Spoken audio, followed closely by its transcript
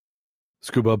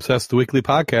Scuba Obsessed, the weekly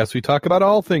podcast. We talk about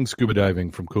all things scuba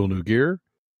diving, from cool new gear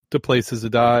to places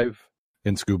to dive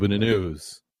and scuba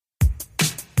news.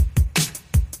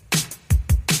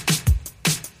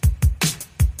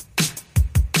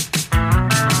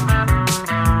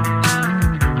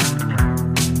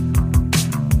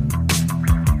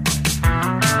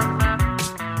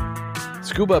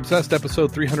 Scuba Obsessed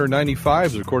episode 395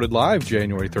 is recorded live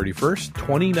January 31st,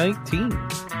 2019.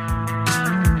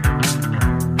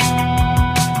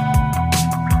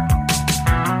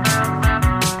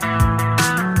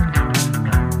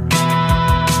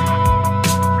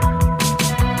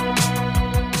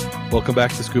 Welcome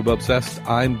back to Scuba Obsessed.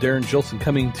 I'm Darren Gilson,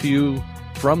 coming to you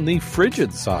from the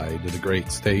frigid side of the great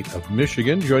state of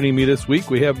Michigan. Joining me this week,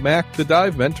 we have Mac, the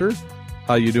dive mentor.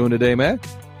 How you doing today, Mac?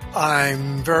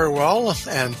 I'm very well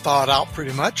and thawed out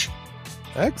pretty much.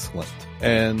 Excellent.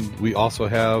 And we also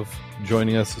have,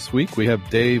 joining us this week, we have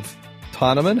Dave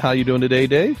Toneman. How you doing today,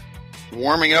 Dave?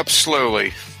 Warming up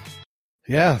slowly.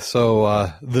 Yeah,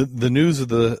 so the news of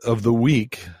the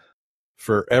week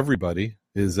for everybody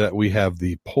is that we have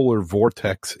the polar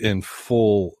vortex in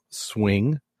full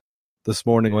swing. This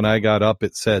morning when I got up,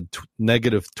 it said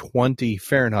negative 20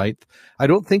 Fahrenheit. I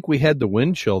don't think we had the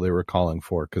wind chill they were calling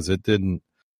for, because it didn't.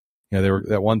 You know, they were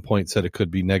at one point said it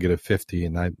could be negative 50,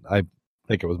 and I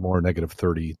think it was more negative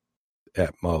 30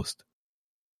 at most.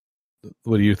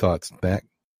 What are your thoughts, Mac?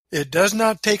 It does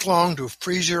not take long to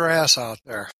freeze your ass out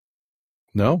there.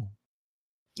 No?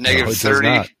 Negative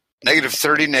 30, negative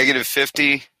 30, negative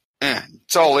 50.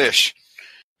 It's all ish.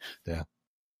 Yeah.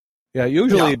 Yeah,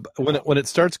 usually when it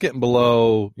starts getting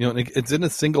below, you know, it's in the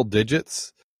single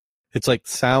digits, it's like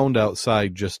sound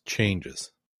outside just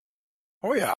changes.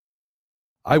 Oh, yeah.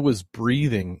 I was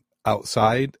breathing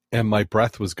outside and my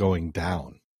breath was going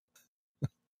down.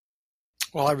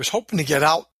 Well, I was hoping to get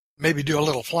out, maybe do a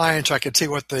little flying so I could see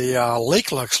what the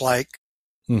lake looks like.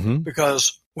 Mm-hmm.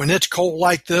 Because when it's cold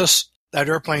like this, that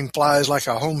airplane flies like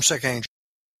a homesick angel.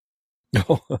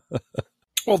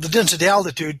 Well, the density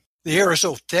altitude, the air is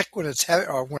so thick when it's heavy,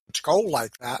 or when it's cold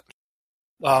like that.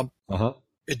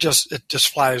 It just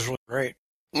flies really great.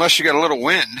 Unless you got a little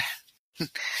wind.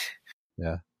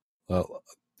 Yeah. Well,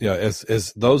 yeah.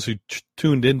 As those who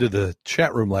tuned into the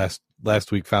chat room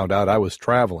last week found out, I was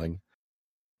traveling,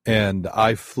 and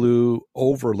I flew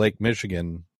over Lake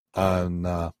Michigan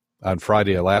on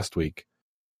Friday of last week,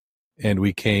 and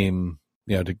we came,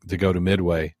 to go to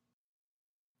Midway.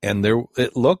 And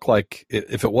it looked like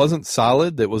if it wasn't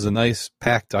solid, it was a nice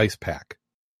packed ice pack.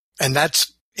 And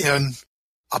that's in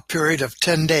a period of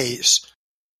 10 days.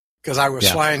 Because I was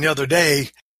flying the other day,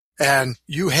 and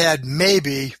you had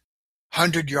maybe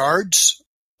 100 yards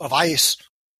of ice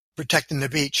protecting the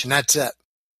beach, and that's it.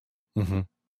 Mm-hmm.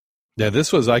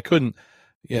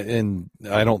 Yeah, and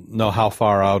I don't know how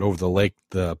far out over the lake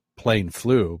the plane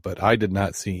flew, but I did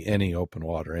not see any open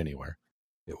water anywhere.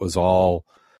 It was all...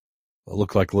 It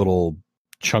looked like little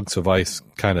chunks of ice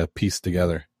kind of pieced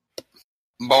together.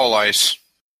 Ball ice.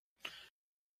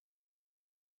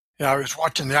 Yeah, I was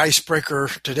watching the icebreaker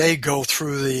today go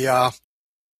through the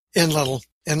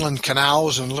inland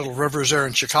canals and little rivers there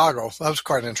in Chicago. That was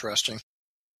quite interesting.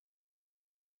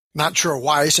 Not sure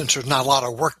why, since there's not a lot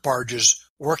of work barges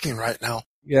working right now.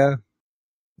 Yeah.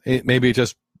 Maybe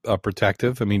just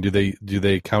protective. I mean, do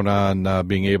they count on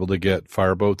being able to get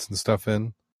fireboats and stuff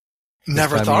in?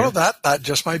 Never thought of that. That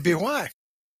just might be why.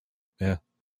 Yeah.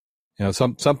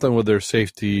 Something with their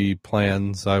safety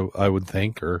plans, I would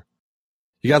think, or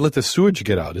you got to let the sewage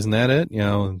get out. Isn't that it?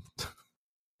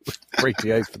 Break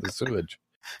the ice for the sewage.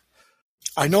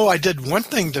 I know I did one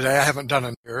thing today I haven't done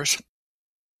in years.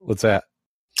 What's that?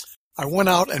 I went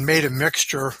out and made a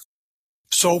mixture,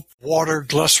 soap, water,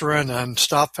 glycerin, and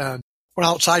stuff, and went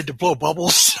outside to blow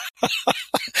bubbles.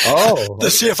 To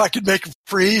see if I could make them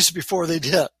freeze before they'd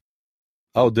hit.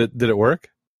 Oh, did it work?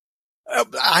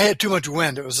 I had too much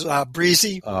wind. It was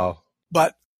breezy. Oh.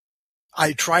 But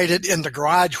I tried it in the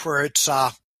garage where it's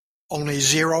only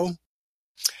zero.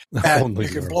 And you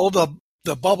can blow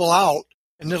the bubble out,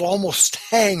 and it'll almost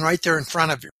hang right there in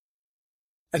front of you.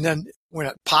 And then when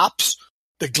it pops,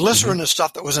 the glycerin and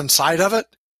stuff that was inside of it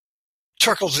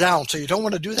trickles down. So you don't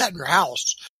want to do that in your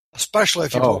house, especially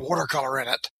if you put watercolor in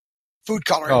it, food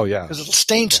coloring. Oh, yeah. Because it'll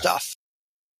stain stuff.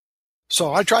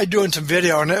 So I tried doing some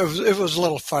video, and it was a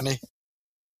little funny,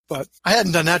 but I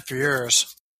hadn't done that for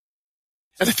years.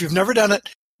 And if you've never done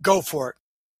it, go for it.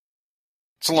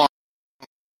 It's along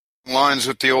lines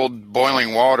with the old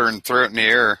boiling water and throw it in the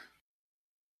air.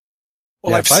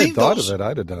 Well, if I had thought of it,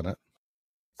 I'd have done it.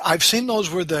 I've seen those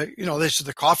where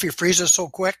the coffee freezes so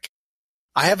quick.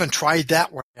 I haven't tried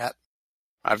that one yet.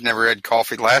 I've never had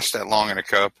coffee last that long in a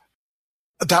cup.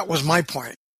 That was my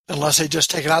point. Unless they just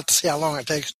take it out to see how long it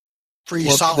takes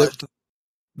freeze solid.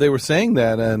 They were saying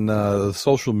that on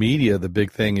social media. The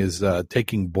big thing is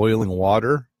taking boiling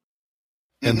water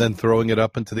and then throwing it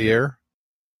up into the air.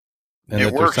 And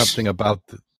it works. There's something about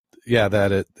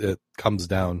that it comes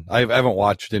down. I haven't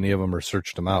watched any of them or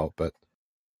searched them out, but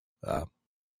well,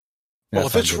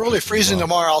 if it's really freezing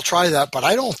tomorrow, I'll try that. But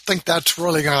I don't think that's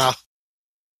really gonna,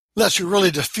 unless you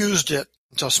really diffused it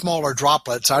into smaller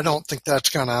droplets. I don't think that's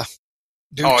gonna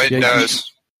do. Oh, it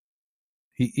does.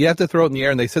 You have to throw it in the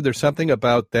air, and they said there's something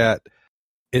about that.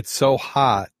 It's so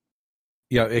hot,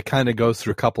 it kind of goes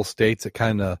through a couple states. It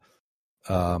kind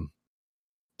of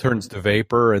turns to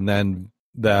vapor, and then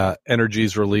the energy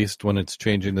is released when it's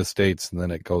changing the states, and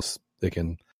then it goes. They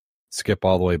can skip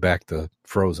all the way back to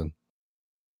frozen.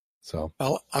 So,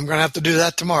 well, I'm going to have to do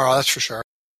that tomorrow. That's for sure.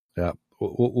 Yeah,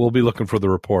 we'll be looking for the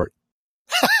report.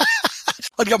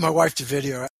 I'll get my wife to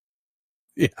video it.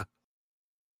 Yeah.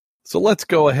 So let's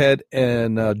go ahead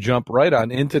and jump right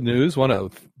on into news. Want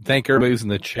to thank everybody who's in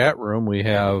the chat room. We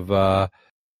have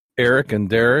Eric and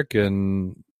Derek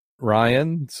and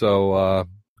Ryan. So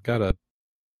got to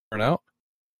turn out.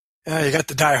 Yeah, you got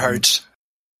the diehards.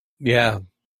 Yeah.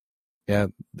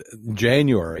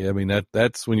 January. I mean,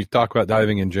 that's when you talk about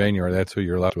diving in January. That's who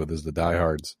you're left with is the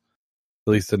diehards,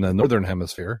 at least in the northern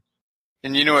hemisphere.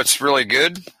 And you know what's really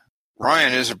good?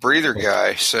 Ryan is a breather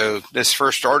guy, so this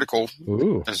first article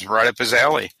is right up his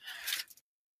alley.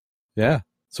 Yeah.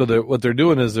 So what they're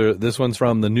doing is this one's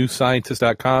from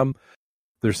thenewscientist.com.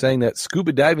 They're saying that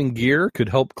scuba diving gear could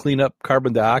help clean up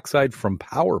carbon dioxide from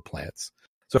power plants.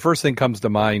 So first thing comes to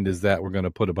mind is that we're going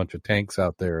to put a bunch of tanks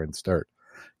out there and start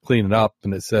cleaning up.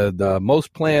 And it said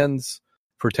most plans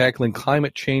for tackling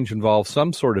climate change involve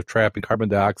some sort of trapping carbon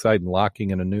dioxide and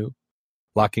locking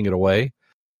it away.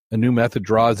 A new method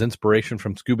draws inspiration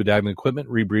from scuba diving equipment.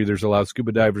 Rebreathers allow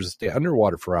scuba divers to stay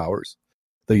underwater for hours.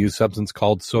 They use a substance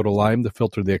called soda lime to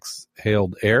filter the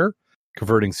exhaled air,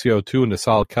 converting CO2 into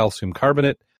solid calcium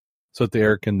carbonate so that the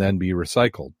air can then be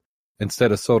recycled.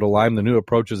 Instead of soda lime, the new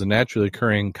approach is a naturally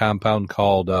occurring compound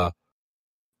called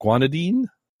guanidine,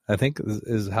 I think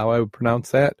is how I would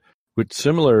pronounce that, which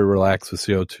similarly reacts with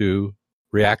CO2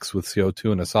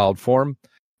 in a solid form.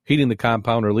 Heating the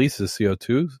compound releases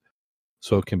CO2,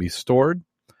 so it can be stored.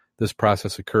 This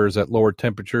process occurs at lower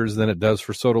temperatures than it does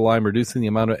for soda lime, reducing the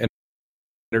amount of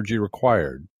energy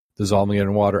required. Dissolving it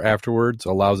in water afterwards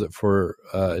allows it for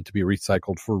it to be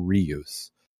recycled for reuse.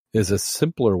 It is a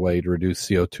simpler way to reduce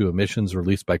CO2 emissions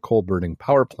released by coal-burning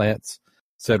power plants,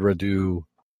 said Radu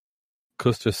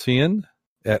Kustasian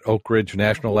at Oak Ridge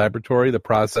National Laboratory. The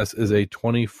process is a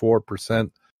 24%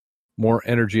 more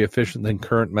energy efficient than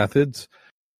current methods.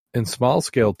 In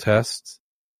small-scale tests,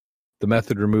 the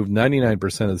method removed 99%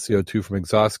 of the CO2 from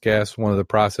exhaust gas. One of the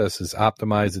processes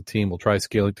optimized. The team will try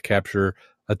scaling to capture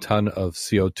a ton of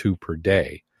CO2 per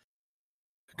day.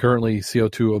 Currently,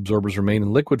 CO2 absorbers remain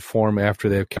in liquid form after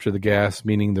they have captured the gas,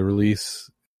 meaning the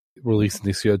releasing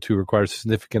the CO2 requires a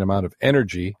significant amount of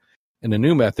energy. In a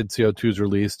new method, CO2 is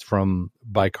released from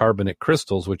bicarbonate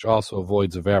crystals, which also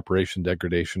avoids evaporation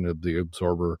degradation of the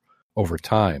absorber over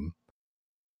time.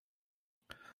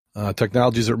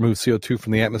 Technologies that remove CO2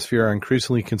 from the atmosphere are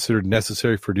increasingly considered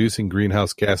necessary for reducing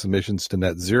greenhouse gas emissions to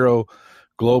net zero.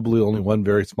 Globally, only one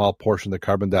very small portion of the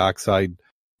carbon dioxide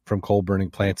from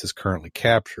coal-burning plants is currently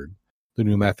captured. The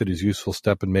new method is a useful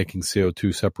step in making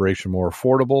CO2 separation more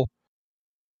affordable.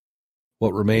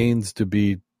 What remains to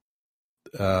be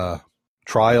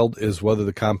trialed is whether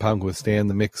the compound can withstand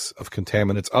the mix of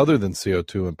contaminants other than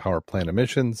CO2 and power plant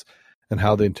emissions, and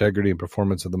how the integrity and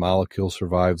performance of the molecule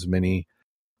survives many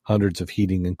hundreds of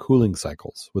heating and cooling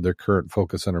cycles. With their current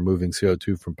focus on removing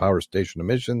CO2 from power station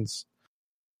emissions,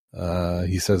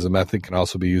 he says the method can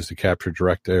also be used to capture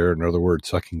direct air, in other words,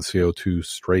 sucking CO2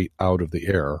 straight out of the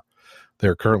air. They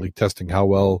are currently testing how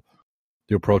well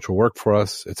the approach will work for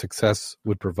us. Its success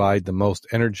would provide the most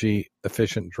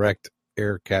energy-efficient direct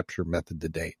air capture method to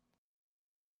date.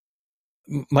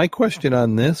 My question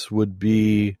on this would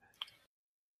be,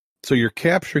 so you're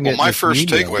capturing it. Well, my first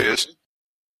takeaway is...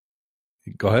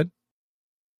 Go ahead.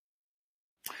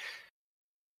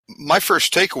 My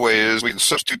first takeaway is we can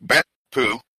substitute bat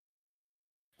poo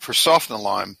for softener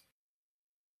lime,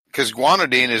 because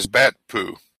guanidine is bat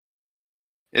poo.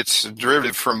 It's a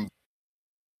derivative from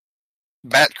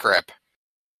bat crap,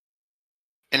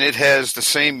 and it has the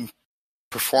same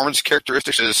performance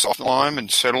characteristics as softener lime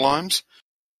and soda limes,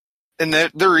 and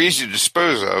that they're easy to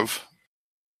dispose of.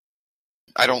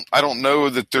 I don't know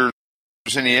that there's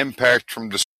any impact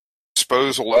from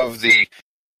disposal of the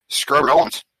scrubber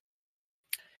elements.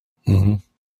 Mm-hmm.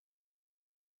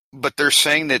 But they're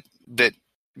saying that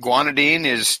guanidine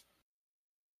is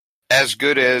as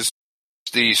good as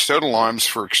the soda limes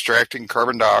for extracting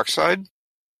carbon dioxide?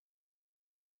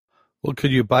 Well,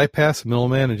 could you bypass the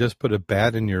middleman and just put a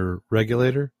bat in your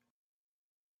regulator?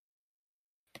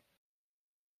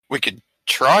 We could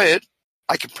try it.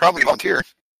 I could probably volunteer.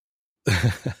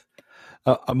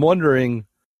 I'm wondering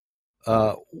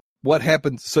what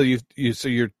happens. So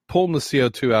you're pulling the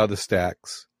CO2 out of the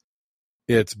stacks.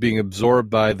 It's being absorbed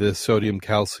by the sodium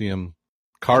calcium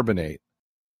carbonate,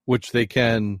 which they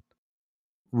can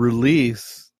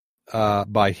release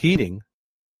by heating.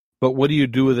 But what do you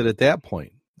do with it at that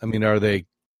point? I mean, are they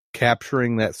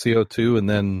capturing that CO2 and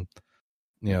then,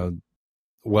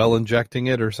 well injecting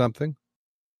it or something?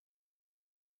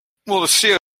 Well, the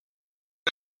CO2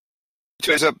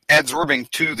 ends up adsorbing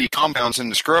to the compounds in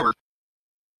the scrubber,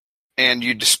 and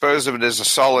you dispose of it as a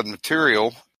solid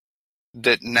material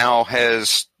that now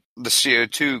has the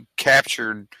CO2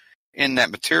 captured in that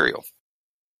material.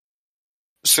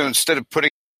 So instead of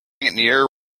putting it in the air,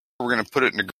 we're going to put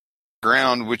it in the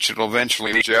ground, which it'll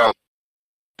eventually leach out.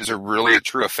 Is it really a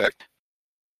true effect?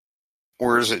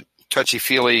 Or is it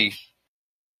touchy-feely?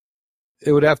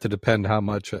 It would have to depend how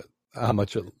much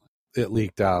it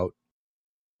leaked out.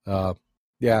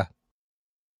 Yeah.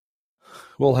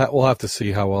 We'll have to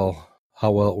see how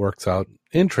well it works out.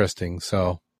 Interesting.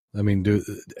 So, I mean,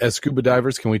 as scuba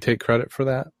divers, can we take credit for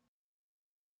that?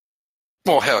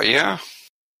 Well, hell yeah.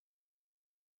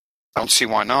 I don't see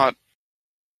why not.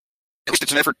 At least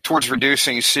it's an effort towards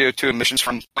reducing CO2 emissions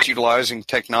from utilizing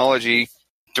technology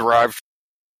derived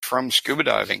from scuba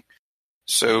diving.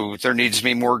 So there needs to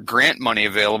be more grant money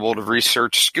available to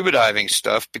research scuba diving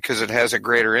stuff because it has a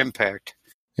greater impact.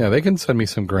 Yeah, they can send me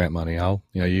some grant money.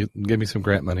 You give me some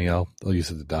grant money, I'll use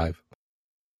it to dive.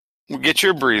 We'll get you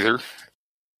a breather,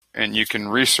 and you can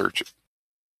research it.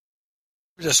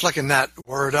 Just looking that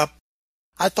word up,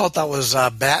 I thought that was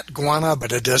bat guana,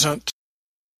 but it isn't.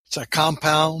 It's a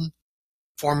compound,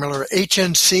 formula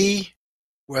HNC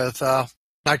with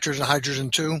nitrogen,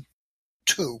 hydrogen 2.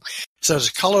 It says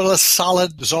colorless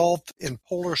solid dissolved in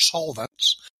polar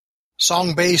solvents.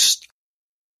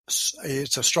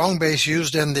 It's a strong base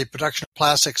used in the production of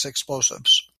plastics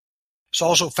explosives. It's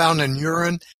also found in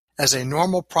urine as a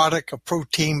normal product of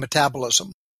protein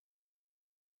metabolism.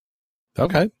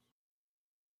 Okay.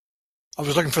 I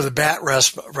was looking for the bat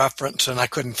reference and I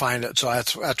couldn't find it, so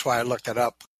that's why I looked it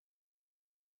up.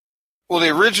 Well, the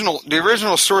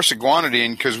original source of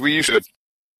guanidine, because we used to,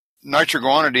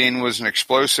 nitroguanidine was an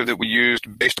explosive that we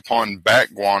used based upon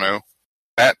bat guano,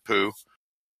 bat poo.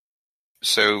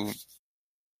 So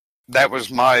that was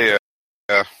my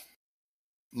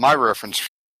reference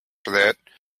for that.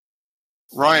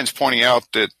 Ryan's pointing out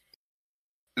that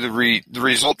the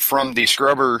result from the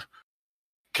scrubber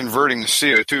converting the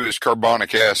CO2 is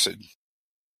carbonic acid,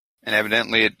 and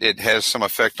evidently it has some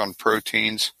effect on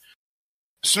proteins.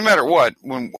 So no matter what,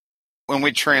 when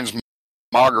we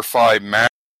transmogrify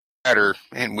matter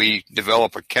and we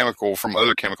develop a chemical from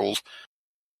other chemicals,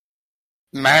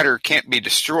 matter can't be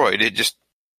destroyed. It just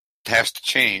has to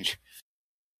change.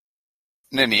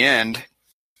 And in the end,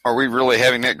 are we really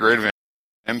having that great of an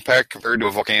impact compared to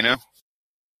a volcano?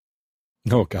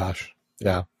 Oh, gosh.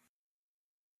 Yeah.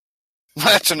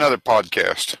 That's another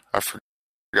podcast. I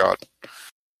forgot.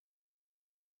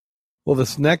 Well,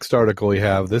 this next article we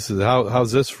have, this is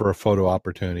how's this for a photo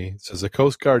opportunity? It says the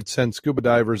Coast Guard sends scuba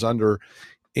divers under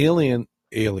ailing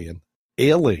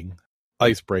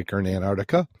icebreaker in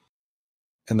Antarctica,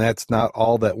 and that's not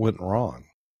all that went wrong.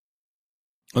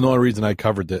 And the only reason I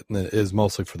covered it is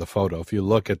mostly for the photo. If you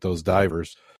look at those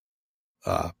divers,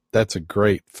 that's a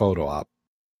great photo op.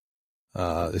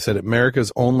 They said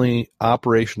America's only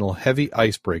operational heavy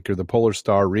icebreaker, the Polar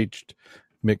Star, reached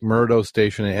McMurdo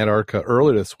Station in Antarctica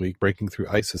earlier this week, breaking through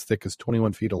ice as thick as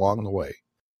 21 feet along the way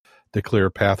to clear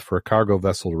a path for a cargo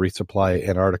vessel to resupply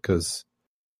Antarctica's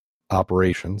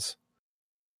operations.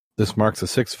 This marks the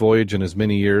sixth voyage in as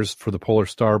many years for the Polar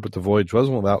Star, but the voyage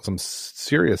wasn't without some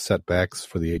serious setbacks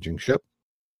for the aging ship.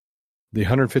 The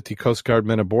 150 Coast Guard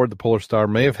men aboard the Polar Star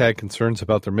may have had concerns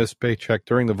about their missed paycheck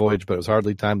during the voyage, but it was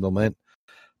hardly time to lament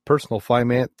personal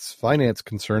finance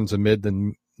concerns amid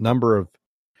the number of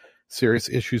serious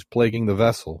issues plaguing the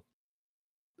vessel.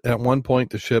 At one point,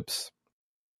 the ship's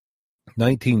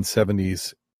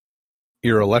 1970s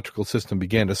era electrical system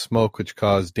began to smoke, which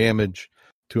caused damage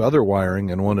to other wiring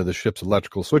in one of the ship's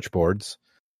electrical switchboards.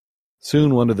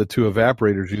 Soon, one of the two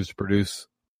evaporators used to produce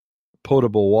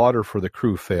potable water for the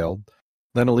crew failed.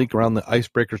 Then a leak around the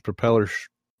icebreaker's propeller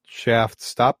shaft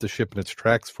stopped the ship in its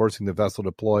tracks, forcing the vessel to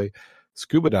deploy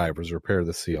scuba divers to repair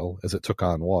the seal as it took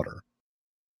on water.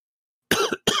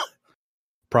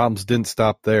 problems didn't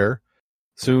stop there.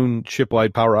 Soon,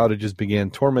 ship-wide power outages began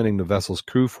tormenting the vessel's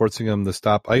crew, forcing them to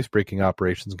stop ice-breaking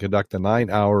operations and conduct a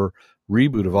 9-hour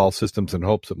reboot of all systems in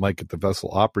hopes it might get the vessel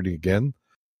operating again.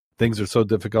 Things are so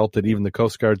difficult that even the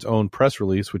Coast Guard's own press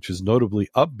release, which is notably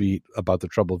upbeat about the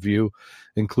troubled view,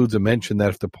 includes a mention that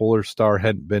if the Polar Star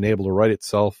hadn't been able to right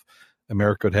itself,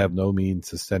 America would have no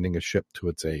means of sending a ship to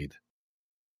its aid.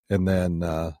 And then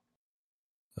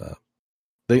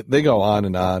they go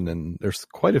on, and there's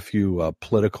quite a few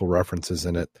political references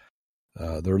in it.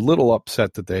 They're a little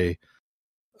upset that they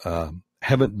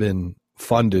haven't been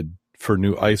funded for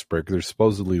new icebreaker. There's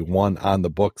supposedly one on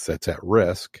the books that's at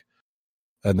risk.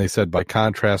 And they said, by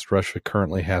contrast, Russia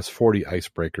currently has 40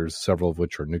 icebreakers, several of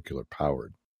which are nuclear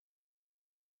powered.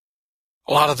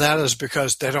 A lot of that is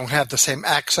because they don't have the same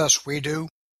access we do.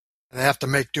 And they have to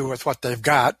make do with what they've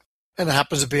got. And it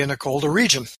happens to be in a colder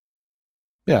region.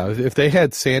 Yeah, if they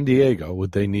had San Diego,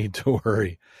 would they need to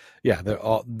worry? Yeah,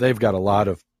 they've got a lot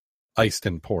of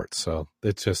iced-in ports, so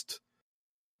it's just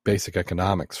basic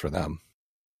economics for them.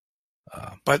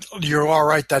 But you're all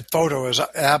right. That photo is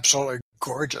absolutely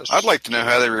gorgeous. I'd like to know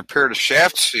how they repaired a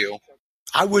shaft seal.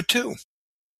 I would too.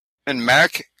 And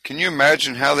Mac, can you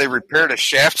imagine how they repaired a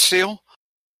shaft seal?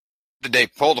 Did they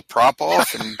pull the prop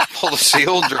off and pull the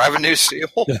seal, drive a new seal?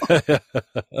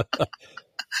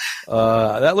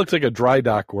 That looks like a dry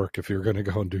dock work if you're going to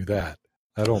go and do that.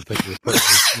 I don't think you're putting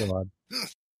the seal on.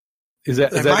 They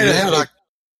might have had a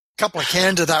couple of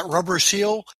cans of that rubber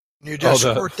seal. And you just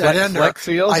squirt that in there.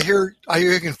 Seal? I hear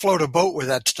you can float a boat with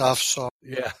that stuff. So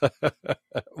yeah,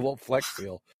 well, Flex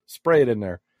Seal. Spray it in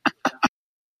there.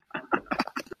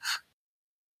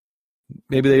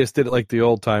 Maybe they just did it like the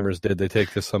old timers did. They take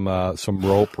some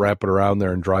rope, wrap it around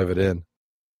there, and drive it in.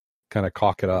 Kind of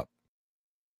caulk it up.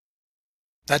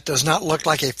 That does not look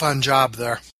like a fun job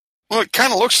there. Well, it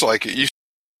kind of looks like it. You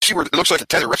see where it looks like the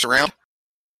tether wraps around?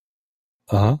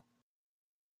 Uh-huh.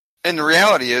 And the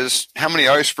reality is, how many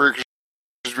icebreakers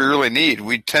do we really need?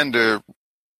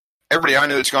 Everybody I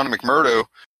know that's gone to McMurdo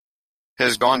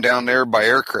has gone down there by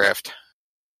aircraft.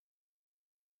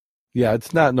 Yeah,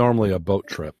 it's not normally a boat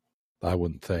trip, I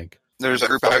wouldn't think. There's a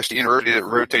group out of the university that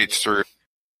rotates through,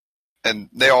 and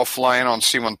they all fly in on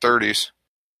C-130s.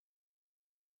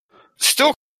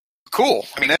 Still cool.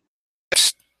 I mean,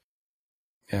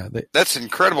 that's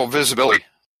incredible visibility.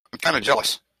 I'm kind of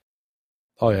jealous.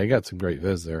 Oh, yeah, you got some great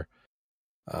viz there.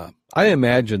 I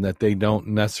imagine that they don't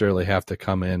necessarily have to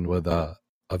come in with a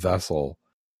vessel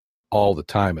all the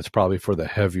time. It's probably for the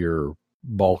heavier,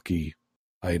 bulky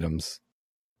items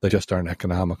that just aren't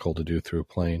economical to do through a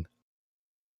plane.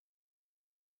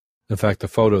 In fact, the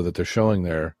photo that they're showing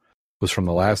there was from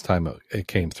the last time it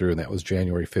came through, and that was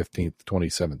January 15th,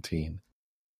 2017.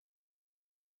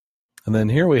 And then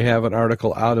here we have an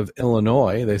article out of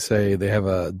Illinois. They say they have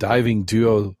a diving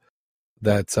duo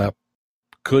that's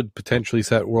could potentially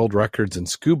set world records in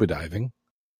scuba diving.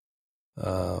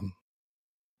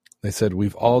 They said,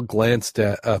 we've all glanced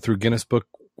at through Guinness Book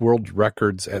World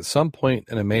Records at some point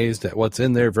and amazed at what's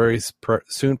in there. Very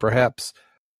soon, perhaps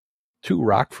 2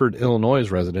 Rockford, Illinois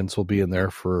residents will be in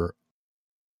there for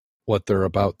what they're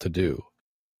about to do.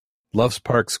 Loves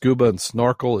Park Scuba and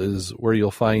Snorkel is where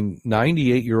you'll find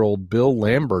 98-year-old Bill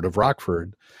Lambert of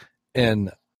Rockford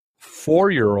and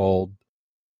 4-year-old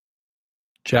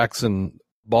Jackson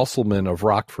Bosselman of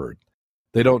Rockford.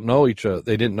 They don't know each other.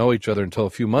 They didn't know each other until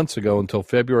a few months ago. Until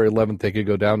February 11th, they could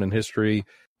go down in history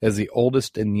as the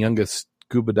oldest and youngest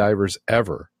scuba divers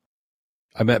ever.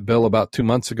 I met Bill about 2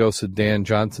 months ago, said Dan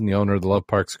Johnson, the owner of the Love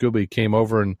Park Scuba. He came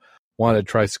over and wanted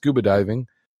to try scuba diving.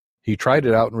 He tried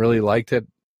it out and really liked it.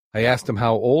 I asked him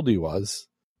how old he was.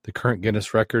 The current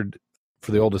Guinness record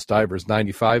for the oldest diver is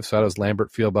 95. So how does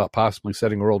Lambert feel about possibly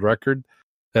setting a world record?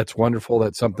 That's wonderful.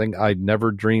 That's something I'd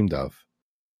never dreamed of.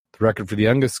 The record for the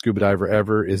youngest scuba diver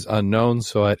ever is unknown.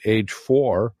 So at age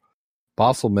 4,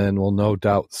 Bosselman will no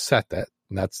doubt set that.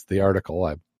 And that's the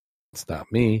article. It's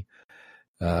not me.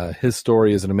 His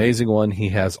story is an amazing one. He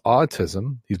has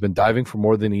autism. He's been diving for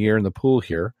more than a year in the pool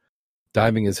here.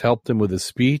 Diving has helped him with his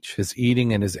speech, his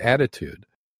eating, and his attitude.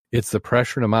 It's the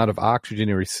pressure and amount of oxygen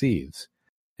he receives.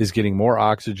 He's getting more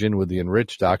oxygen with the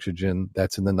enriched oxygen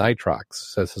that's in the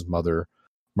nitrox, says his mother,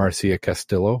 Marcia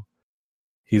Castillo.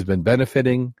 He's been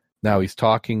benefiting. Now he's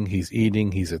talking. He's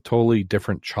eating. He's a totally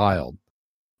different child.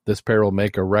 This pair will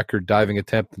make a record diving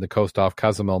attempt in the coast off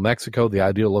Cozumel, Mexico, the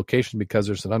ideal location because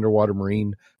there's an underwater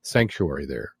marine sanctuary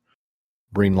there.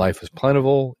 Marine life is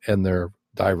plentiful, and they're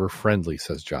diver-friendly,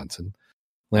 says Johnson.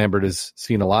 Lambert has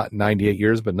seen a lot in 98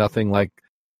 years, but nothing like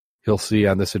he'll see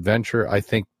on this adventure. I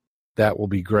think that will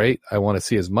be great. I want to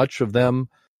see as much of them,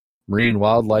 marine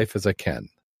wildlife, as I can.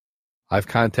 I've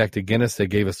contacted Guinness. They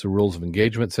gave us the rules of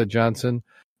engagement, said Johnson.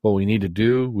 What we need to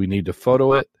do, we need to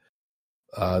photo it.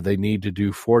 They need to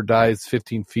do 4 dives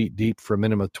 15 feet deep for a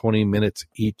minimum of 20 minutes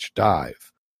each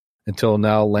dive. Until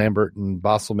now, Lambert and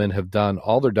Bosselman have done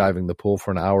all their diving the pool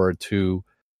for an hour or 2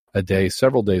 a day,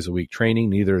 several days a week training.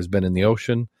 Neither has been in the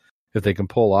ocean. If they can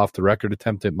pull off the record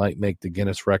attempt, it might make the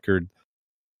Guinness record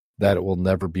that it will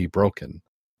never be broken.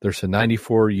 There's a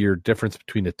 94-year difference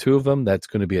between the two of them. That's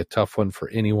going to be a tough one for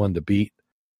anyone to beat.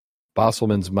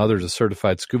 Bosselman's mother is a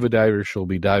certified scuba diver. She'll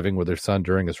be diving with her son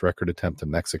during his record attempt in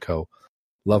Mexico.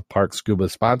 Love Park Scuba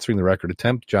is sponsoring the record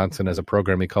attempt. Johnson has a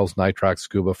program he calls Nitrox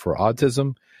Scuba for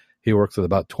Autism. He works with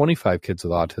about 25 kids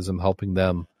with autism, helping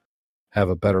them have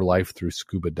a better life through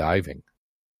scuba diving.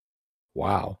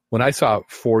 Wow. When I saw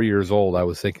 4 years old, I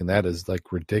was thinking that is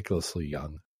like ridiculously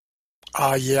young.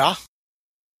 Yeah.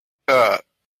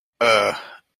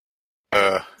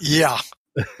 Yeah.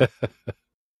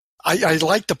 I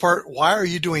like the part, why are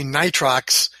you doing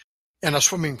nitrox in a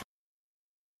swimming pool?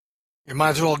 You might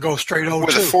as well go straight O2.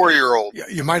 With a 4-year-old.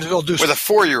 You might as well do with a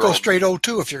 4-year-old. Go straight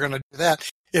O2 if you're going to do that.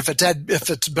 If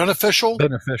it's beneficial,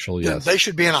 yes. They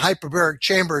should be in a hyperbaric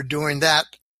chamber doing that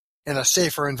in a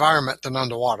safer environment than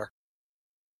underwater.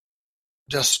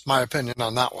 Just my opinion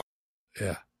on that one.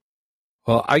 Yeah.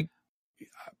 Well, I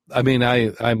mean,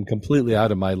 I'm completely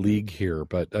out of my league here,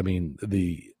 but I mean,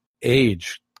 the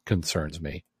age concerns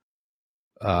me.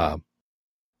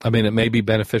 I mean, it may be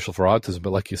beneficial for autism,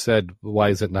 but like you said, why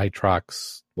is it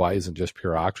nitrox? Why isn't just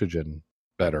pure oxygen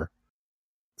better?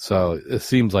 So it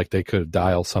seems like they could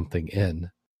dial something in.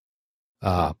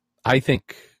 I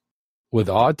think with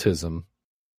autism,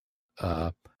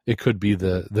 it could be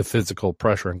the physical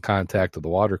pressure and contact of the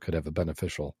water could have a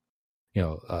beneficial,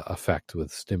 effect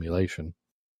with stimulation.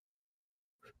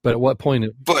 But at what point?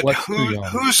 But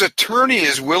whose attorney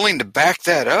is willing to back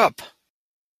that up?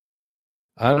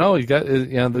 I don't know. You got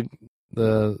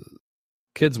the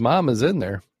kid's mom is in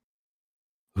there.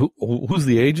 Who's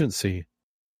the agency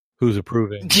who's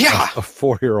approving? Yeah, a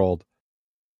 4-year-old.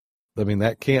 I mean,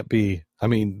 that can't be. I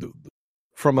mean,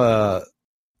 from a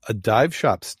dive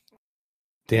shop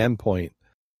standpoint,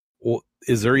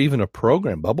 is there even a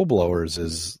program? Bubble Blowers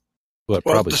is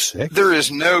probably 6. There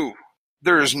is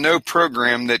no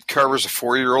program that covers a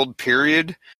 4-year-old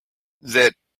period.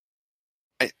 That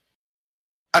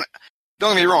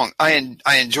don't get me wrong. I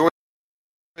enjoy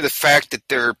the fact that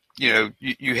they're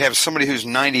you have somebody who's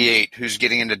 98 who's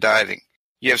getting into diving.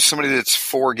 You have somebody that's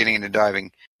 4 getting into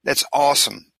diving. That's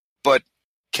awesome. But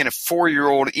can a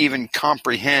 4-year-old even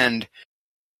comprehend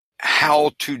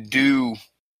how to do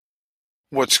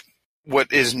what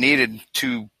is needed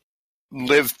to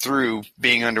live through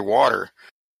being underwater?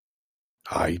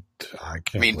 I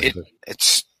can't. I mean,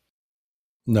 it's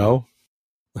no.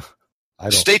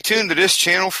 Stay tuned to this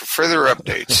channel for further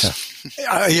updates.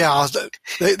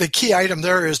 The key item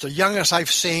there is the youngest I've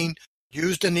seen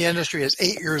used in the industry is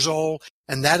 8 years old,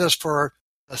 and that is for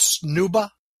the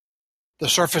SNUBA, the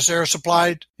surface air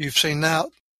supplied. You've seen that.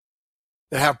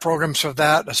 They have programs for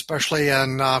that, especially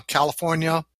in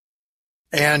California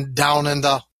and down in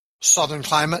the southern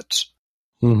climates.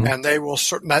 Mm-hmm. And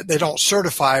they don't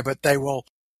certify, but they will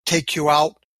take you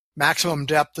out. Maximum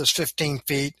depth is 15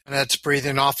 feet, and it's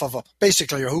breathing off of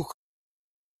basically a hookah.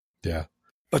 Yeah.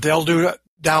 But they'll do it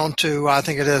down to, I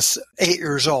think it is 8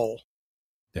 years old.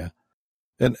 Yeah.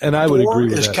 And I would agree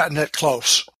with that. Is cutting it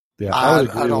close. Yeah, I would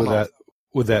agree with that.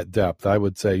 With that depth, I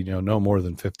would say, no more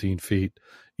than 15 feet.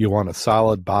 You want a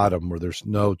solid bottom where there's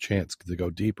no chance to go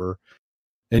deeper.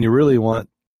 And you really want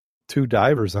 2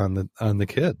 divers on the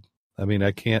kid. I mean,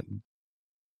 I can't.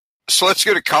 So let's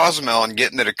go to Cozumel and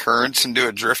get into the currents and do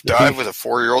a drift dive with a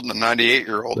 4-year-old and a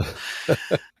 98-year-old.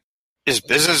 Is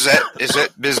business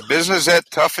that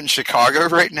tough in Chicago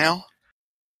right now?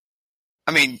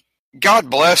 I mean, God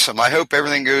bless them. I hope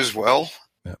everything goes well.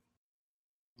 Yeah.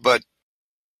 But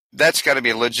that's got to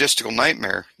be a logistical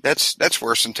nightmare. That's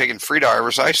worse than taking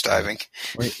freedivers ice diving.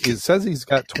 It says he's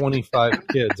got 25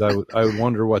 kids. I would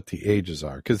wonder what the ages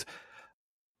are, because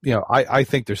I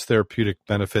think there's therapeutic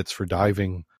benefits for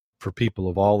diving for people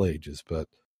of all ages, but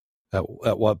at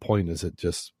what point is it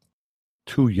just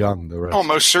too young? The rest?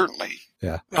 Almost certainly.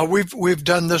 Yeah. Now we've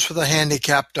done this with a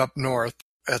handicapped up north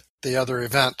at the other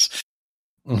events.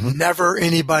 Mm-hmm. Never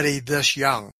anybody this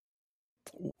young.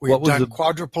 We've done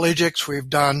quadriplegics. We've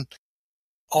done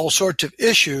all sorts of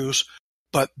issues,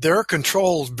 but they're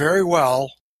controlled very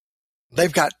well.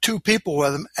 They've got 2 people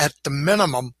with them at the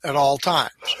minimum at all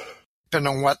times,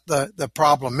 depending on what the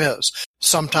problem is.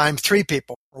 Sometimes 3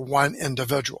 people for one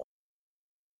individual.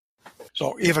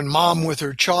 So even mom with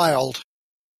her child,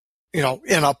 in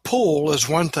a pool is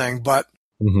one thing, but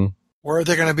mm-hmm. Where are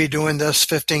they going to be doing this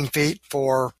 15 feet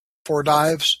for 4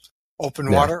 dives,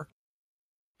 open water?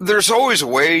 There's always a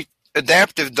way.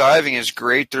 Adaptive diving is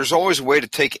great. There's always a way to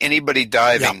take anybody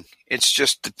diving. Yep. It's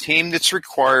just the team that's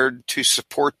required to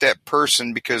support that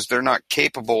person because they're not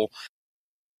capable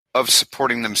of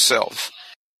supporting themselves.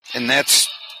 And that's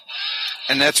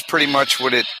pretty much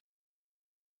what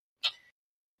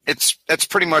that's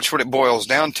pretty much what it boils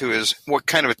down to, is what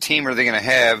kind of a team are they going to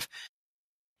have,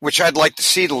 which I'd like to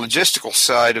see the logistical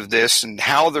side of this and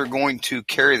how they're going to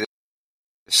carry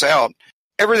this out.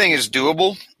 Everything is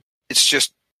doable. It's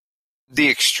just the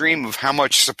extreme of how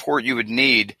much support you would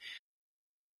need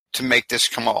to make this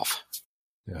come off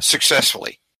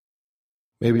successfully.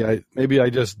 Maybe I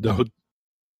just don't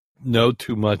know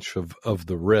too much of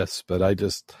the risks, but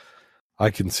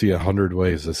I can see 100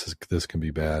 ways this can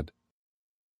be bad.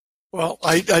 Well,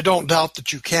 I don't doubt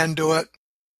that you can do it.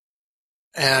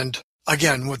 And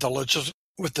again, with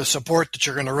the support that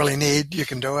you're going to really need, you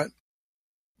can do it.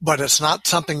 But it's not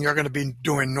something you're going to be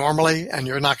doing normally, and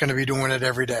you're not going to be doing it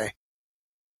every day.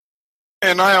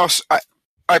 And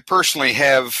I personally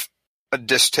have a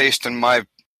distaste in my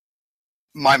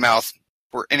mouth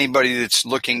for anybody that's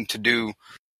looking to do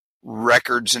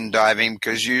records in diving,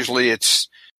 because usually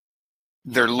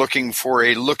they're looking for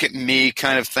a look at me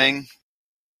kind of thing.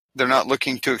 They're not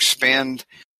looking to expand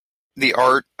the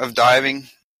art of diving.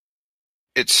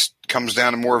 It comes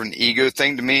down to more of an ego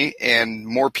thing to me, and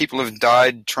more people have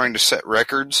died trying to set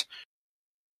records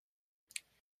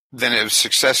than have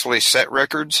successfully set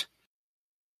records.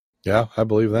 Yeah, I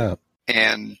believe that.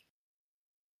 And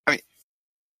I mean,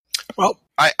 well,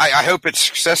 I hope it's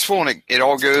successful and it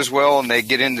all goes well and they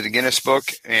get into the Guinness Book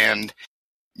and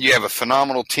you have a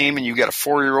phenomenal team and you got a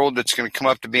 4-year-old that's going to come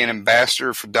up to be an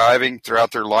ambassador for diving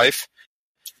throughout their life.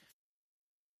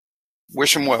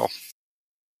 Wish them well.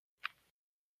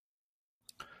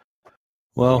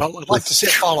 Well, I'd like to see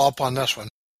a follow-up on this one.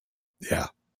 Yeah.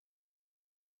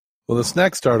 Well, this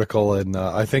next article, and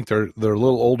I think they're a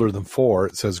little older than 4.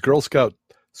 It says Girl Scout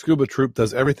Scuba Troop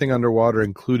does everything underwater,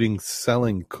 including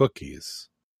selling cookies.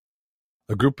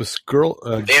 A group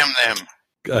of damn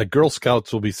them. Girl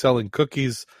Scouts will be selling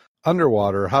cookies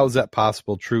underwater. How is that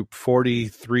possible? Troop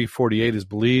 4348 is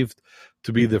believed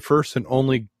to be the first and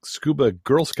only scuba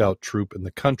Girl Scout troop in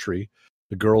the country.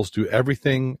 The girls do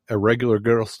everything a regular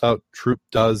Girl Scout troop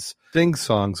does: sing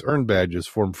songs, earn badges,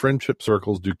 form friendship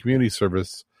circles, do community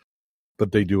service,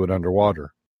 but they do it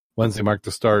underwater. Wednesday marked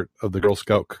the start of the Girl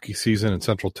Scout cookie season in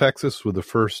Central Texas, with the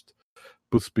first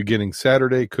booths beginning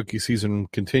Saturday. Cookie season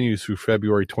continues through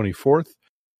February 24th.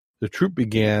 The troop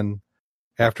began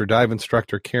after dive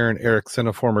instructor Karen Erickson,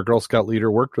 a former Girl Scout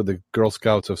leader, worked with the Girl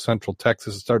Scouts of Central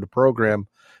Texas to start a program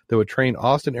that would train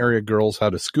Austin area girls how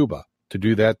to scuba. To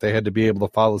do that, they had to be able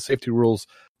to follow safety rules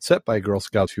set by Girl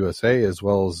Scouts USA, as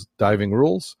well as diving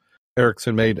rules.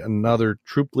 Erickson made another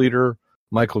troop leader,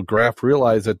 Michael Graff,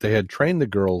 realize that they had trained the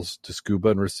girls to scuba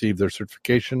and received their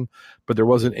certification, but there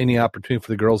wasn't any opportunity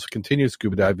for the girls to continue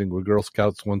scuba diving with Girl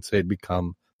Scouts once they had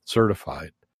become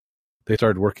certified. They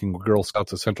started working with Girl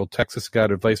Scouts of Central Texas,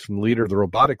 got advice from the leader of the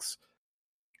robotics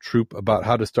troop about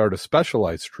how to start a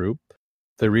specialized troop.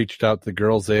 They reached out to the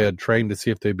girls they had trained to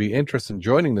see if they'd be interested in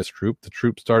joining this troop. The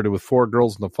troop started with 4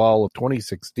 girls in the fall of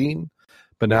 2016,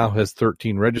 but now has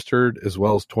 13 registered, as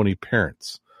well as 20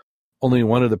 parents. Only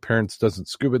one of the parents doesn't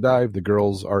scuba dive. The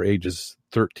girls are ages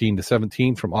 13 to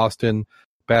 17 from Austin,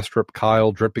 Bastrop,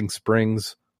 Kyle, Dripping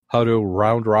Springs, Hutto,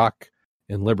 Round Rock,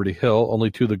 and Liberty Hill. Only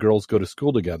 2 of the girls go to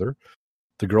school together.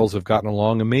 The girls have gotten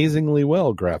along amazingly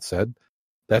well, Graff said.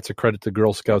 That's a credit to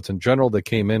Girl Scouts in general. They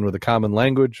came in with a common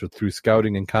language through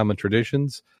scouting and common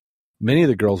traditions. Many of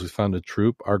the girls who found a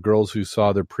troop are girls who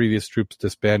saw their previous troops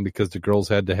disband because the girls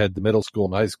had to head to middle school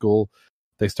and high school.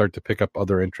 They start to pick up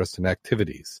other interests and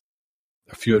activities.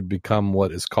 A few had become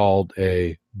what is called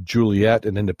a Juliet,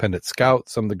 an independent scout.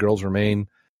 Some of the girls remain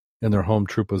in their home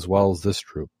troop as well as this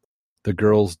troop. The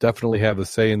girls definitely have a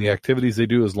say in the activities they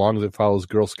do as long as it follows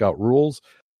Girl Scout rules.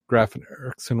 Graff and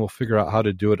Erickson will figure out how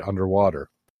to do it underwater.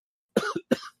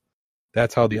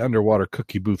 That's how the underwater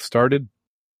cookie booth started.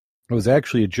 It was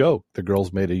actually a joke. The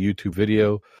girls made a YouTube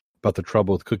video about the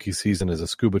trouble with cookie season as a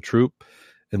scuba troop.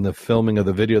 In the filming of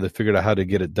the video, they figured out how to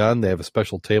get it done. They have a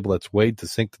special table that's weighed to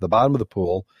sink to the bottom of the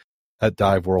pool at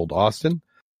Dive World Austin.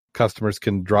 Customers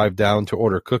can drive down to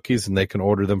order cookies, and they can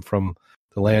order them from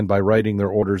the land by writing their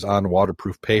orders on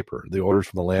waterproof paper. The orders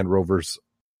from the Land Lovers.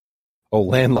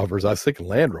 I was thinking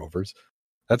Land Rovers.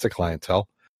 That's a clientele.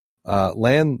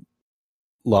 Land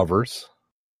Lovers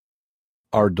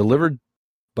are delivered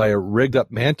by a rigged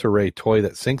up manta ray toy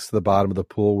that sinks to the bottom of the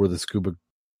pool where the scuba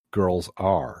girls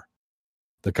are.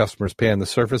 The customers pay on the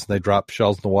surface, and they drop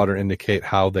shells in the water to indicate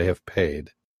how they have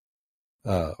paid,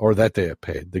 or that they have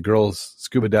paid. The girls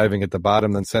scuba diving at the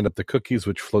bottom then send up the cookies,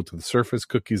 which float to the surface.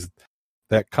 Cookies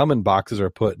that come in boxes are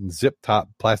put in zip-top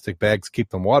plastic bags,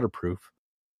 keep them waterproof.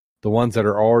 The ones that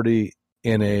are already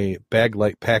in a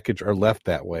bag-like package are left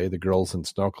that way. The girls in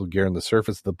snorkel gear on the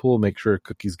surface of the pool make sure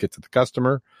cookies get to the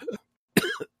customer.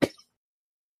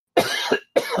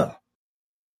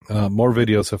 More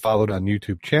videos have followed on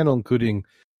YouTube channel, including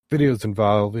videos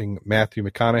involving Matthew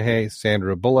McConaughey,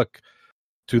 Sandra Bullock,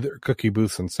 to their cookie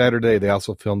booths on Saturday. They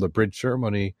also filmed a bridge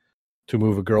ceremony to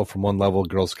move a girl from one level of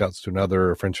Girl Scouts to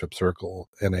another, a friendship circle,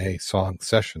 and a song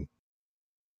session.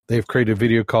 They've created a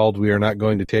video called "We Are Not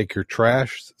Going to Take Your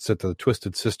Trash," set to the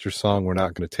Twisted Sister song "We're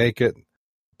Not Going to Take It."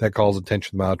 That calls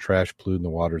attention to the amount of trash polluted in the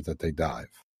waters that they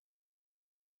dive.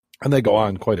 And they go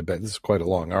on quite a bit. This is quite a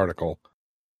long article.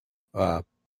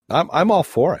 I'm all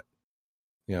for it.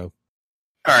 You know.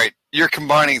 All right, you're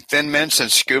combining Thin Mints and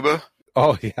scuba?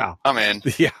 Oh, yeah. I'm in.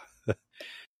 Yeah.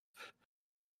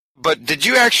 But did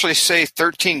you actually say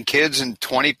 13 kids and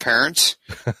 20 parents?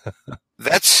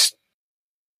 That's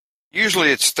usually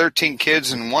it's 13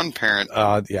 kids and one parent.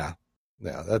 Yeah.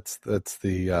 Yeah, that's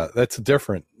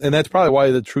different. And that's probably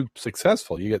why the troop's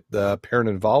successful. You get the parent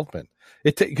involvement.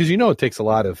 Because it takes a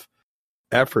lot of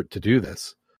effort to do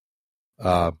this.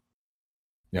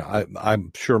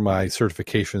 I'm sure my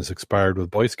certification is expired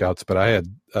with Boy Scouts, but I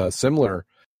had a similar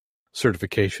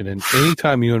certification. And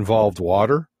anytime you involved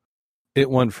water, it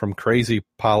went from crazy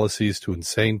policies to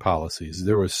insane policies.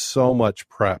 There was so much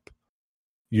prep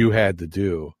you had to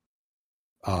do.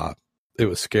 It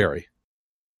was scary.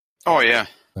 Oh, yeah.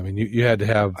 I mean, you had to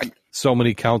have so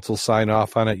many councils sign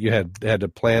off on it. You had to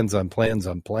plans on plans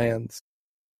on plans.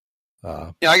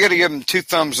 I got to give them 2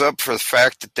 thumbs up for the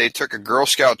fact that they took a Girl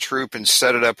Scout troop and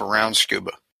set it up around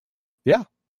scuba. Yeah.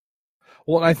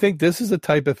 Well, I think this is the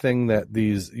type of thing that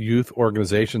these youth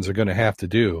organizations are going to have to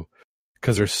do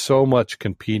because there's so much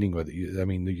competing with it. I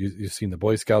mean, you've seen the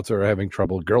Boy Scouts are having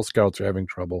trouble. Girl Scouts are having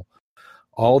trouble.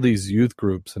 All these youth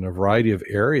groups in a variety of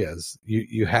areas,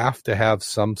 you have to have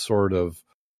some sort of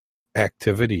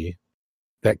activity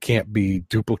that can't be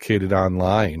duplicated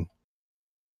online.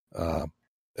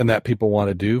 And that people want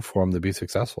to do for them to be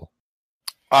successful.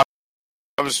 I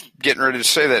was getting ready to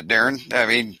say that, Darren. I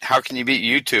mean, how can you beat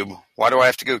YouTube? Why do I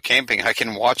have to go camping? I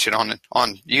can watch it on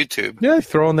YouTube. Yeah,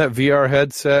 throw in that VR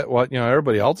headset.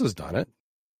 Everybody else has done it.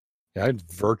 Yeah,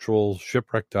 virtual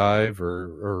shipwreck dive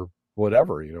or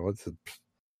whatever. Why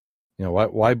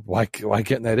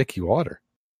get in that icky water?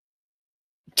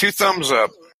 2 thumbs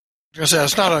up.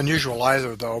 It's not unusual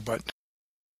either, though, but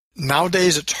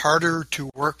nowadays it's harder to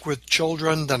work with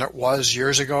children than it was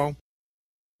years ago.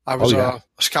 I was a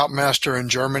scoutmaster in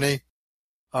Germany,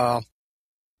 but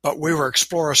we were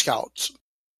Explorer Scouts.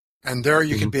 And there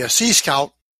you could be a Sea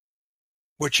Scout,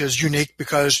 which is unique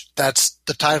because that's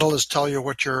the title is tell you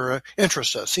what your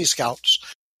interest is, Sea Scouts.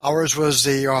 Ours was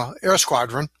the Air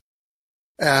Squadron.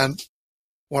 And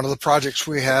one of the projects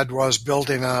we had was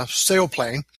building a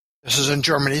sailplane. This is in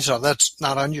Germany, so that's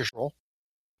not unusual.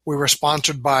 We were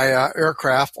sponsored by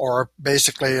aircraft, or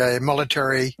basically a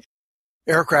military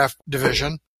aircraft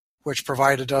division, which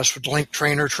provided us with link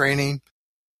trainer training,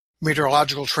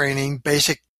 meteorological training,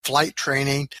 basic flight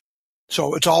training.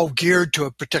 So it's all geared to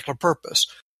a particular purpose.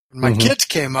 When my kids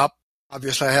came up,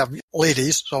 obviously I have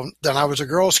ladies, so then I was a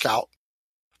Girl Scout.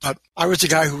 But I was the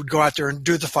guy who would go out there and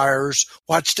do the fires,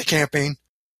 watch the camping,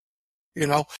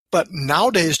 But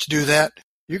nowadays to do that,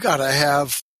 you got to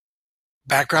have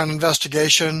background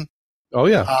investigation. Oh,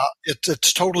 yeah.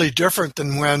 It's totally different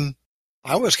than when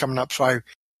I was coming up, so I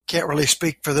can't really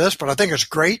speak for this, but I think it's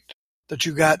great that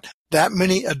you got that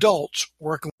many adults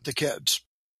working with the kids.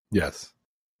 Yes.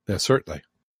 Yeah, certainly.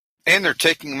 And they're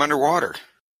taking them underwater.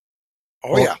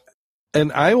 Oh, yeah.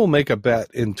 And I will make a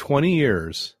bet in 20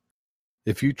 years,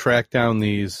 if you track down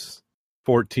these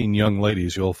 14 young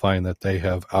ladies, you'll find that they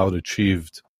have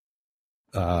out-achieved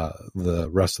the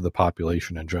rest of the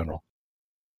population in general.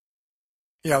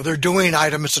 They're doing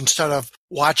items instead of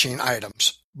watching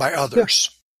items by others.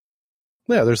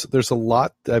 Yeah, there's a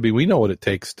lot. I mean, we know what it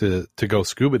takes to go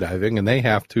scuba diving, and they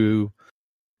have to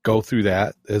go through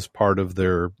that as part of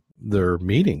their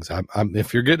meetings.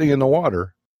 If you're getting in the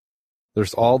water,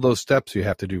 there's all those steps you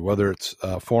have to do, whether it's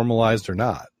formalized or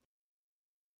not.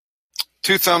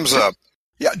 2 thumbs up.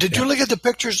 Yeah. Did you look at the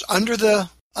pictures under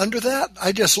that?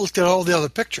 I just looked at all the other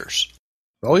pictures.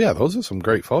 Oh, yeah. Those are some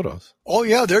great photos. Oh,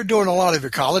 yeah. They're doing a lot of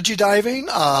ecology diving.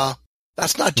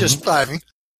 That's not just diving.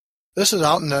 This is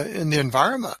out in the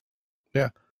environment. Yeah.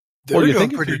 They're doing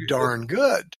pretty darn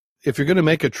good. If you're going to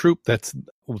make a troop that's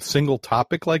single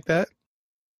topic like that,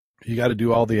 you got to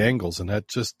do all the angles, and that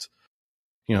just,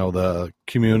 the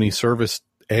community service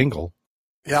angle.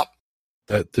 Yep.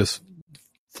 That just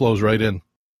flows right in.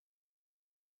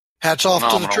 Hats off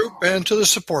to the troop and to the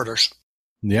supporters.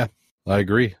 Yeah, I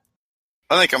agree.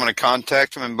 I think I'm going to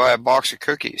contact them and buy a box of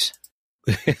cookies.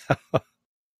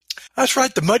 That's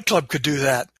right. The Mud Club could do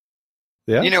that.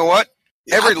 Yeah. You know what?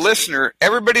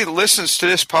 Everybody that listens to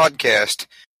this podcast,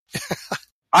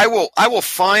 I will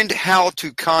find how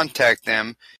to contact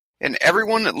them, and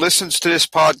everyone that listens to this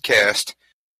podcast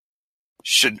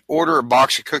should order a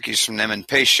box of cookies from them and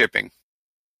pay shipping.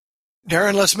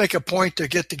 Darren, let's make a point to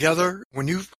get together. When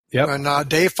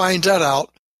Dave finds that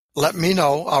out, let me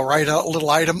know. I'll write a little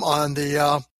item on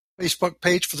the Facebook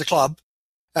page for the club,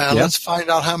 and let's find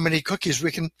out how many cookies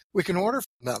we can order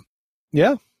from them.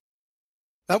 Yeah,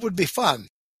 that would be fun.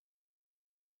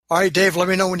 All right, Dave, let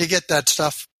me know when you get that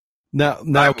stuff. Now,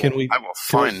 I will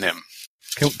find them.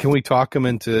 Can we talk them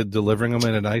into delivering them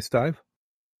in an ice dive?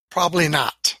 Probably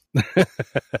not.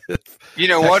 You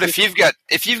know what? If you've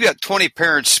got 20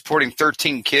 parents supporting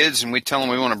 13 kids, and we tell them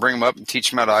we want to bring them up and teach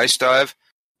them how to ice dive,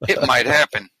 it might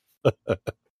happen.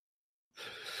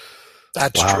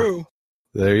 That's true.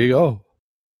 There you go.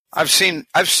 I've seen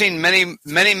many,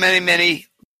 many, many, many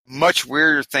much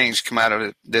weirder things come out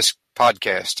of this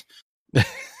podcast.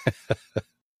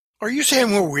 Are you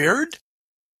saying we're weird?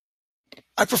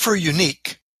 I prefer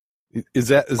unique. Is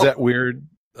that weird?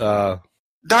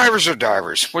 Divers are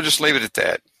divers. We'll just leave it at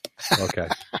that. Okay.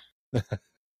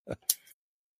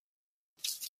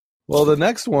 Well, the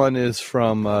next one is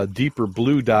from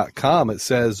deeperblue.com. It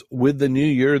says, with the new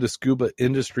year, the scuba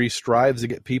industry strives to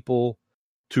get people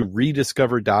to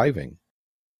rediscover diving.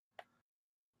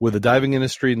 With the diving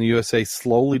industry in the USA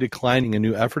slowly declining, a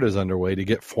new effort is underway to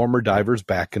get former divers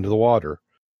back into the water.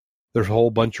 There's a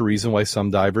whole bunch of reasons why some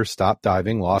divers stop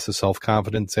diving: loss of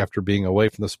self-confidence after being away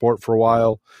from the sport for a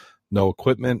while, no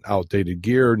equipment, outdated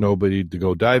gear, nobody to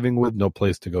go diving with, no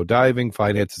place to go diving,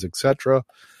 finances, etc.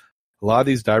 A lot of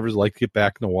these divers like to get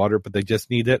back in the water, but they just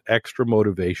need that extra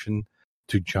motivation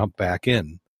to jump back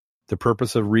in. The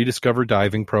purpose of Rediscover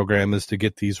Diving program is to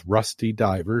get these rusty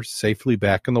divers safely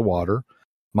back in the water.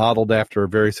 Modeled after a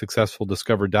very successful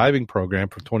Discover Diving program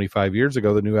from 25 years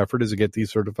ago, the new effort is to get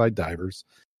these certified divers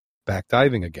back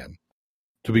diving again.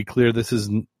 To be clear, this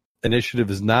initiative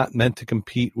is not meant to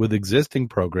compete with existing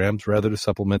programs, rather to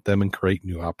supplement them and create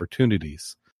new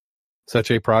opportunities.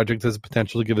 Such a project has the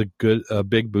potential to give a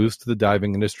big boost to the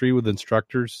diving industry, with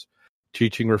instructors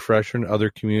teaching refresher and other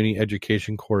community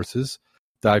education courses,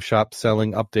 dive shops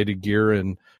selling updated gear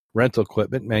and rental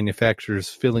equipment, manufacturers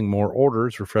filling more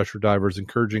orders, refresher divers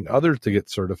encouraging others to get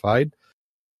certified,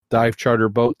 dive charter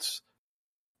boats,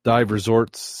 dive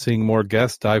resorts seeing more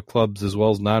guests, dive clubs as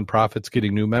well as nonprofits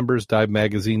getting new members, dive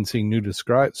magazines seeing new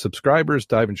subscribers,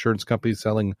 dive insurance companies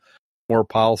selling more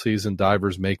policies, and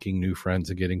divers making new friends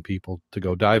and getting people to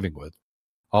go diving with.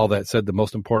 All that said, the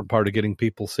most important part of getting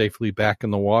people safely back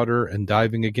in the water and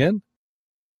diving again,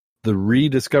 the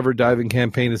Rediscover Diving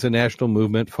campaign is a national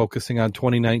movement focusing on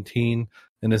 2019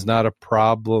 and is not a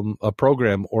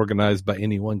program organized by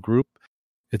any one group.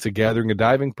 It's a gathering of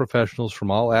diving professionals from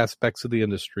all aspects of the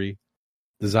industry,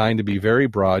 designed to be very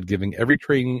broad, giving every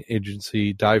training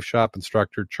agency, dive shop,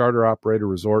 instructor, charter operator,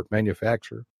 resort,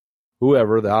 manufacturer,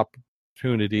 whoever, the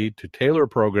opportunity to tailor a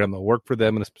program that will work for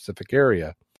them in a specific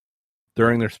area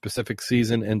during their specific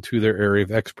season and to their area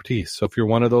of expertise. So if you're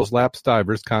one of those lapsed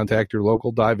divers, contact your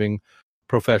local diving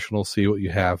professional, see what you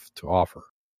have to offer.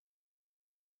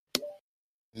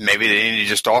 Maybe they need to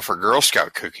just offer Girl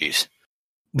Scout cookies.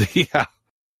 Yeah.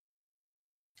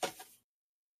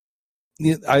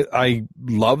 I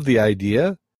love the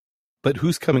idea, but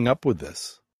who's coming up with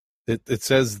this? It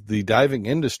says the diving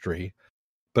industry,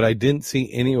 but I didn't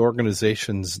see any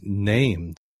organizations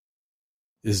named.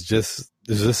 Is this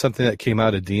something that came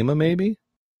out of DEMA, maybe?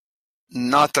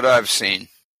 Not that I've seen.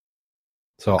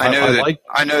 So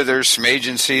I know there's some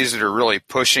agencies that are really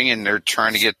pushing, and they're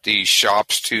trying to get these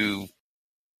shops to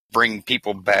bring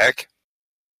people back,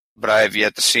 but I have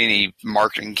yet to see any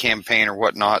marketing campaign or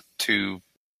whatnot to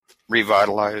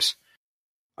revitalize.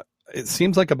 It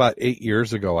seems like about 8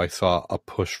 years ago I saw a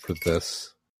push for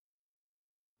this,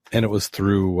 and it was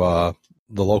through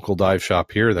the local dive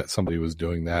shop here that somebody was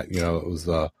doing that. It was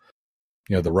the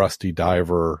Rusty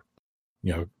Diver.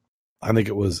 I think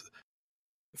it was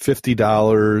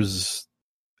 $50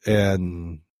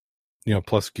 and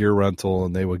plus gear rental,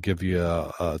 and they would give you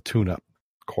a tune-up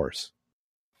course.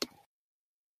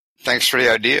 Thanks for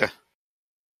the idea.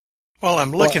 Well,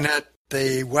 I'm looking at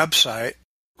the website,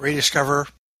 Rediscover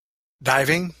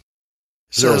Diving. It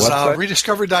says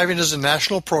Rediscover Diving is a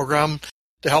national program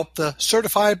to help the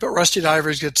certified but rusty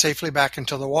divers get safely back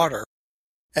into the water.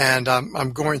 And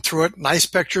I'm going through it. Nice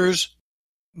pictures,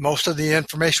 most of the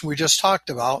information we just talked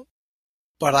about,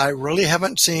 but I really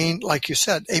haven't seen, like you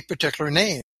said, a particular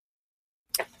name.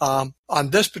 On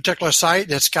this particular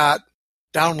site, it's got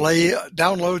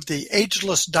download the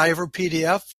Ageless Diver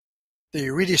PDF, the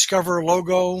Rediscover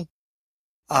logo,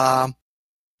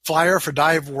 flyer for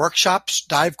dive workshops,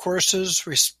 dive courses,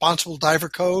 responsible diver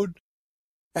code,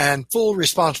 and full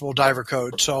responsible diver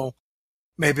code. So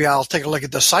maybe I'll take a look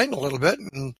at the site a little bit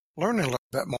and learn a little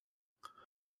bit more.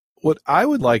 What I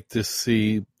would like to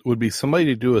see would be somebody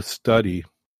to do a study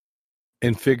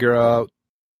and figure out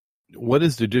what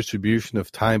is the distribution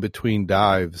of time between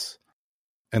dives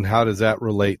and how does that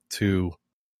relate to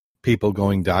people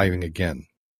going diving again.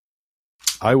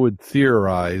 I would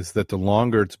theorize that the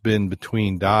longer it's been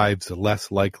between dives, the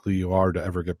less likely you are to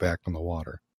ever get back on the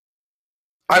water.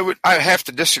 I have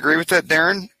to disagree with that,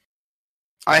 Darren.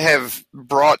 I have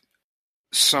brought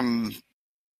some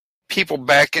people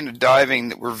back into diving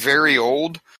that were very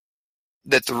old,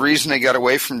 that the reason they got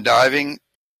away from diving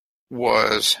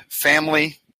was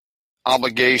family,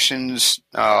 obligations,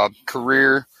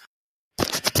 career.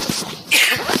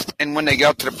 And when they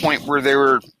got to the point where they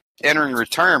were entering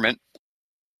retirement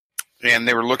and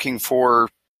they were looking for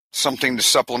something to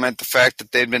supplement the fact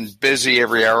that they'd been busy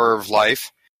every hour of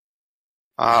life,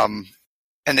 and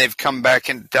they've come back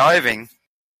into diving,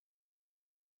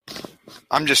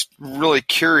 I'm just really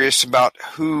curious about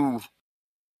who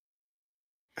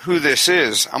this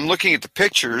is. I'm looking at the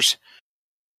pictures,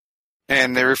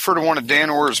 and they refer to one of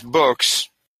Dan Orr's books,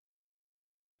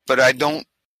 but I don't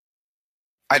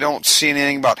see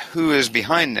anything about who is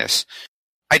behind this.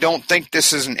 I don't think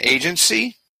this is an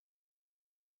agency.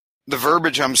 The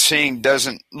verbiage I'm seeing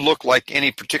doesn't look like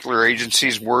any particular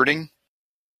agency's wording.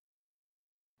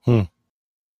 And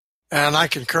I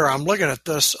concur. I'm looking at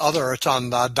this it's on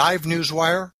Dive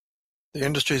Newswire, the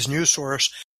industry's news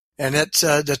source, and it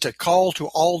said it's a call to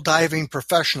all diving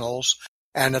professionals,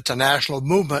 and it's a national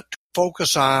movement to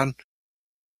focus on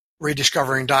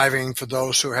rediscovering diving for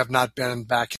those who have not been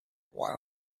back in a while.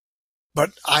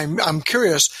 But I'm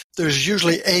curious, there's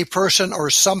usually a person or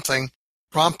something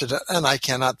prompted it, and I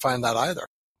cannot find that either.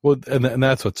 Well, and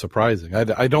that's what's surprising.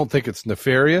 I don't think it's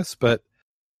nefarious, but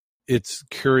it's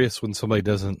curious when somebody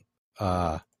doesn't,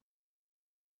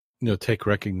 take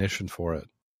recognition for it.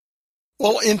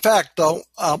 Well, in fact, though,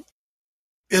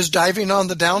 is diving on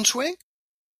the downswing?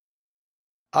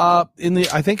 I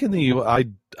think in the U.S.,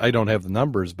 I don't have the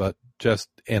numbers, but just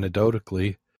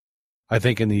anecdotally, I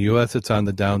think in the U.S. it's on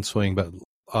the downswing, but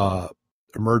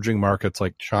emerging markets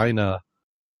like China,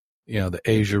 the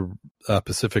Asia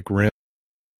Pacific Rim,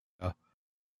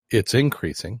 it's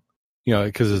increasing.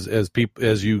 Because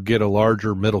as you get a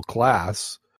larger middle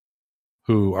class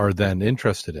who are then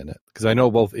interested in it. Because I know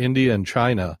both India and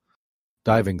China,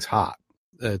 diving's hot.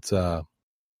 It's kind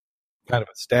of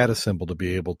a status symbol to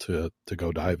be able to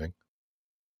go diving.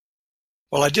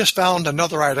 Well, I just found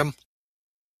another item.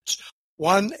 It's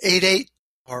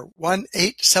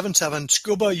 1877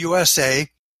 Scuba USA,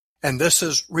 and this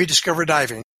is Rediscover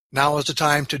Diving. Now is the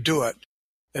time to do it.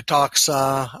 It talks,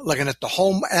 looking at the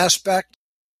home aspect.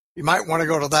 You might want to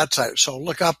go to that site. So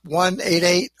look up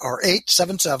 188 or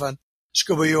 877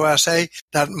 Scuba USA.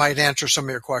 That might answer some of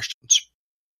your questions.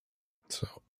 So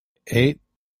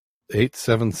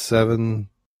 877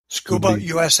 Scuba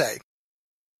USA.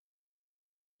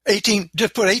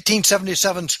 Just put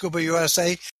 1877 Scuba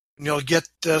USA, and you'll get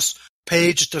this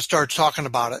page that starts talking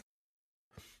about it.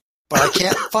 But I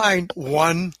can't find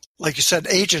one, like you said,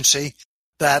 agency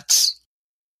that's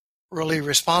really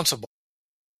responsible,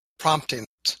 prompting it.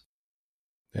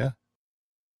 Yeah.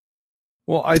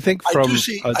 Well, I think I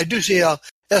do see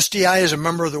SDI is a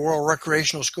member of the World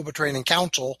Recreational Scuba Training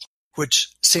Council,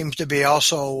 which seems to be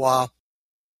also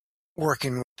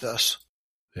working with this.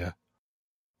 Yeah.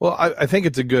 Well, I think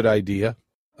it's a good idea.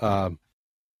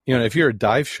 If you're a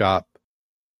dive shop,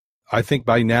 I think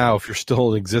by now, if you're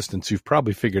still in existence, you've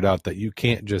probably figured out that you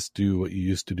can't just do what you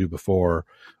used to do before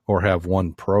or have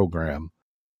one program.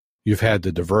 You've had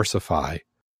to diversify.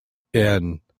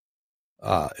 And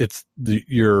if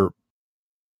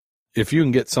you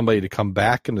can get somebody to come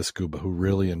back into scuba who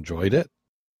really enjoyed it,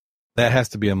 that has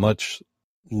to be a much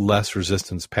less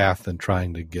resistance path than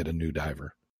trying to get a new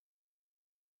diver.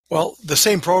 Well, the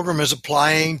same program is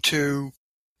applying to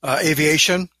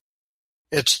aviation.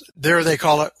 They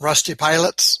call it Rusty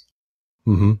Pilots.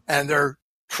 Mm-hmm. And they're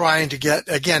trying to get,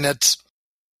 again, it's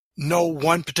no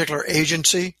one particular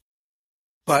agency,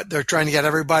 but they're trying to get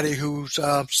everybody who's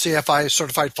CFI,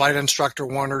 Certified Flight Instructor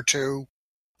 1 or 2,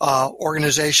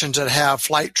 organizations that have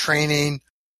flight training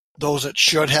those that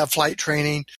should have flight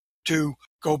training to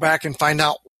go back and find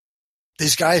out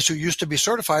these guys who used to be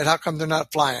certified, how come they're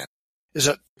not flying? Is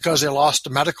it because they lost the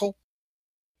medical?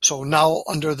 So now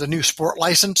under the new sport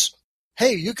license,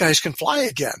 hey, you guys can fly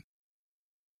again.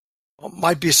 Well, it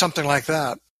might be something like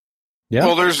that. Yeah.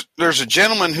 Well, there's a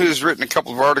gentleman who's written a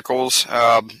couple of articles.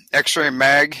 X-Ray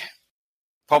Mag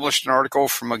published an article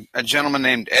from a gentleman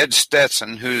named Ed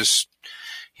Stetson,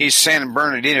 he's San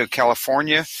Bernardino,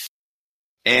 California,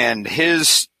 and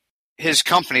his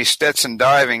company, Stetson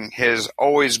Diving, has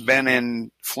always been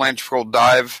in philanthropical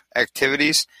dive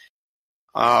activities.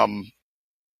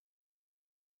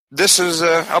 This is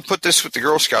I'll put this with the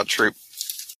Girl Scout troop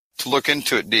to look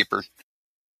into it deeper.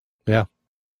 Yeah.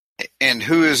 And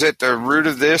who is at the root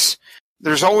of this?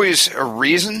 There's always a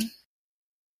reason.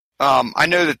 I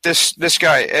know that this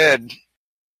guy, Ed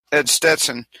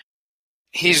Stetson,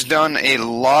 he's done a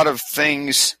lot of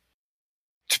things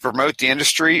to promote the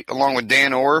industry, along with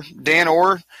Dan Orr. Dan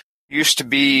Orr used to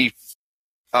be,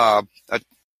 I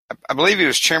believe he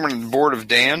was chairman of the board of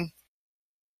Dan,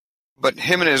 but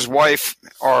him and his wife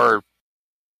are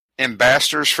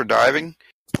ambassadors for diving,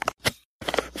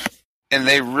 and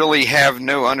they really have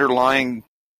no underlying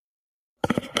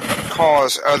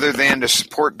cause other than to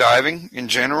support diving in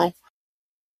general.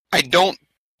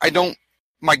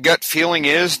 My gut feeling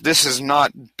is this is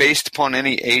not based upon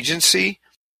any agency,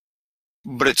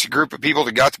 but it's a group of people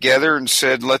that got together and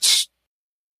said, let's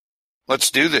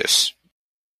do this.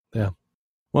 Yeah.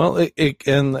 Well,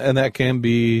 and that can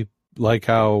be like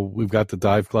how we've got the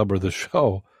dive club or the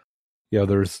show.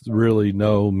 There's really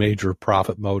no major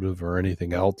profit motive or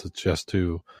anything else. It's just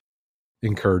to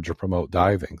encourage or promote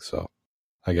diving. So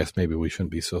I guess maybe we shouldn't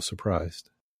be so surprised.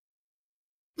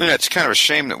 Yeah, it's kind of a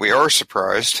shame that we are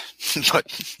surprised, but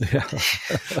yeah,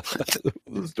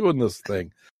 who's doing this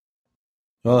thing?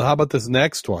 Well, how about this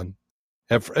next one?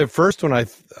 At first, when I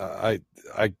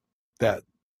that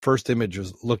first image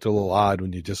looked a little odd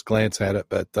when you just glance at it,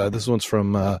 but this one's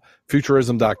from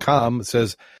Futurism.com. It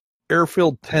says,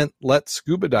 airfield tent lets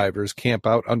scuba divers camp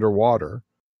out underwater.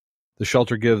 The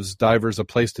shelter gives divers a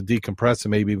place to decompress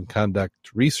and maybe even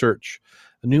conduct research.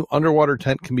 A new underwater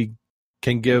tent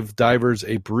can give divers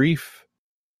a brief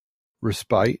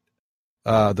respite.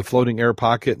 The floating air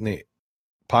pocket and the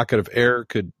pocket of air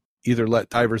could either let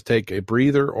divers take a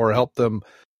breather or help them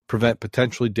prevent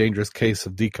potentially dangerous case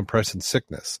of decompression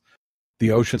sickness.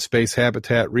 The ocean space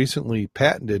habitat recently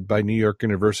patented by New York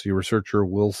University researcher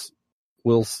Winslow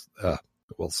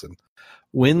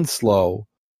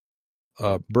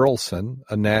Burleson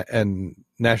and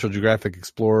National Geographic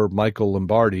explorer Michael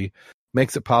Lombardi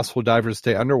makes it possible for divers to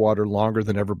stay underwater longer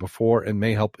than ever before and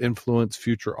may help influence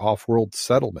future off-world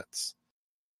settlements.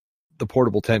 The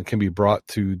portable tent can be brought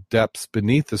to depths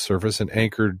beneath the surface and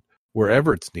anchored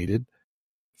wherever it's needed.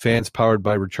 Fans powered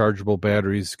by rechargeable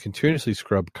batteries continuously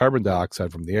scrub carbon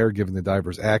dioxide from the air, giving the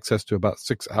divers access to about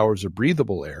 6 hours of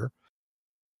breathable air.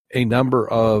 A number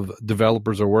of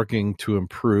developers are working to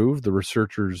improve. The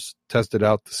researchers tested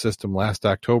out the system last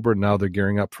October, and now they're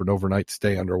gearing up for an overnight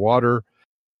stay underwater.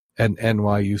 An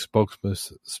NYU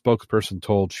spokesperson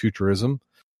told Futurism,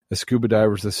 as scuba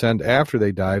divers ascend after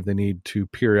they dive, they need to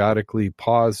periodically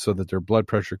pause so that their blood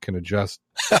pressure can adjust.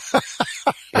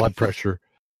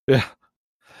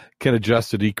 Can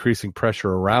adjust to decreasing pressure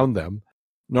around them.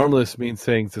 Normally this means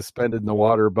staying suspended in the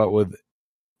water, but with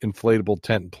inflatable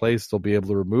tent in place, they'll be able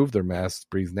to remove their masks,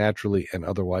 breathe naturally, and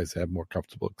otherwise have more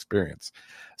comfortable experience.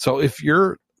 So if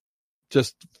you're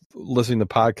just listening to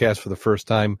the podcast for the first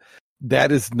time,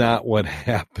 that is not what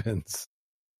happens.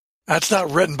 That's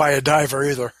not written by a diver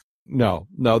either. No,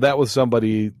 that was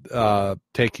somebody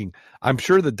taking. I'm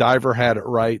sure the diver had it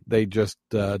right. They just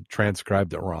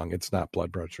transcribed it wrong. It's not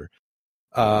blood pressure.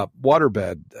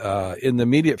 Waterbed. In the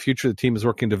immediate future, the team is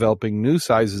working developing new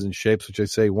sizes and shapes, which I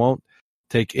say won't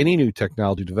take any new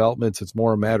technology developments. It's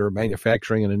more a matter of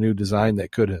manufacturing and a new design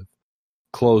that could have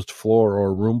closed floor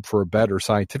or room for a bed or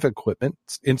scientific equipment,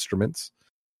 instruments.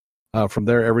 From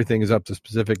there, everything is up to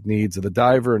specific needs of the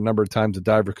diver. A number of times a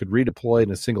diver could redeploy,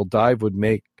 and a single dive would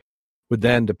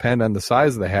then depend on the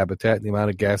size of the habitat and the amount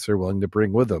of gas they're willing to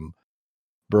bring with them,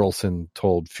 Burleson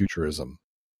told Futurism.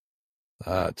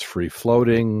 It's free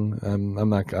floating. I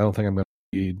don't think I'm going to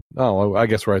read. Oh, I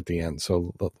guess we're at the end,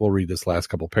 so we'll read this last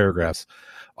couple paragraphs.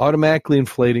 Automatically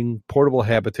inflating portable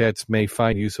habitats may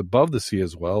find use above the sea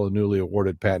as well. A newly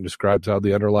awarded patent describes how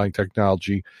the underlying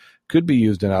technology could be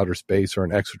used in outer space or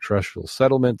in extraterrestrial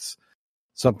settlements,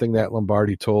 something that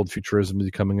Lombardi told Futurism is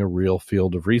becoming a real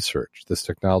field of research. This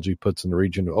technology puts in the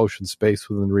region of ocean space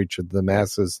within reach of the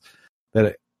masses that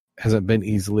it hasn't been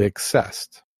easily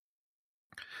accessed.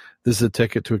 This is a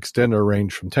ticket to extend our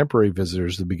range from temporary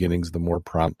visitors to the beginnings of the more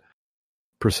prompt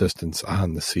persistence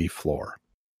on the sea floor.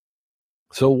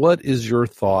 So what is your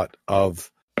thought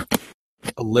of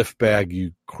a lift bag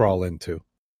you crawl into?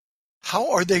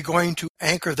 How are they going to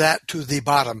anchor that to the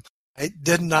bottom? I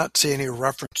did not see any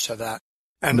reference to that.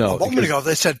 And a moment ago,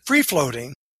 they said free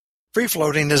floating. Free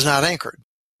floating is not anchored.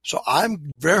 So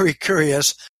I'm very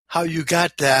curious how you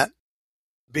got that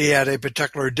be at a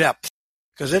particular depth,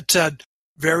 because it said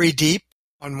very deep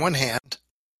on one hand.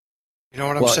 You know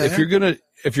what I'm saying? If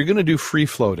you're gonna do free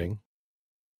floating,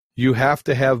 you have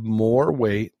to have more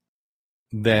weight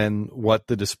than what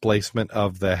the displacement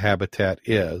of the habitat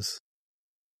is,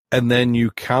 and then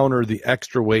you counter the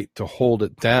extra weight to hold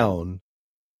it down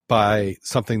by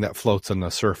something that floats on the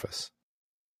surface.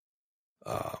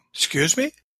 Excuse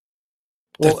me?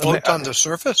 Well, float on the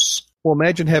surface? Well,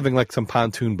 imagine having like some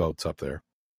pontoon boats up there,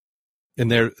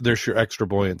 and there's your extra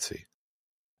buoyancy.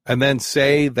 And then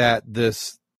say that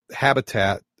this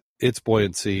habitat, its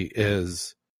buoyancy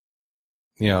is,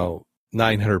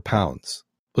 900 pounds.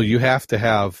 Well, you have to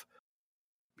have,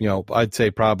 I'd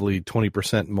say probably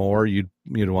 20% more. You'd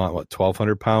want,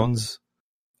 1,200 pounds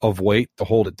of weight to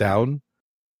hold it down.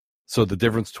 So the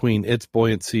difference between its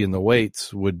buoyancy and the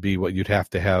weights would be what you'd have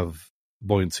to have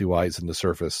buoyancy-wise in the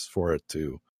surface for it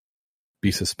to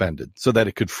be suspended so that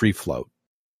it could free float.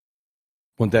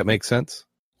 Wouldn't that make sense?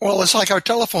 Well, it's like our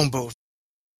telephone booth.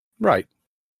 Right.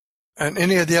 And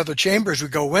any of the other chambers we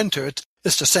go into,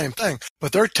 it's the same thing,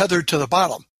 but they're tethered to the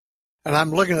bottom. And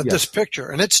I'm looking at this picture,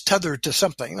 and it's tethered to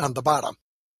something on the bottom.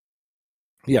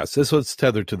 Yes, this one's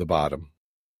tethered to the bottom.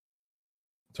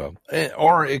 So,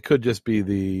 or it could just be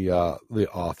the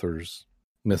authors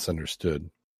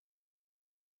misunderstood.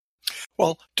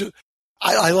 Well,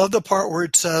 I love the part where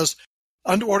it says,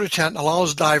 underwater tent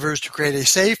allows divers to create a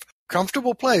safe,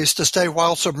 comfortable place to stay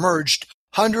while submerged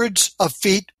hundreds of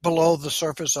feet below the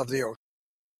surface of the ocean.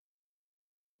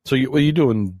 So what are you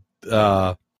doing?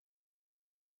 What's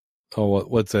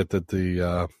that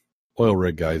the oil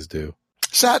rig guys do?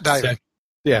 Sat diving.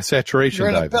 Saturation You're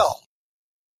in diving. a bell.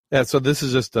 Yeah, so this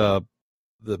is just a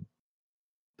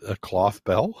cloth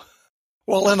bell?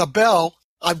 Well, in a bell,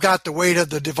 I've got the weight of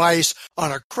the device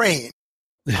on a crane.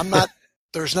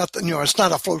 There's nothing, it's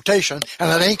not a flotation,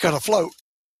 and it ain't going to float.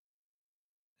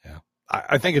 Yeah.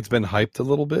 I think it's been hyped a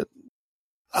little bit.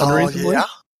 Unreasonably. Yeah.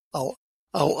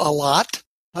 A lot.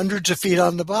 Hundreds of feet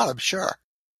on the bottom, sure.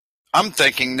 I'm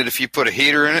thinking that if you put a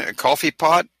heater in it, a coffee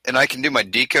pot, and I can do my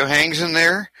deco hangs in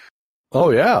there.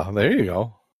 Oh, yeah. There you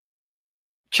go.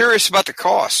 Curious about the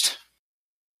cost.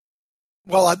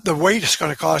 Well, the weight is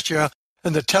going to cost you,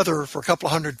 and the tether for a couple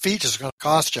of 100 feet is going to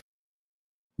cost you.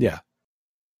 Yeah.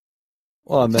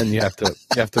 Well, and then you have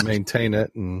to maintain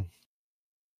it. And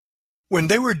when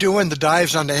they were doing the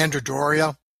dives on the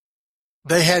Androdoria,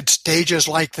 they had stages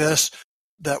like this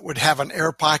that would have an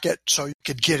air pocket so you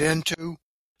could get into.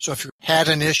 So if you had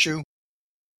an issue,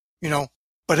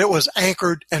 but it was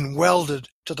anchored and welded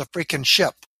to the freaking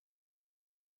ship.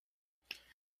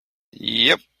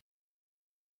 Yep.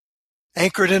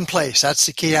 Anchored in place. That's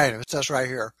the key item. It says right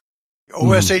here.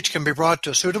 OSH can be brought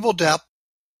to a suitable depth,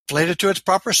 inflated to its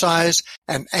proper size,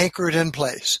 and anchored in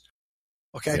place.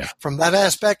 Okay. Yeah. From that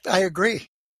aspect, I agree.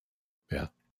 Yeah.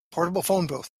 Portable phone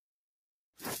booth.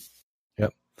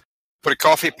 Yep. Put a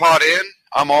coffee pot in.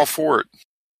 I'm all for it.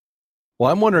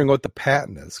 Well, I'm wondering what the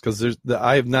patent is, because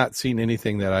I have not seen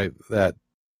anything that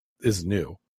is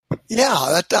new.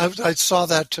 Yeah, I saw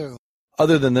that too.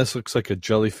 Other than this, looks like a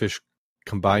jellyfish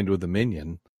combined with a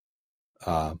minion.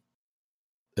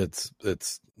 It's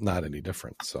not any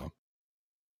different. So,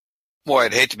 boy,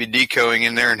 I'd hate to be decoing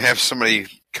in there and have somebody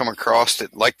come across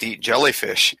that like to eat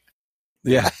jellyfish.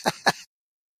 Yeah.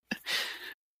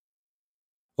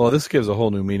 Well, this gives a whole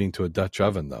new meaning to a Dutch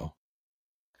oven, though.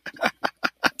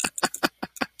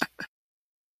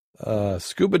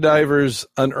 Scuba divers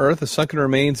unearth the sunken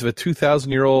remains of a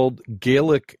 2,000-year-old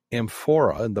Gaelic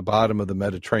amphora in the bottom of the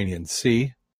Mediterranean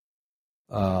Sea.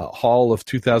 Haul of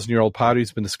 2,000-year-old pottery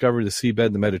has been discovered in the seabed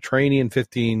in the Mediterranean.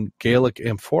 15 Gaelic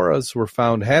amphoras were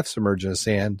found half submerged in the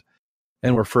sand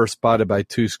and were first spotted by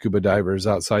 2 scuba divers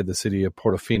outside the city of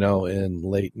Portofino in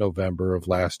late November of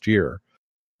last year.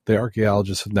 The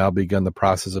archaeologists have now begun the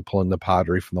process of pulling the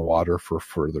pottery from the water for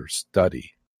further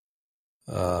study.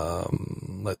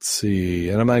 Let's see.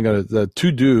 And the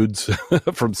 2 dudes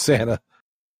from Santa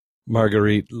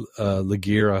Margherita,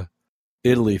 Ligure,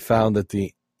 Italy, found that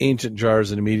the ancient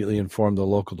jars and immediately informed the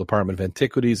local Department of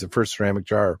Antiquities. The first ceramic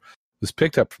jar was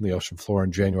picked up from the ocean floor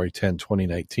on January 10,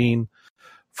 2019.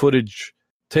 Footage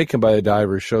taken by the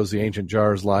divers shows the ancient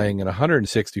jars lying in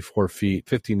 164 feet,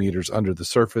 50 meters under the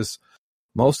surface,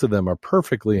 Most of them are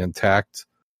perfectly intact,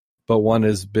 but one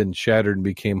has been shattered and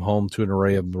became home to an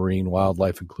array of marine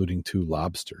wildlife, including 2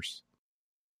 lobsters.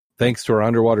 Thanks to our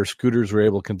underwater scooters, we were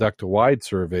able to conduct a wide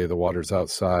survey of the waters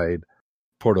outside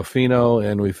Portofino,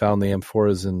 and we found the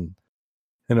amphoras in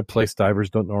a place divers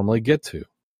don't normally get to.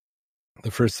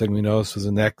 The first thing we noticed was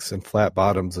the necks and flat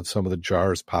bottoms of some of the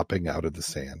jars popping out of the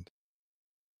sand.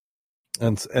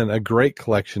 And a great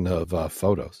collection of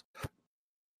photos.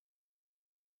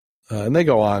 And they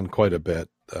go on quite a bit,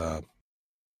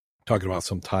 talking about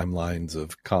some timelines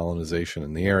of colonization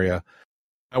in the area.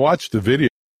 I watched the video.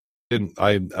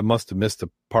 I must have missed the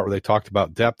part where they talked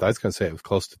about depth. I was going to say it was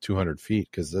close to 200 feet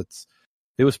because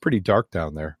it was pretty dark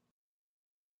down there.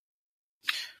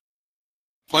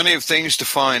 Plenty of things to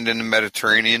find in the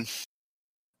Mediterranean.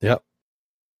 Yep.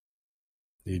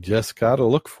 You just got to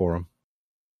look for them.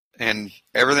 And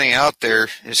everything out there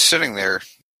is sitting there.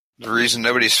 The reason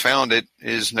nobody's found it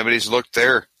is nobody's looked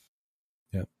there.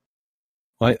 Yeah.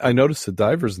 I noticed the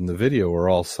divers in the video were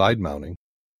all side mounting.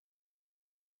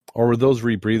 Or were those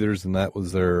rebreathers and that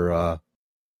was their... oh,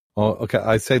 okay,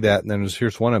 I say that, and then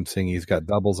here's one I'm seeing. He's got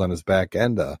doubles on his back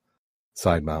and a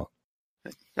side mount.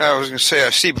 I was going to say, I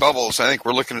see bubbles. I think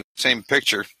we're looking at the same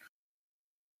picture.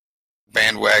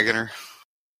 Bandwagoner.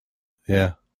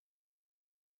 Yeah.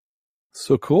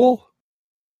 So cool.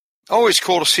 Always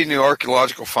cool to see new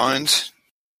archaeological finds.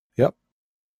 Yep.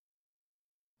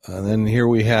 And then here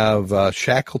we have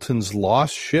Shackleton's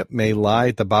lost ship may lie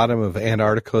at the bottom of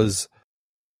Antarctica's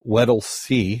Weddell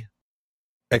Sea.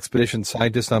 Expedition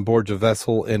scientists on board a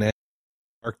vessel in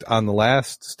Antarctica on the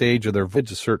last stage of their voyage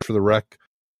to search for the wreck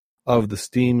of the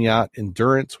steam yacht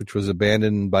Endurance, which was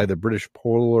abandoned by the British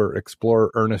polar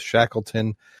explorer Ernest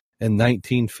Shackleton in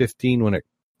 1915 when it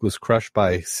was crushed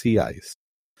by sea ice.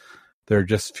 They're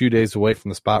just a few days away from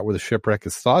the spot where the shipwreck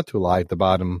is thought to lie at the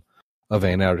bottom of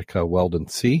Antarctica Weddell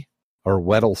Sea.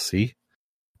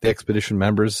 The expedition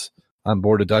members on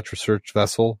board a Dutch research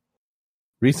vessel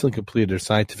recently completed their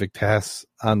scientific tasks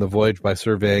on the voyage by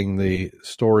surveying the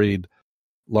storied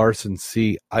Larsen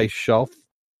Sea ice shelf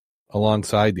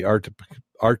alongside the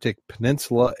Arctic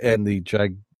Peninsula and the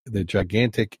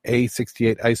gigantic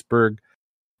A68 iceberg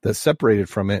that separated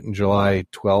from it in July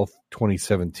 12,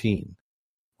 2017.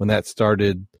 When that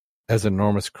started as an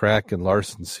enormous crack in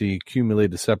Larsen Sea,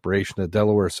 accumulated separation of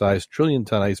Delaware-sized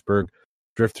trillion-ton iceberg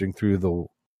drifting through the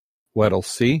Weddell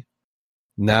Sea.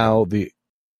 Now the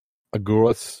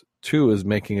Agulhas 2 is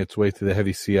making its way through the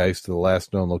heavy sea ice to the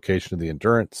last known location of the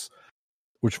Endurance,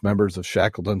 which members of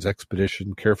Shackleton's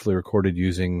expedition carefully recorded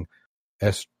using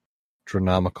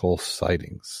astronomical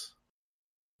sightings.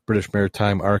 British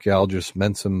maritime archaeologist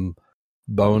Mensum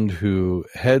Bond, who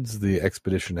heads the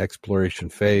expedition exploration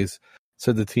phase,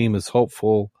 said the team is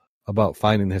hopeful about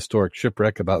finding the historic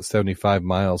shipwreck about 75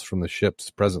 miles from the ship's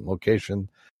present location,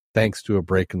 thanks to a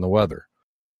break in the weather.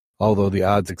 Although the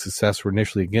odds of success were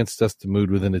initially against us, the mood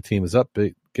within the team is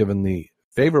upbeat given the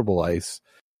favorable ice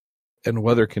and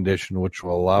weather condition which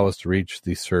will allow us to reach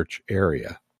the search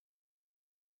area.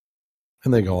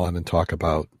 And they go on and talk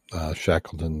about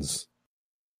Shackleton's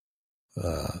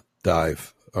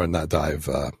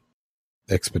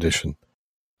expedition.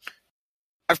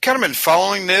 I've kind of been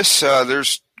following this.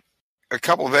 There's a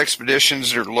couple of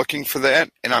expeditions that are looking for that,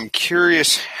 and I'm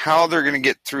curious how they're going to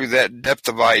get through that depth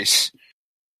of ice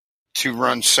to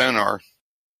run sonar.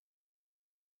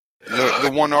 The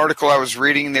one article I was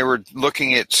reading, they were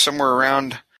looking at somewhere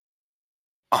around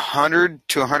 100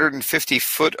 to 150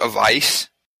 foot of ice.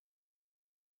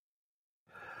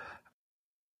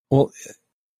 Well,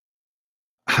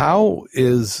 how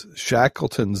is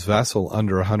Shackleton's vessel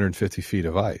under 150 feet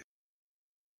of ice?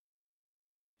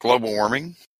 Global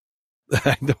warming?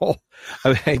 I know.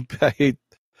 I hate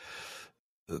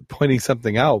pointing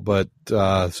something out, but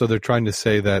so they're trying to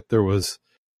say that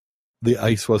the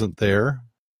ice wasn't there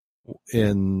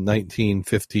in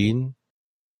 1915.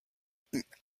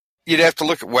 You'd have to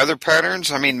look at weather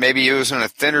patterns. I mean, maybe it was in a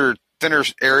thinner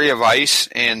area of ice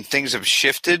and things have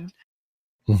shifted.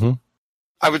 Mm-hmm.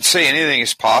 I would say anything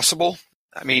is possible.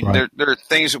 I mean, right. there are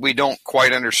things that we don't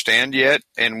quite understand yet,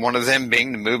 and one of them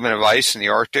being the movement of ice in the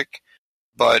Arctic.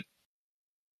 But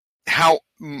how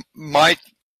my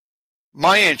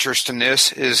interest in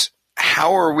this is,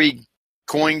 how are we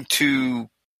going to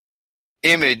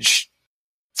image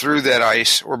through that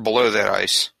ice or below that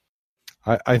ice?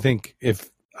 I think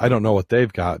I don't know what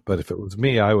they've got, but if it was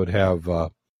me, I would have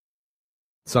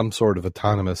some sort of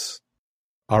autonomous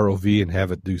ROV and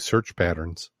have it do search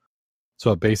patterns.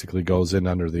 So it basically goes in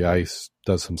under the ice,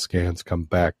 does some scans, come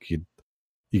back, you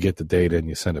get the data, and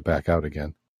you send it back out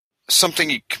again. something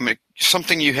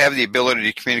you have the ability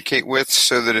to communicate with,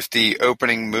 so that if the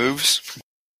opening moves?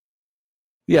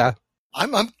 Yeah.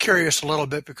 I'm curious a little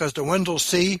bit because the Wendell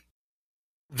Sea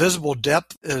visible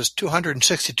depth is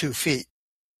 262 feet.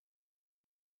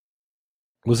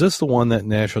 Was this the one that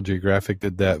National Geographic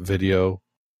did that video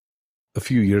a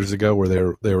few years ago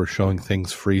where they were showing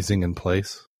things freezing in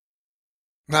place?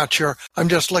 Not sure. I'm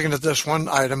just looking at this one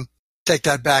item. Take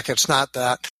that back. It's not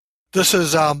that. This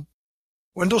is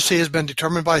Wendell Sea has been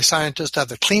determined by scientists to have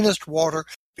the cleanest water of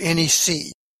any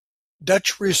sea.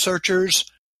 Dutch researchers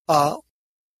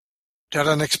did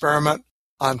an experiment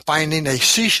on finding a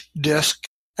sea disk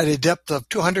at a depth of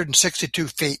 262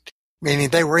 feet, meaning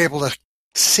they were able to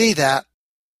see that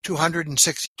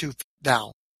 262 feet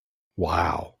down.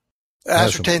 Wow.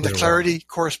 Ascertained the clarity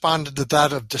corresponded to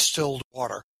that of distilled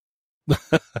water.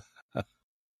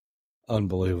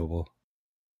 Unbelievable.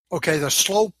 Okay, the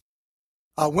slope,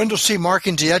 Wendell Sea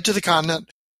markings the edge of the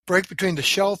continent, break between the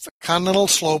shelf and continental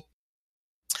slope,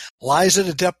 lies at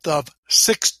a depth of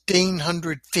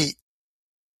 1,600 feet.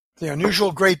 The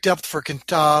unusual great depth for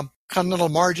continental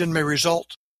margin may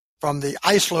result from the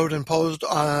ice load imposed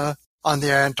on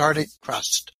the Antarctic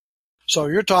crust. So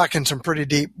you're talking some pretty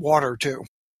deep water, too.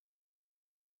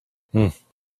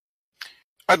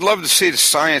 I'd love to see the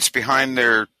science behind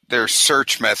their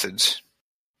search methods.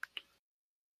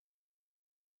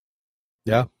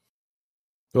 Yeah.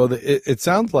 Well, it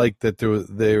sounds like that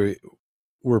they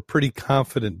were pretty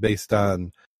confident based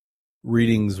on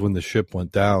readings when the ship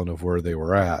went down of where they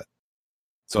were at.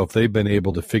 So if they've been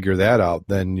able to figure that out,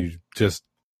 then you just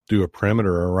do a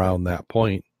perimeter around that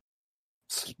point,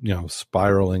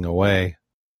 spiraling away,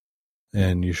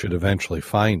 and you should eventually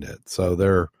find it. So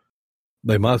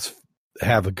they must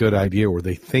have a good idea where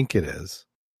they think it is.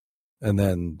 And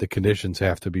then the conditions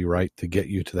have to be right to get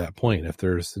you to that point. If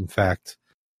there's, in fact,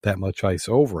 that much ice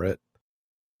over it,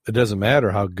 it doesn't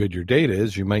matter how good your data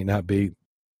is, you might not be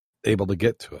able to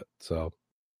get to it. So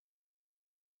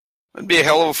it'd be a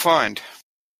hell of a find.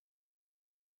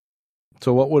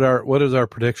 So what is our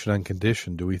prediction on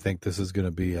condition? Do we think this is going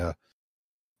to be a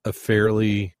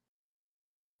fairly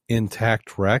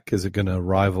intact wreck? Is it going to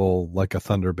rival like a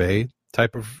Thunder Bay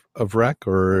type of wreck,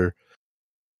 or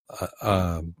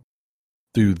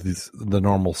do the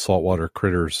normal saltwater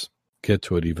critters get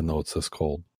to it even though it's this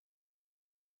cold?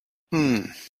 That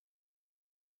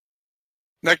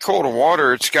cold of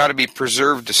water, it's got to be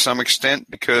preserved to some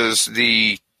extent, because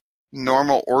the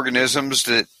normal organisms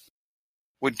that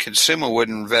would consume a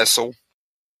wooden vessel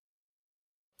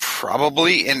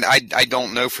probably, and I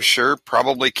don't know for sure,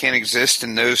 probably can't exist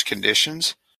in those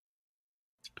conditions.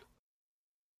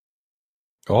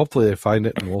 Hopefully they find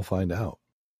it, and we'll find out.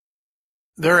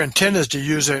 Their intent is to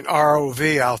use an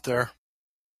ROV out there.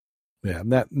 Yeah,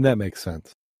 that makes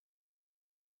sense.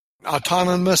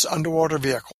 Autonomous underwater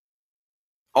vehicle.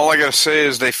 All I got to say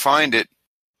is they find it,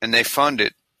 and they fund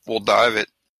it. We'll dive it.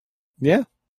 Yeah.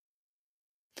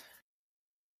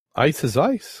 Ice is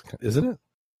ice, isn't it?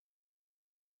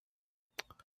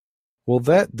 Well,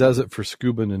 that does it for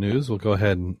Scuba News. We'll go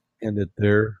ahead and end it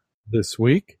there this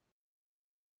week.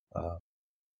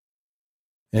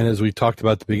 And as we talked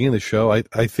about at the beginning of the show,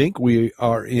 I think we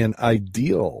are in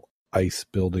ideal ice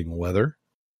building weather.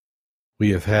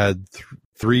 We have had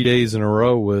 3 days in a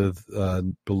row with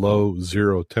below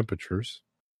zero temperatures.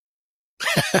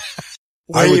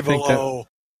 Way below.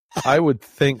 I would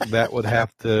think that would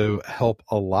have to help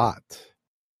a lot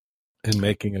in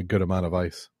making a good amount of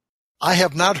ice. I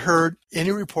have not heard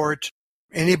any reports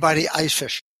of anybody ice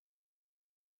fishing.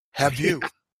 Have you?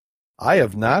 I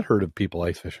have not heard of people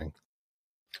ice fishing.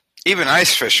 Even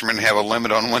ice fishermen have a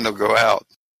limit on when they'll go out.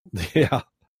 Yeah.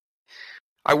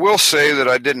 I will say that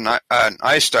I did an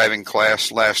ice diving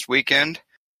class last weekend,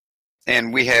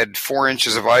 and we had 4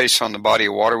 inches of ice on the body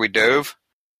of water we dove.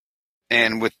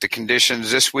 And with the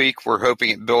conditions this week, we're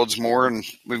hoping it builds more, and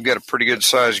we've got a pretty good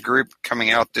sized group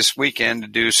coming out this weekend to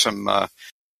do some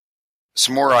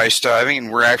more ice diving,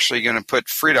 and we're actually going to put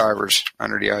freedivers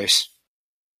under the ice.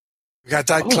 You got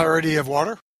that clarity of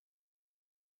water?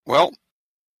 Well,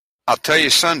 I'll tell you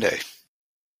Sunday.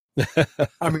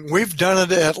 I mean, we've done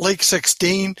it at Lake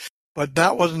 16, but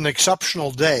that was an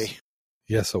exceptional day.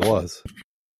 Yes, it was.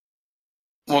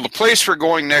 Well, the place we're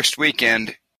going next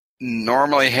weekend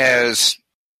normally has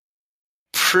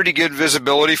pretty good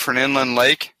visibility for an inland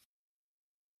lake.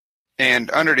 And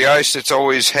under the ice, it's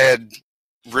always had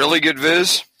really good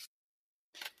viz.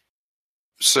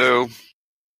 So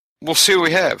we'll see what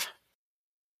we have.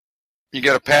 You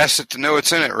got to pass it to know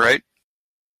it's in it, right?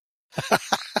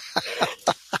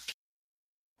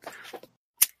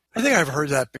 I think I've heard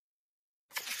that.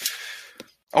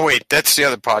 Oh, wait, that's the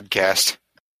other podcast.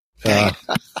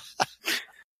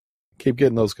 Keep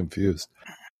getting those confused.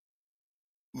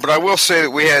 But I will say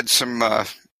that we had some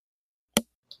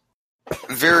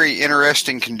very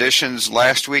interesting conditions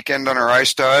last weekend on our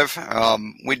ice dive.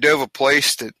 We dove a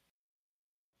place that,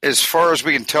 as far as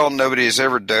we can tell, nobody has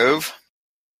ever dove.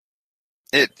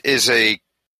 It is a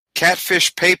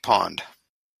catfish pay pond.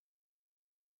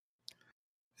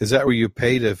 Is that where you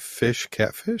pay to fish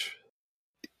catfish?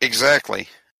 Exactly.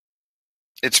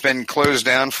 It's been closed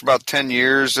down for about 10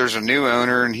 years. There's a new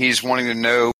owner, and he's wanting to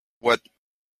know what...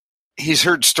 He's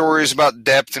heard stories about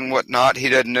depth and whatnot. He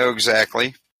doesn't know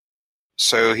exactly.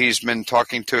 So he's been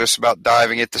talking to us about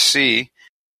diving at the sea.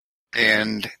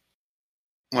 And,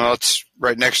 well, it's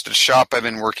right next to the shop I've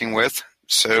been working with.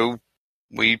 So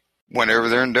we went over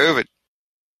there and dove it.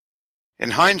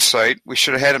 In hindsight, we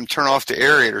should have had him turn off the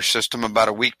aerator system about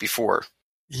a week before.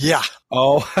 Yeah.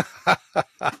 Oh.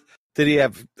 Did he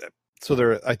have...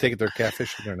 So I take it they're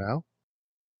catfishing there now?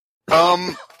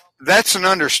 That's an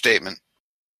understatement.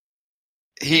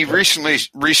 He recently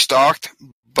restocked,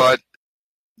 but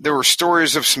there were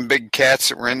stories of some big cats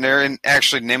that were in there, and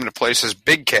actually naming the place as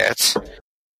Big Cats.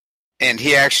 And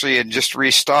he actually had just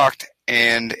restocked,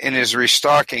 and in his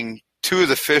restocking, 2 of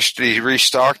the fish that he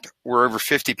restocked were over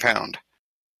 50 pounds.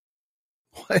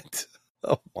 What?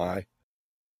 Oh my!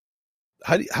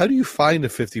 How do you find a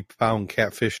 50-pound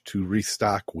catfish to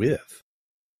restock with?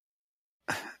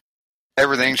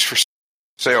 Everything's for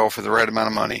sale for the right amount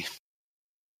of money.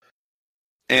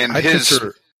 And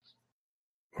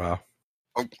wow.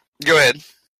 Oh, go ahead.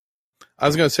 I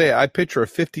was going to say, I picture a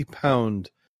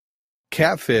 50-pound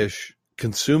catfish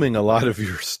consuming a lot of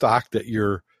your stock that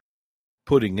you're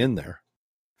putting in there.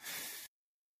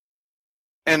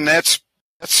 And that's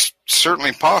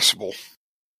certainly possible.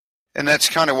 And that's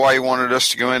kind of why he wanted us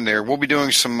to go in there. We'll be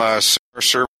doing some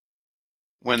survey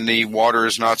when the water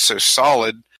is not so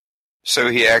solid, so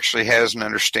he actually has an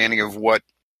understanding of what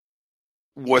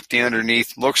the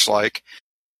underneath looks like.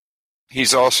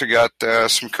 He's also got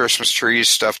some Christmas trees,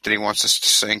 stuff that he wants us to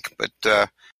sink. But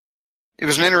it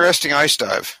was an interesting ice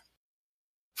dive.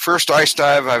 First ice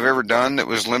dive I've ever done that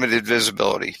was limited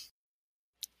visibility.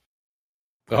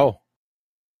 Oh,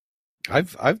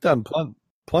 I've done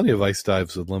plenty of ice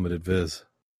dives with limited viz.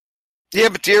 Yeah,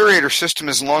 but the aerator system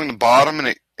is along the bottom,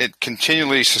 and it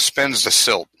continually suspends the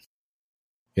silt.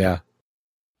 Yeah.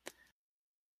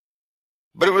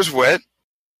 But it was wet,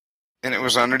 and it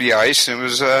was under the ice, and it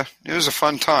was a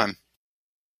fun time.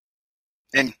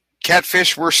 And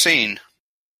catfish were seen.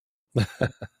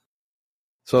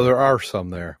 So there are some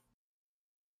there.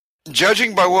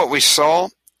 Judging by what we saw,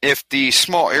 if the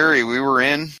small area we were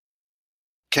in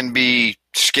can be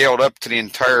scaled up to the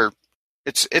entire,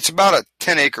 it's about a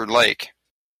 10-acre lake.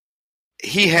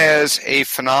 He has a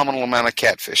phenomenal amount of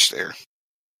catfish there.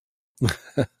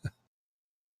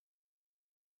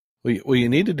 What you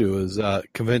need to do is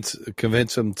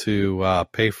convince him to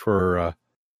pay for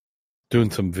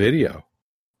doing some video,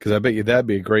 because I bet you that'd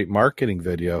be a great marketing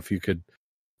video if you could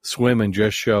swim and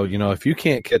just show, if you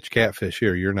can't catch catfish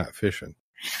here, you're not fishing.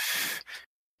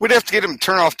 We'd have to get him to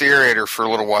turn off the aerator for a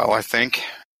little while, I think.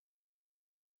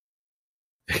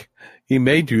 He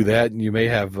may do that, and you may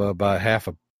have about half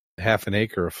an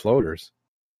acre of floaters.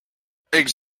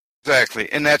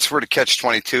 Exactly, and that's where the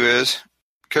catch-22 is.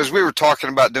 Because we were talking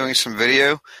about doing some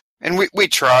video, and we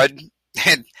tried,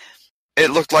 and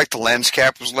it looked like the lens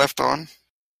cap was left on.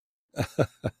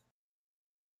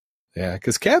 Yeah,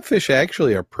 because catfish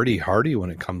actually are pretty hardy when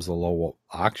it comes to low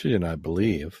oxygen, I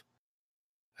believe.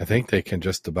 I think they can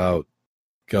just about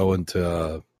go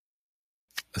into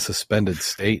a suspended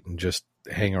state and just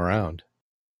hang around.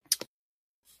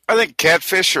 I think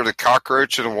catfish are the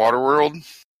cockroach of the water world.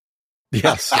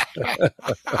 Yes.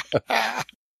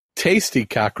 Tasty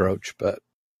cockroach, but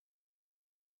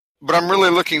I'm really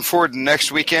looking forward to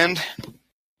next weekend.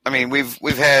 I mean,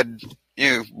 we've had,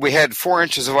 we had 4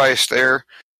 inches of ice there,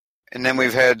 and then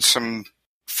we've had some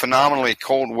phenomenally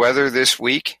cold weather this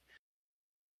week.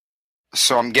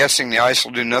 So I'm guessing the ice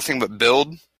will do nothing but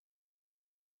build.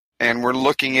 And we're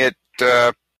looking at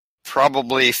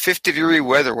probably 50-degree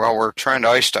weather while we're trying to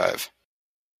ice dive,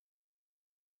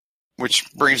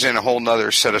 which brings in a whole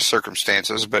nother set of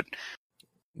circumstances. But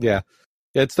yeah,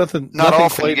 it's nothing. Not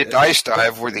often you get to ice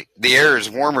dive where the air is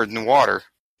warmer than the water.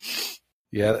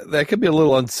 Yeah, that could be a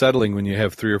little unsettling when you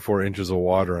have 3 or 4 inches of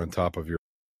water on top of your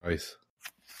ice.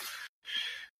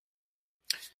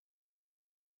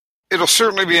 It'll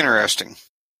certainly be interesting.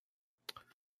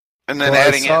 And then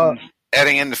Well,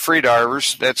 adding in the free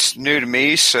divers, that's new to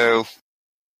me, so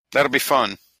that'll be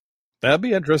fun. That'd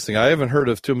be interesting. I haven't heard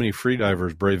of too many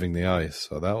freedivers braving the ice,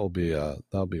 so that'll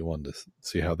be one to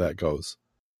see how that goes.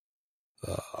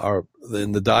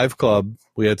 In the dive club,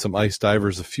 we had some ice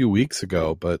divers a few weeks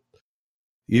ago, but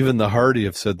even the Hardy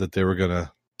have said that they were going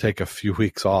to take a few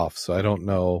weeks off. So I don't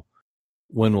know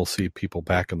when we'll see people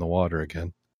back in the water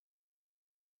again.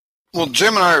 Well,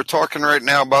 Jim and I are talking right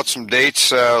now about some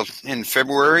dates in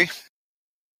February.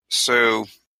 So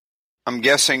I'm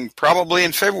guessing probably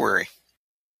in February.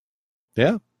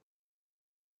 Yeah.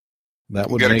 That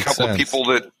would make sense.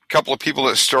 Couple of people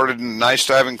that started in an ice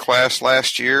diving class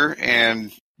last year,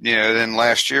 and then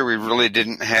last year we really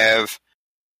didn't have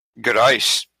good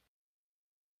ice.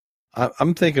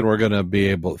 I'm thinking we're going to be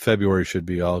able. February should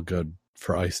be all good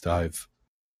for ice dive,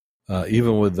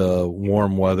 even with the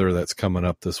warm weather that's coming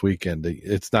up this weekend.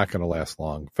 It's not going to last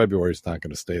long. February's not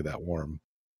going to stay that warm.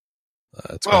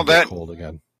 It's going to get cold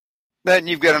again. That and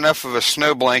you've got enough of a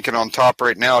snow blanket on top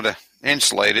right now to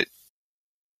insulate it.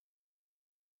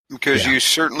 Because you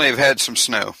certainly have had some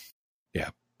snow.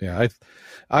 Yeah,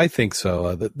 I think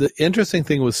so. The interesting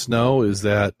thing with snow is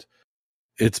that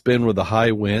it's been with the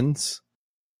high winds.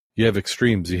 You have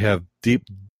extremes. You have deep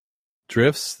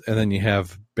drifts, and then you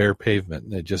have bare pavement.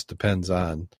 And it just depends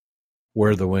on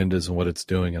where the wind is and what it's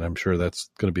doing. And I'm sure that's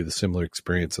going to be the similar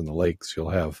experience in the lakes.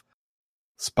 You'll have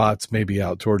spots maybe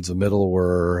out towards the middle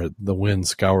where the wind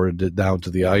scoured it down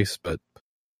to the ice, but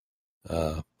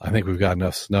I think we've got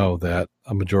enough snow that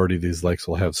a majority of these lakes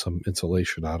will have some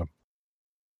insulation on them.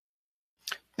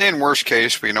 In worst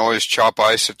case, we can always chop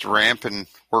ice at the ramp and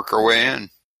work our way in.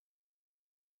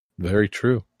 Very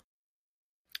true.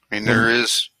 I mean, there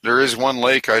is one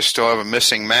lake I still have a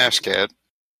missing mask at.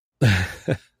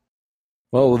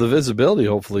 Well, with the visibility,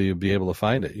 hopefully you'll be able to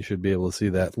find it. You should be able to see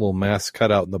that little mask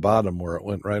cut out in the bottom where it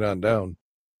went right on down.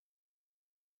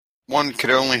 One could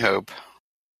only hope.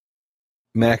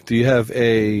 Mac, do you have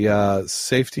a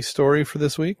safety story for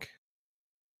this week?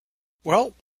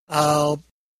 Well,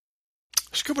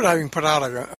 Scuba Diving put out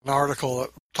an article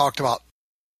that talked about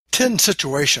 10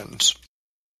 situations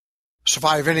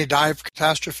survive any dive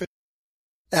catastrophe.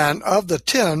 And of the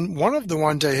 10, one of the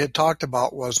ones they had talked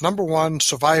about was, number one,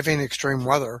 surviving extreme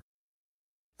weather.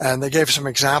 And they gave some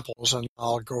examples, and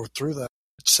I'll go through that.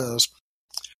 It says,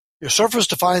 you surface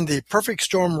to find the perfect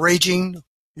storm raging.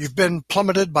 You've been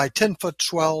plummeted by 10-foot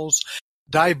swells.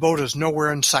 Dive boat is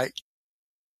nowhere in sight.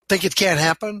 Think it can't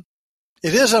happen?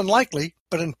 It is unlikely,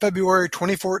 but in February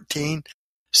 2014,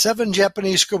 7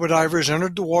 Japanese scuba divers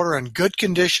entered the water in good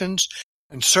conditions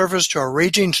and surfaced to a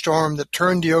raging storm that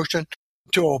turned the ocean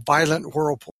into a violent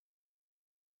whirlpool.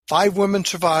 5 women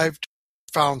survived,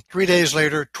 found 3 days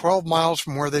later, 12 miles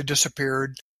from where they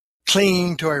disappeared,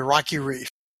 clinging to a rocky reef.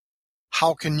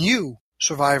 How can you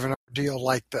survive an ordeal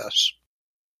like this?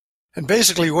 And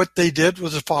basically what they did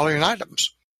was the following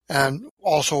items, and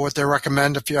also what they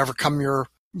recommend if you ever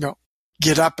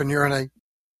get up and you're in an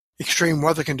extreme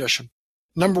weather condition.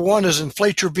 Number 1 is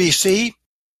inflate your BC.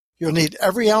 You'll need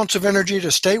every ounce of energy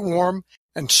to stay warm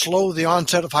and slow the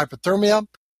onset of hypothermia.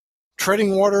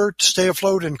 Treading water to stay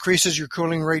afloat increases your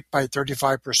cooling rate by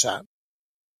 35%.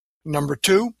 Number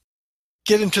 2,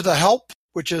 get into the HELP,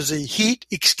 which is the heat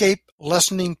escape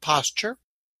lessening posture.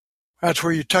 That's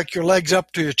where you tuck your legs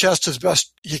up to your chest as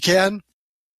best you can,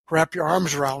 wrap your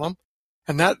arms around them,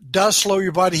 and that does slow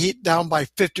your body heat down by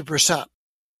 50%.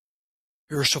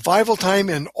 Your survival time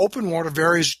in open water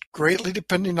varies greatly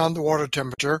depending on the water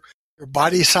temperature, your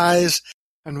body size,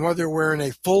 and whether you're wearing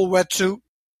a full wetsuit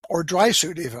or dry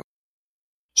suit even.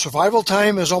 Survival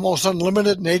time is almost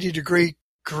unlimited in 80-degree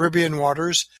Caribbean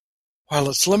waters, while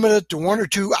it's limited to 1 or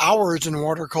 2 hours in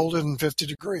water colder than 50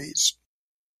 degrees.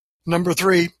 Number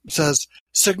 3 says,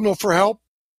 signal for help,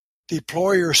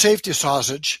 deploy your safety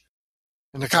sausage.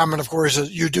 And the comment, of course,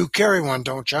 is you do carry one,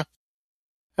 don't you?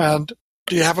 And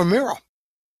do you have a mirror?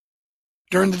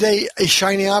 During the day, a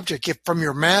shiny object, get from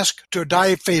your mask to a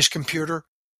dive face computer,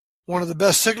 one of the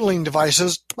best signaling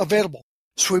devices available.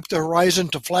 Sweep the horizon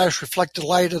to flash reflected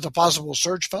light at a possible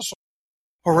search vessel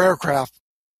or aircraft.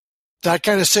 That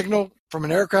kind of signal from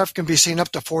an aircraft can be seen up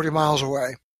to 40 miles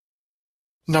away.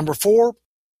 Number 4,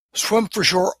 swim for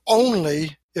shore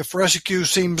only if rescue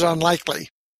seems unlikely.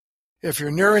 If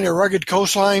you're nearing a rugged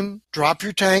coastline, drop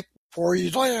your tank before you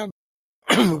land,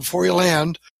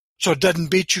 so it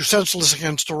doesn't beat you senseless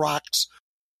against the rocks.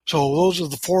 So those are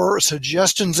the 4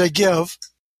 suggestions they give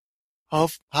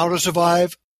of how to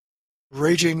survive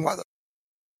raging weather.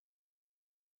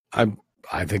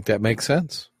 I think that makes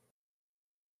sense.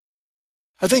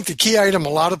 I think the key item, a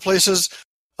lot of places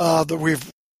that we've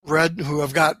read who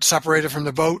have got separated from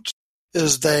the boats,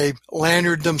 is they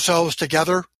lanyard themselves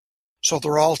together, so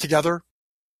they're all together.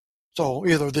 So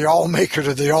either they all make it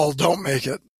or they all don't make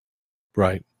it.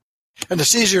 Right. And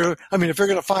it's easier. I mean, if you're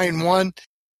going to find one,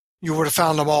 you would have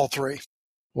found them all three.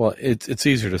 Well, it's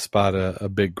easier to spot a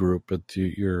big group, but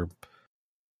your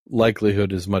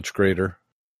likelihood is much greater.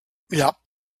 Yep.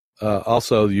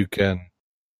 Also, you can,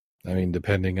 I mean,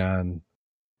 depending on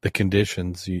the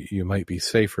conditions, you might be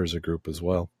safer as a group as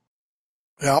well.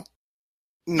 Yep.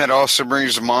 And that also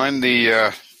brings to mind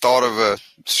the thought of a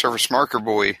surface marker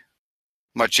buoy.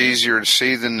 Much easier to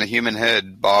see than the human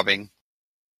head bobbing.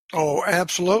 Oh,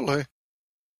 absolutely.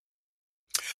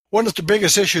 One of the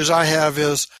biggest issues I have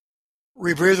is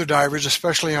rebreather divers,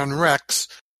 especially on wrecks,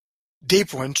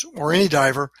 deep ones, or any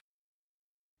diver.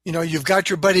 You know, you've got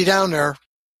your buddy down there.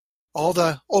 All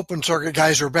the open circuit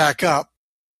guys are back up.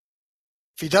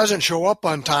 If he doesn't show up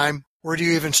on time, where do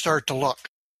you even start to look?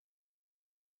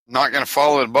 Not going to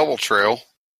follow the bubble trail.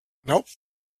 Nope.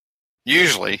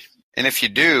 Usually. And if you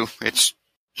do, it's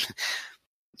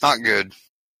not good.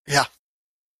 Yeah.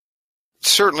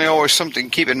 Certainly always something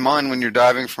to keep in mind when you're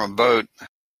diving from a boat.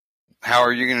 How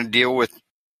are you going to deal with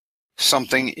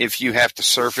something if you have to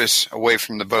surface away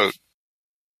from the boat?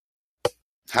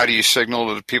 How do you signal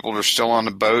to the people that are still on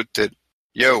the boat that,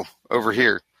 yo, over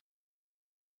here?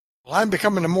 Well, I'm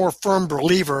becoming a more firm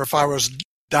believer if I was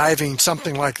diving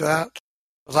something like that.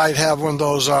 I'd have one of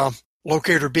those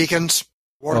locator beacons,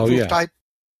 waterproof type.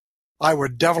 I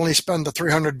would definitely spend the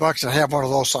 $300 and have one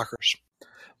of those suckers.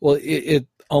 Well, it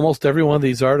almost every one of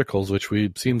these articles, which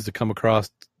we seems to come across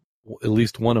at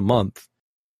least one a month,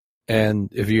 and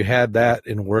if you had that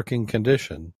in working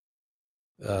condition,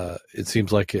 it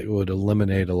seems like it would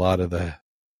eliminate a lot of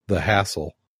the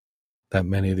hassle that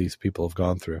many of these people have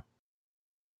gone through.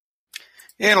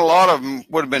 And a lot of them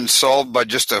would have been solved by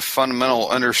just a fundamental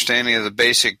understanding of the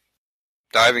basic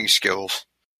diving skills.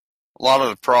 A lot of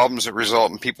the problems that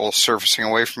result in people surfacing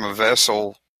away from a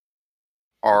vessel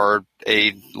are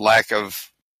a lack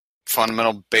of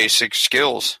fundamental basic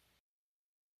skills.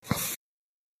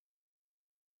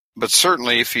 But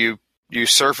certainly if you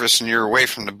surface and you're away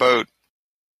from the boat,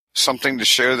 something to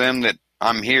show them that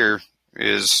I'm here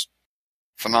is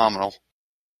phenomenal.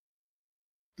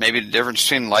 Maybe the difference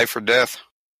between life or death.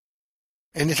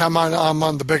 Anytime I'm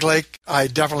on the big lake, I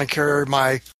definitely carry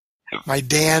my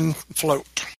Dan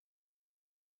float.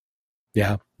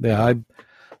 Yeah.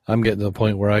 I'm getting to the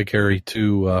point where I carry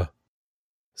 2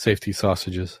 safety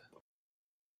sausages.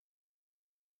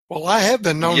 Well, I have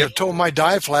been known to tow my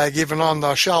dive flag even on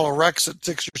the shallow wrecks at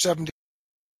 60 or 70.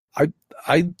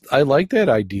 I like that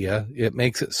idea. It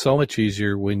makes it so much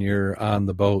easier when you're on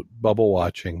the boat bubble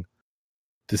watching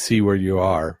to see where you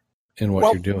are and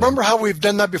what you're doing. Remember how we've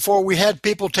done that before? We had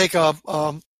people take a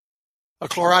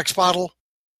Clorox bottle,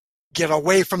 get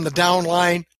away from the down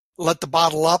line, let the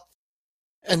bottle up,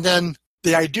 and then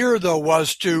the idea, though,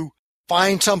 was to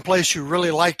find some place you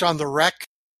really liked on the wreck,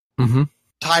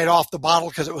 tie it off the bottle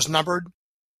because it was numbered.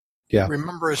 Yeah.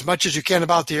 Remember as much as you can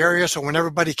about the area, so when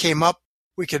everybody came up,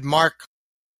 we could mark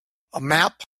a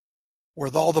map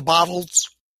with all the bottles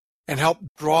and help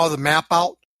draw the map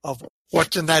out of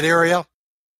what's in that area,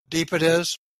 deep it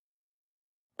is.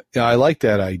 Yeah, I like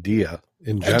that idea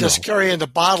in general. And just carrying the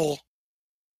bottle,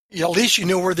 at least you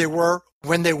knew where they were,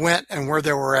 when they went, and where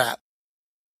they were at.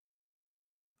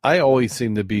 I always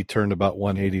seem to be turned about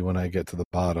 180 when I get to the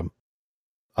bottom.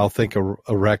 I'll think a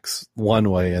wreck's one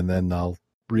way, and then I'll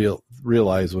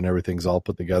realize when everything's all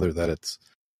put together that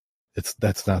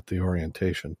that's not the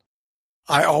orientation.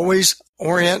 I always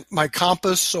orient my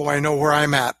compass so I know where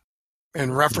I'm at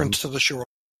in reference to the shore.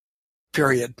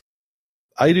 Period.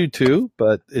 I do too,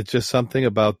 but it's just something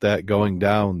about that going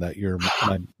down that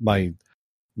my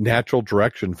natural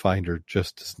direction finder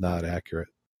just is not accurate.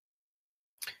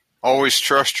 Always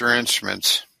trust your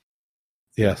instruments.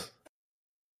 Yes.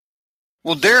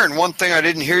 Well, Darren, one thing I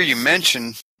didn't hear you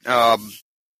mention,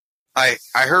 I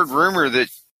heard rumor that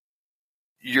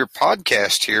your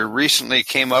podcast here recently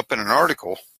came up in an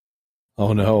article.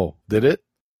 Oh no, did it?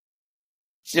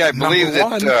 Yeah, I believe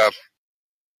that.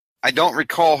 I don't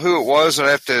recall who it was. I'd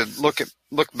have to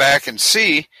look back and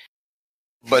see.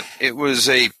 But it was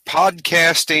a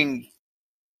podcasting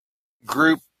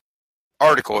group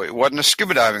article. It wasn't a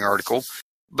scuba diving article,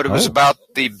 but it was about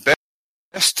the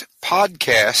best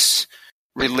podcasts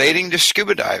relating to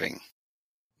scuba diving.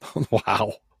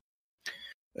 Wow.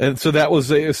 And so that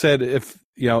was, it said, if,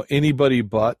 anybody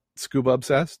but Scuba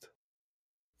Obsessed?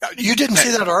 You didn't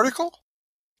see that article?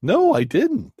 No, I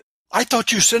didn't. I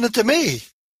thought you sent it to me.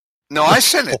 No, I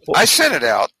sent it. I sent it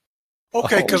out.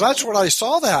 Okay, because that's what I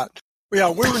saw that. Yeah,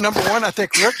 we were number 1. I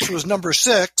think Rick's was number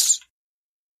 6.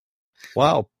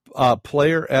 Wow.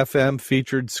 Player FM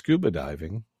featured scuba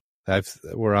diving.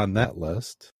 We're on that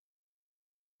list.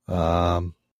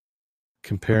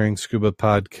 Comparing scuba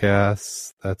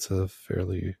podcasts. That's a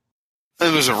fairly...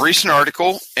 It was a recent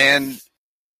article, and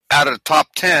out of the top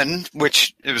 10,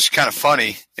 which it was kind of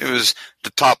funny, it was the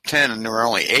top 10 and there were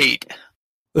only 8.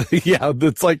 Yeah,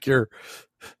 it's like you're...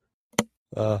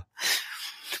 But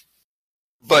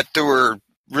there were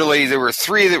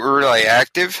 3 that were really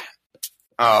active.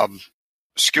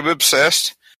 Scuba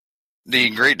Obsessed, the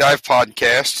Great Dive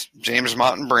Podcast, James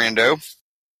Mott and Brando,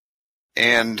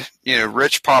 and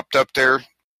Rich popped up there.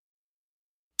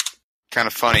 Kind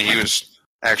of funny. He was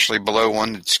actually below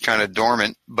one that's kind of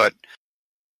dormant, but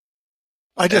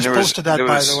I just posted that,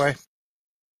 by the way.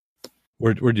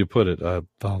 Where'd you put it?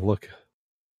 Look,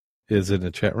 is it in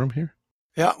the chat room here?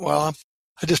 Yeah, well,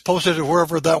 I just posted it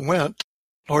wherever that went.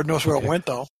 Lord knows where it went,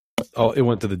 though. Oh, it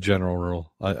went to the general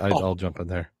rule. I'll jump in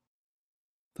there.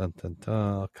 Dun, dun, dun.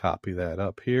 I'll copy that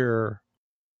up here.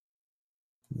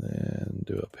 And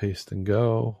do a paste and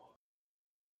go.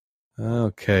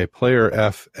 Okay, Player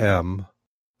FM.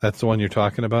 That's the one you're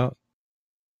talking about?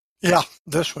 Yeah,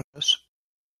 this one is.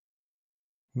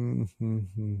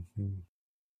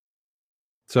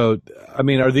 So, I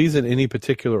mean, are these in any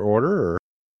particular order? Or?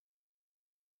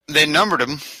 They numbered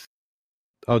them.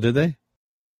 Oh, did they?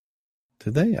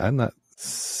 Did they? Why am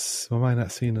I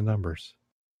not seeing the numbers?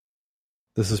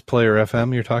 This is Player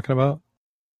FM you're talking about?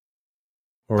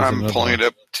 Or I'm pulling it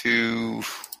up to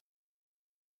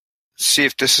see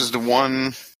if this is the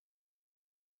one.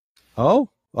 Oh,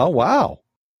 wow.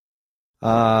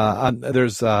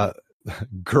 There's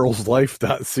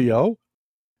girlslife.co.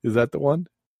 Is that the one?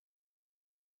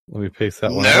 Let me paste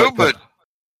that one. No, but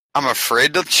I'm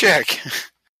afraid to check.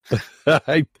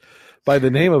 By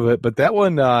the name of it, but that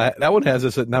one has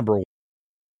us at number 1,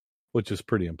 which is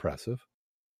pretty impressive.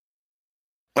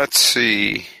 Let's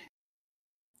see.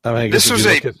 I mean, this was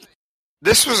a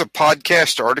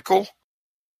podcast article.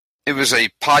 It was a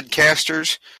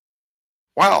podcasters.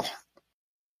 Wow.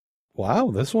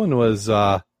 This one was.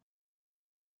 I'm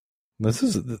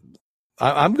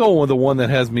going with the one that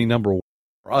has me number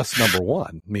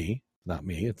 1. Me, not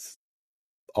me. It's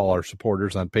all our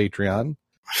supporters on Patreon.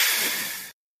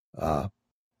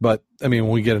 But I mean,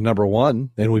 when we get a number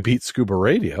 1, then we beat Scuba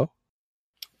Radio.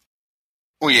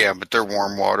 Well, yeah, but they're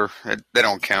warm water. They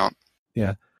don't count.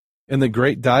 Yeah. And the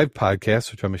Great Dive Podcast,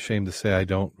 which I'm ashamed to say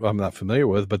I'm not familiar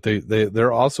with, but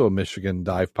they're also a Michigan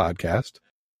dive podcast.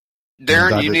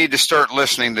 Darren, you need to start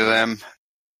listening to them.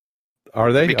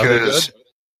 Are they? Because, are they good?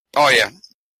 Oh yeah,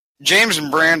 James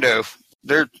and Brando,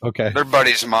 they're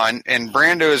buddies of mine, and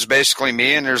Brando is basically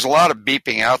me. And there's a lot of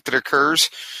beeping out that occurs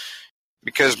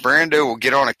because Brando will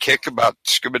get on a kick about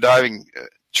scuba diving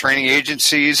training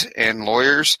agencies and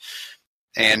lawyers,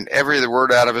 and every other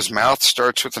word out of his mouth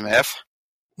starts with an F.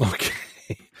 Okay.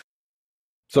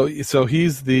 So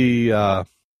he's the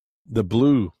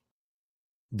blue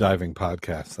diving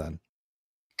podcast then.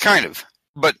 Kind of.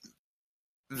 But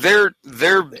they're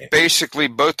basically,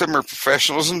 both of them are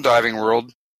professionals in the diving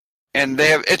world, and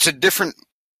it's a different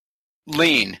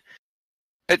lean.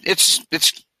 It's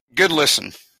good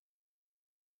listen.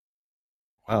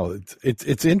 Wow,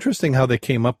 it's interesting how they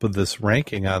came up with this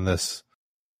ranking on this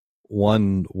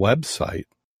one website.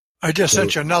 I just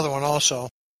sent you another one also.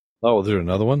 Oh, is there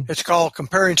another one? It's called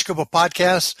Comparing Scuba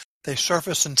Podcasts. They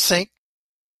surface and sync.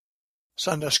 It's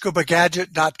on the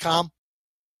scubagadget.com.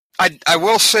 I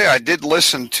will say I did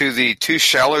listen to the Two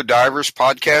Shallow Divers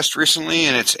podcast recently,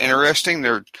 and it's interesting.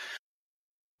 They're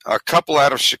a couple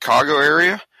out of Chicago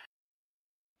area,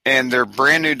 and they're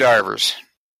brand new divers.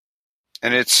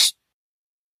 And it's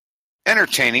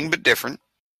entertaining but different.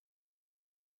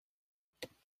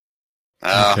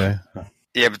 Okay.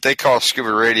 Yeah, but they call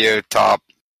Scuba Radio top.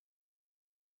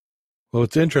 Well,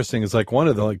 what's interesting is like one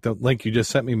of the link you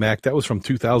just sent me, Mac, that was from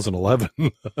 2011.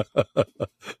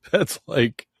 That's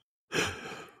like,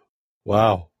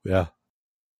 wow. Yeah.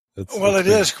 It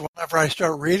is. Whenever I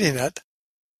start reading it,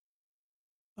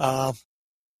 let's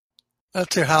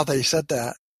see how they said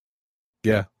that.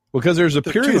 Yeah. Because there's a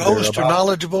period. The two hosts are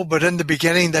knowledgeable, but in the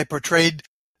beginning they portrayed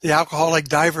the alcoholic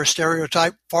diver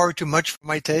stereotype far too much for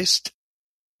my taste.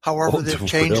 However, they've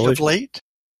changed of late.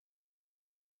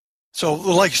 So,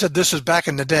 like you said, this is back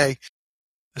in the day.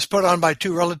 It's put on by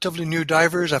two relatively new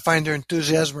divers. I find their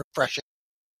enthusiasm refreshing.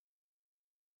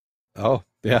 Oh,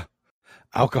 yeah.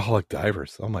 Alcoholic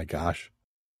divers. Oh, my gosh.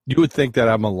 You would think that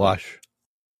I'm a lush.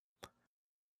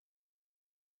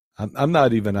 I'm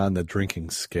not even on the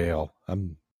drinking scale.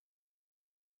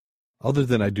 Other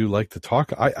than I do like to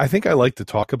talk. I think I like to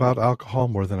talk about alcohol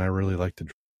more than I really like to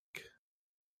drink.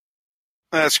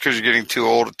 That's because you're getting too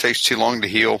old. It takes too long to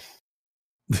heal.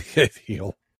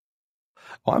 Heal.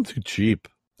 Well, I'm too cheap.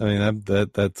 I mean,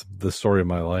 that's the story of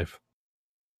my life.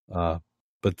 But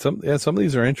some of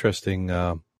these are interesting.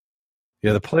 The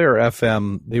Player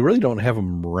FM, they really don't have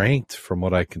them ranked from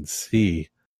what I can see.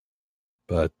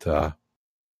 But I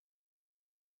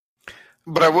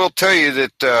will tell you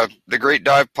that the Great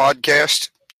Dive podcast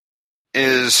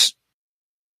is.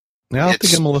 Now I'll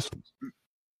give them a listen.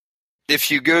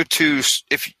 If you go to,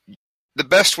 the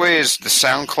best way is the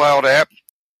SoundCloud app.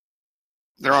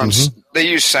 They're on. They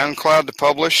use SoundCloud to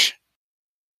publish,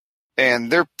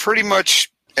 and they're pretty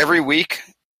much every week.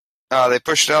 They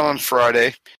push it out on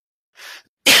Friday.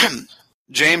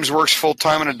 James works full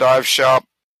time in a dive shop.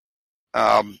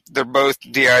 They're both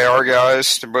DIR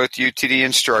guys. They're both UTD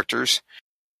instructors.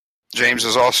 James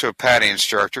is also a PADI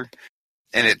instructor,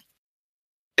 and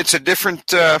it's a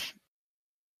different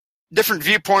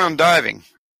viewpoint on diving.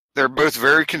 They're both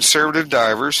very conservative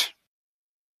divers,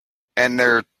 and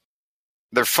they're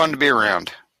fun to be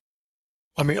around.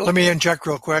 Let me inject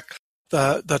real quick.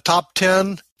 The top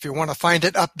 10, if you want to find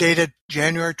it updated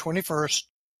January 21st,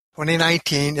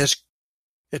 2019, it's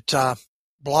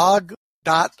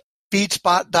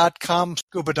blog.feedspot.com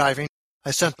scuba diving.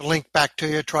 I sent the link back to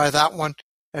you. Try that one,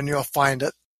 and you'll find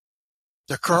it.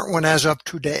 The current one as of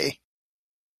today.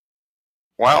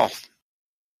 Wow.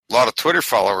 A lot of Twitter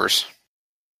followers.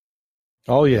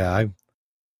 Oh, yeah.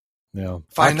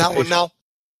 Find that one now?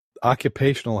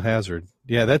 Occupational hazard.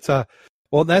 Yeah, that's the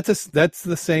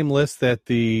same list that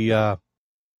the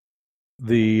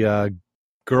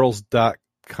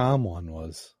girls.com one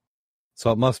was.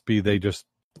 So it must be they just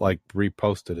like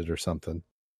reposted it or something.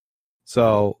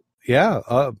 So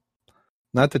yeah,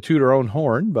 not to toot our own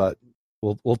horn, but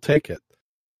we'll take it.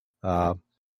 I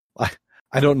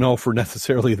don't know if we're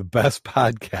necessarily the best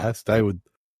podcast. I would.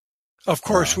 Of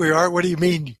course we are. What do you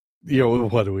mean?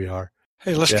 What do we are?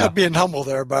 Hey, let's stop being humble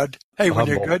there, bud. Hey, when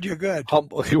you're good, you're good.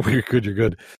 Humble. When you're good, you're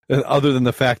good. And other than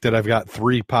the fact that I've got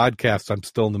 3 podcasts I'm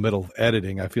still in the middle of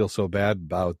editing, I feel so bad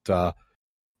about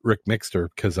Rick Mixter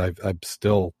because I'm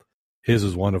still, his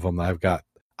is one of them. I'm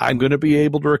going to be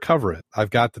able to recover it. I've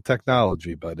got the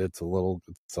technology, but you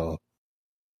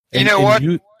know what?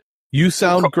 You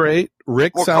sound great.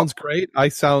 Rick sounds great. I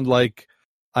sound like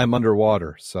I'm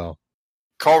underwater. So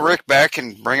call Rick back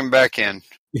and bring him back in.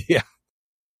 Yeah.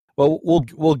 Well,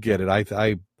 we'll get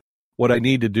it. What I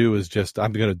need to do is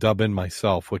I'm going to dub in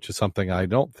myself, which is something I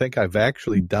don't think I've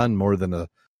actually done more than a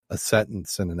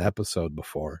sentence in an episode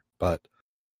before. But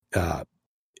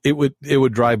it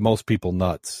would drive most people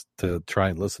nuts to try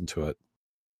and listen to it.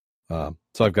 So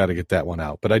I've got to get that one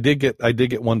out. But I did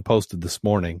get one posted this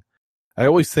morning. I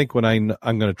always think when I'm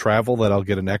going to travel that I'll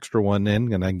get an extra one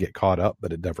in and I can get caught up,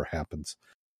 but it never happens.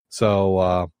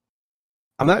 So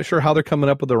I'm not sure how they're coming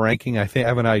up with the ranking. I think I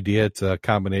have an idea. It's a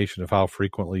combination of how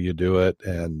frequently you do it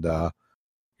and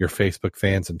your Facebook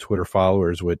fans and Twitter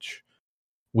followers, which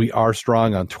we are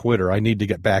strong on Twitter. I need to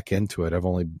get back into it.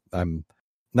 I'm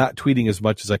not tweeting as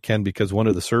much as I can because one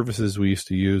of the services we used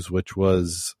to use, which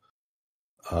was,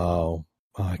 I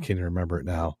can't even remember it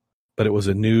now, but it was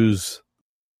a news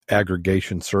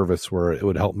aggregation service where it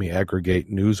would help me aggregate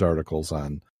news articles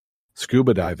on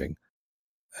scuba diving.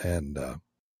 And,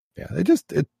 it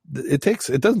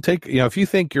doesn't take, if you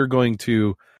think you're going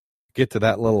to get to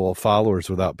that level of followers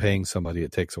without paying somebody,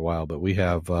 it takes a while. But we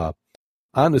have,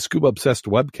 on the Scuba Obsessed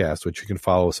webcast, which you can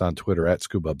follow us on Twitter at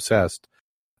Scuba Obsessed,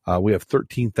 we have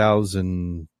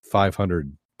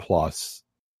 13,500 plus.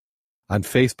 On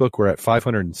Facebook, we're at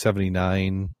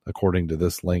 579, according to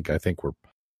this link. I think we're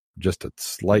just a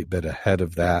slight bit ahead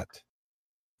of that.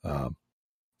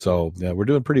 So we're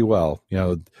doing pretty well.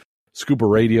 Scuba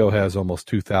Radio has almost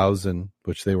 2,000,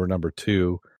 which they were number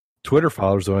 2. Twitter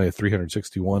followers only have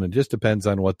 361. It just depends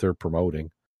on what they're promoting.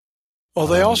 Well,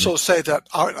 they also say that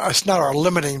it's not our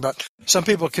limiting, but some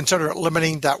people consider it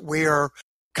limiting that we are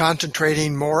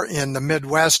concentrating more in the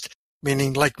Midwest,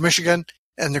 meaning Lake Michigan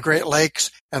and the Great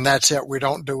Lakes, and that's it. We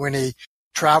don't do any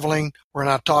traveling. We're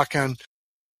not talking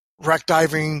wreck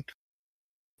diving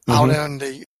out in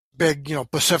the big,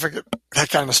 Pacific, that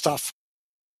kind of stuff.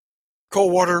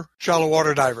 Cold water, shallow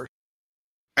water divers.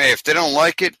 Hey, if they don't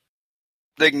like it,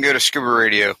 they can go to Scuba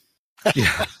Radio.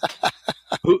 Yeah.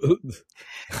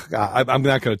 I'm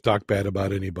not going to talk bad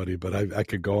about anybody, but I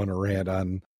could go on a rant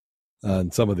on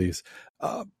some of these.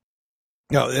 And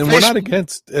we're not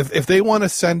against if they want to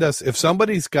send us. If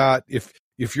somebody's got if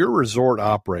you're a resort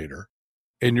operator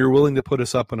and you're willing to put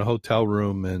us up in a hotel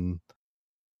room and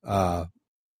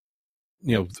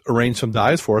arrange some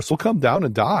dives for us, we'll come down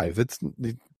and dive.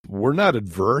 We're not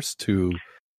adverse to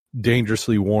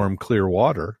dangerously warm, clear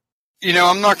water.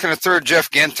 I'm not going to throw Jeff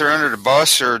Ginther under the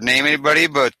bus or name anybody,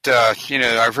 but,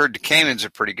 I've heard the Caymans are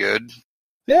pretty good.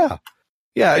 Yeah.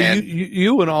 Yeah. And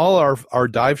you and all our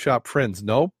dive shop friends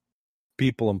know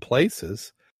people and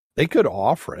places. They could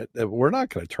offer it. We're not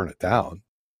going to turn it down.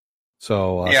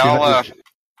 So,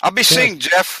 I'll be seeing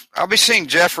Jeff. I'll be seeing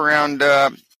Jeff around,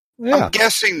 I'm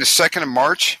guessing the 2nd of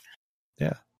March.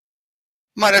 Yeah.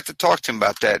 Might have to talk to him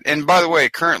about that. And by the way,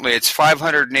 currently it's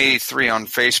 583 on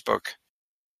Facebook.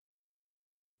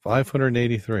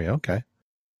 583. Okay.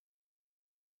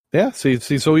 Yeah. See.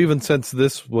 So even since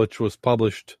this, which was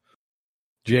published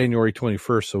January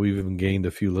 21st, so we've even gained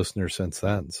a few listeners since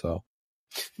then. So.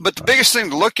 But the biggest thing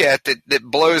to look at that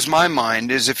blows my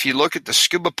mind is if you look at the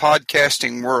scuba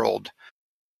podcasting world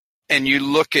and you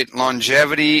look at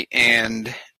longevity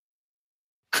and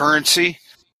currency,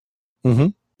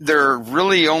 there are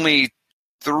really only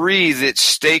 3 that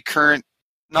stay current,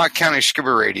 not counting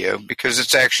Scuba Radio, because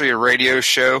it's actually a radio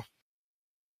show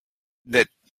that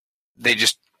they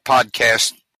just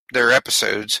podcast their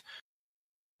episodes.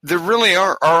 There really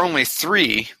are only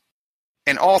 3,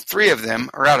 and all 3 of them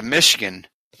are out of Michigan.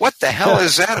 What the hell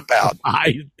is that about?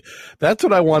 That's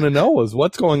what I want to know is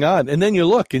what's going on. And then you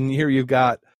look, and here you've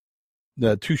got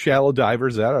the 2 shallow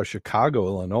divers out of Chicago,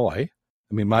 Illinois.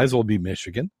 I mean, might as well be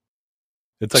Michigan.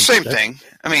 It's like same thing.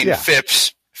 I mean, yeah.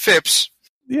 Phipps.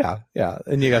 Yeah.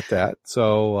 And you got that.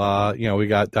 So, we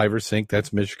got Divers Inc.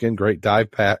 That's Michigan. Great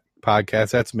Dive Podcast.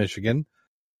 That's Michigan.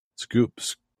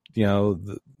 Scoops. The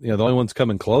only one's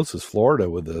coming close is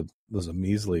Florida with a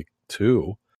measly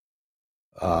 2.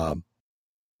 And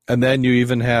then you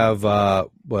even have,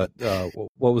 what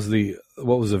was the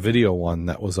video one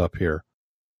that was up here?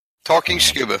 Talking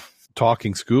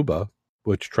Scuba,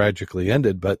 which tragically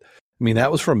ended, but I mean,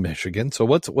 that was from Michigan. So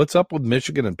what's up with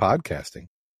Michigan and podcasting?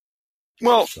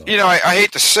 Well, I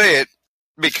hate to say it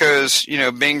because,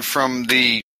 being from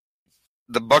the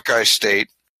Buckeye State,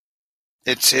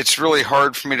 it's really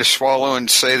hard for me to swallow and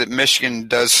say that Michigan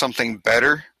does something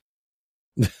better.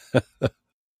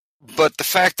 But the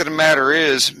fact of the matter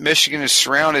is, Michigan is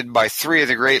surrounded by 3 of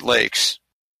the Great Lakes.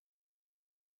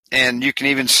 And you can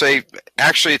even say,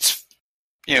 actually, it's,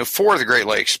 4 of the Great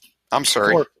Lakes. I'm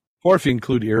sorry. 4 if you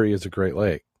include Erie as a Great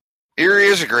Lake. Erie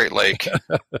is a Great Lake.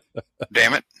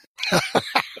 Damn it.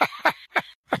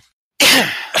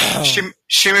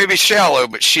 She may be shallow,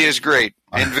 but she is great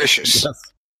and vicious.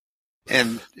 Yes.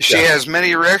 And she has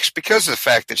many wrecks because of the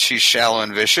fact that she's shallow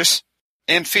and vicious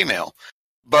and female.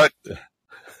 But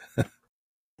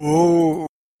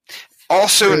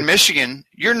also in Michigan,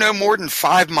 you're no more than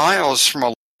 5 miles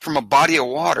from a body of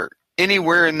water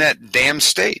anywhere in that damn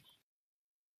state.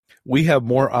 We have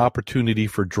more opportunity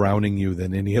for drowning you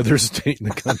than any other state in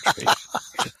the country.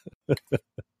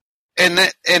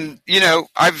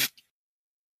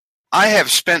 I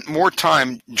have spent more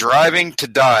time driving to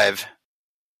dive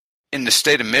in the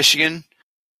state of Michigan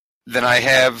than I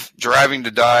have driving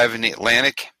to dive in the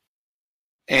Atlantic.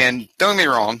 And don't get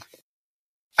me wrong,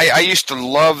 I used to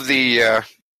love the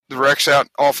wrecks out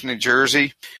off New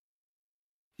Jersey.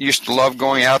 Used to love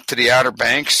going out to the Outer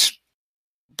Banks.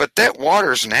 But that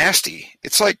water's nasty.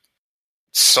 It's like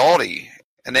salty,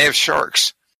 and they have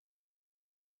sharks.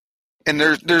 And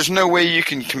there's no way you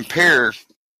can compare.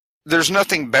 There's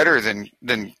nothing better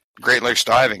than Great Lakes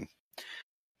diving.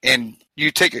 And you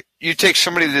take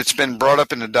somebody that's been brought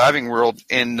up in the diving world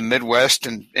in the Midwest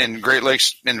and Great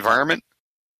Lakes environment,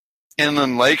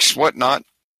 inland lakes, whatnot,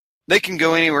 they can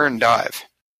go anywhere and dive.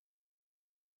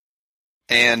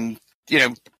 And,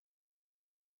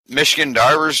 Michigan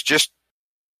divers just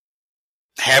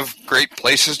have great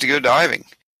places to go diving.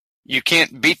 You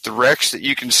can't beat the wrecks that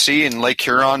you can see in Lake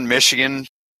Huron, Michigan,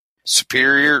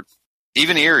 Superior,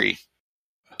 even Erie,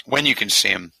 when you can see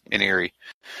them in Erie.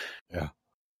 Yeah.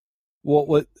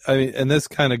 Well, and this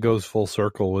kind of goes full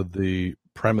circle with the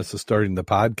premise of starting the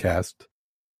podcast,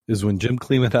 is when Jim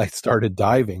Cleem and I started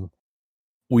diving,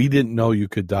 we didn't know you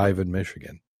could dive in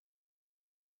Michigan.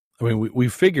 I mean, we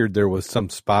figured there was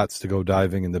some spots to go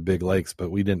diving in the big lakes,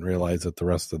 but we didn't realize that the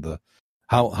rest of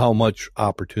how much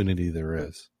opportunity there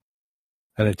is.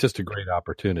 And it's just a great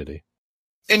opportunity.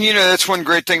 And, that's one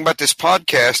great thing about this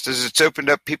podcast is it's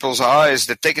opened up people's eyes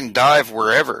that they can dive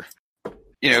wherever.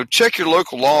 Check your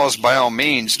local laws by all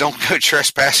means. Don't go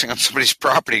trespassing on somebody's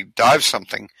property. Dive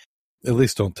something. At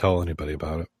least don't tell anybody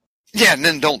about it. Yeah, and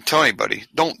then don't tell anybody.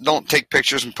 Don't take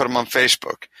pictures and put them on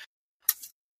Facebook.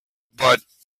 But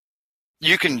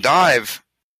you can dive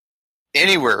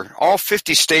anywhere, all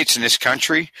 50 states in this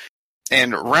country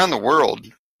and around the world.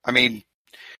 I mean,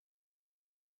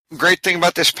 great thing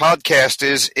about this podcast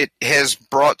is it has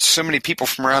brought so many people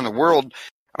from around the world.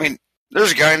 I mean,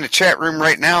 there's a guy in the chat room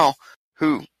right now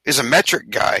who is a metric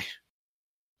guy.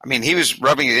 I mean, he was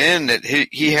rubbing it in that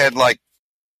he had like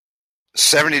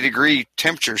 70-degree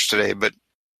temperatures today, but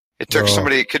it took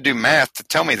somebody that could do math to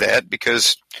tell me that,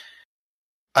 because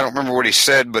I don't remember what he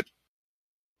said, but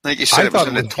I think he said it was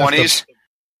in the 20s.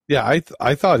 Yeah,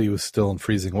 I thought he was still in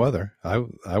freezing weather.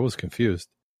 I was confused.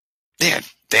 Yeah,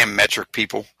 damn metric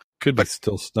people. Could be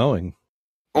still snowing.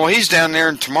 Well, he's down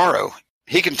there tomorrow.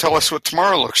 He can tell us what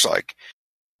tomorrow looks like.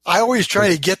 I always try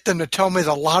to get them to tell me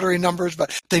the lottery numbers,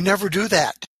 but they never do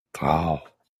that. Wow.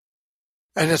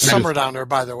 And it's summer down there,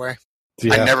 by the way.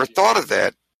 Yeah. I never thought of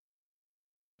that.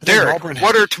 Derek,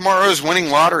 what are tomorrow's winning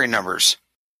lottery numbers?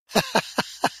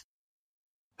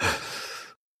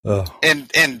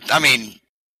 And I mean,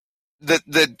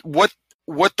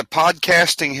 what the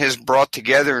podcasting has brought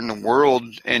together in the world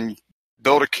and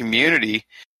built a community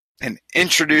and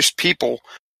introduced people,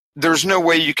 there's no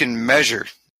way you can measure.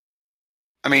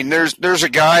 I mean, there's a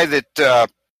guy that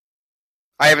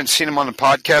I haven't seen him on the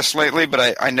podcast lately,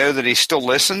 but I know that he still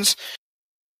listens.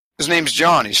 His name's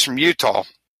John. He's from Utah.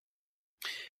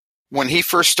 When he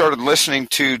first started listening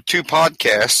to 2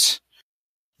 podcasts,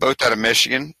 both out of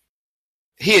Michigan,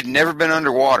 he had never been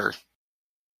underwater.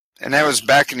 And that was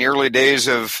back in the early days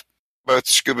of both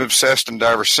Scuba Obsessed and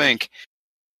Diver Sync.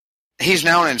 He's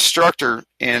now an instructor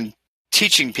and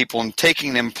teaching people and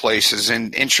taking them places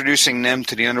and introducing them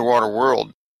to the underwater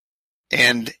world.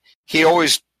 And he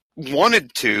always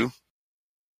wanted to,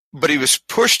 but he was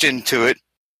pushed into it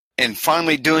and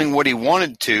finally doing what he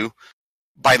wanted to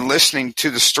by listening to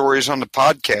the stories on the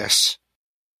podcasts.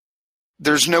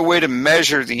 There's no way to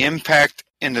measure the impact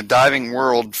in the diving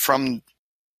world from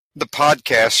the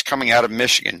podcasts coming out of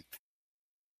Michigan.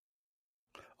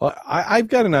 Well, I've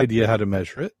got an idea how to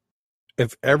measure it.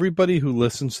 If everybody who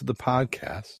listens to the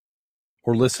podcast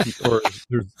or listen to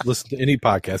any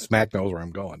podcast, Mac knows where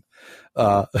I'm going,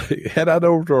 head on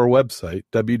over to our website,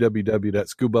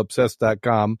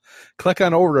 www.scubaobsessed.com, click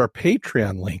on over to our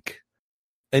Patreon link,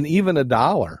 and even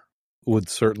 $1 would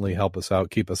certainly help us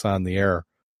out, keep us on the air.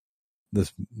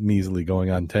 This measly going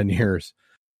on 10 years.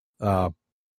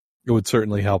 It would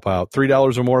certainly help out.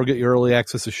 $3 or more, get you early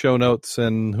access to show notes,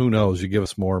 and who knows, you give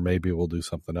us more, maybe we'll do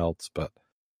something else, but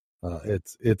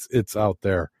it's out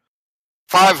there.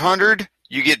 500,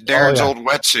 you get Darren's old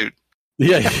wetsuit.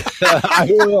 Yeah,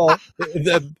 I will.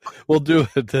 We'll do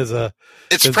it as a.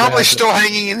 It's probably still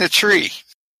hanging in the tree.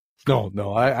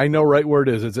 No, I know right where it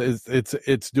is.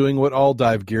 It's doing what all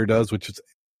dive gear does, which is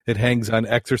it hangs on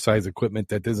exercise equipment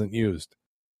that isn't used.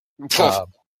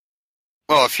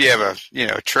 Well, if you have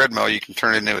a treadmill, you can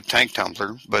turn it into a tank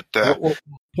tumbler. But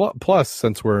plus,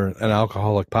 since we're an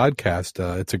alcoholic podcast,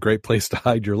 it's a great place to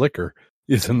hide your liquor,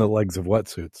 is in the legs of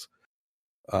wetsuits.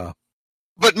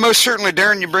 But most certainly,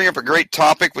 Darren, you bring up a great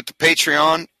topic with the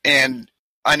Patreon, and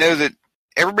I know that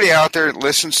everybody out there that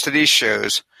listens to these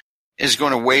shows is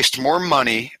going to waste more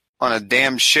money on a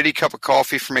damn shitty cup of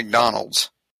coffee from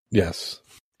McDonald's. Yes.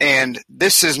 And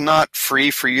this is not free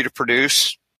for you to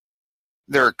produce.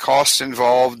 There are costs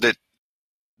involved that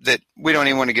we don't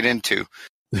even want to get into.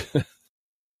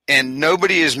 And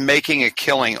nobody is making a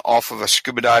killing off of a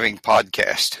scuba diving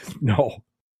podcast. No.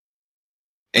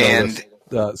 And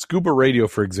Scuba Radio,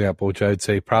 for example, which I would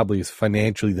say probably is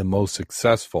financially the most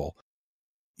successful.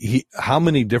 How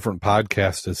many different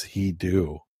podcasts does he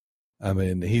do? I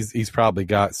mean, he's probably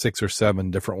got 6 or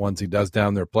 7 different ones he does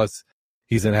down there. Plus,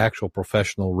 he's an actual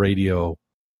professional radio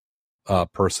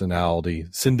personality,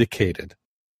 syndicated.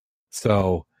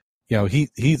 So,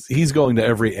 he's going to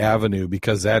every avenue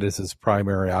because that is his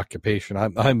primary occupation.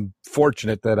 I'm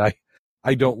fortunate that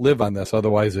I don't live on this.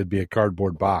 Otherwise, it'd be a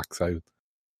cardboard box. It'd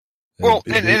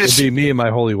be me in my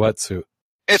holy wetsuit.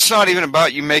 It's not even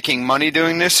about you making money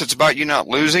doing this. It's about you not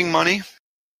losing money.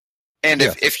 And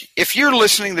if you're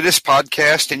listening to this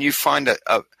podcast and you find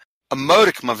a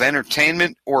modicum of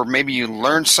entertainment, or maybe you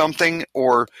learn something,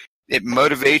 or it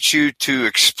motivates you to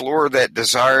explore that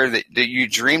desire that you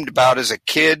dreamed about as a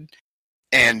kid,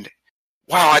 and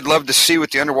wow, I'd love to see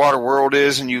what the underwater world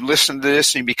is, and you listen to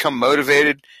this and you become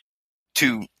motivated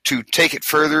to take it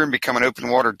further and become an open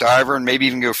water diver and maybe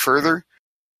even go further,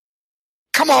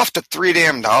 come off the $3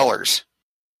 damn.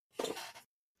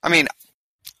 I mean,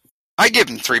 I give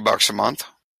them $3 a month.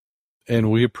 And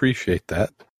we appreciate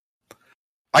that.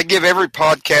 I give every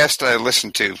podcast that I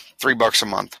listen to $3 a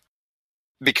month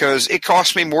because it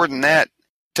costs me more than that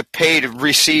to pay to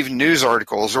receive news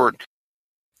articles or,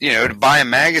 to buy a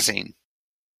magazine.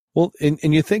 Well, and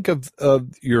you think of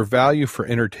your value for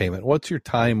entertainment. What's your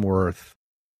time worth?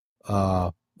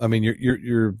 I mean,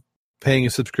 you're paying a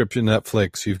subscription to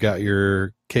Netflix. You've got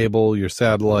your cable, your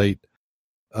satellite.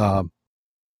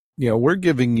 we're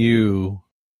giving you,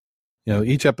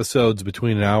 each episode's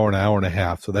between an hour and a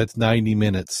half. So that's 90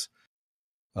 minutes.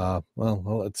 Well,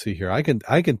 let's see here. I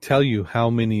can tell you how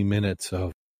many minutes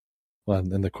of, well,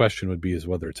 and the question would be is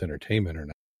whether it's entertainment or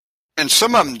not. And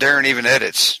some of them Darren even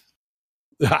edits.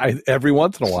 Every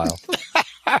once in a while.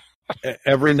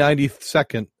 Every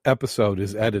 90-second episode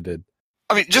is edited.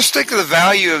 I mean, just think of the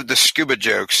value of the scuba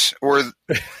jokes, or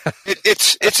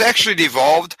it's actually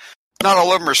devolved. Not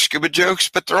all of them are scuba jokes,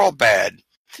 but they're all bad.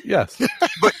 Yes.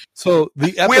 But so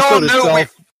the episode we all know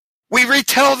itself, we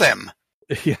retell them.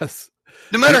 Yes.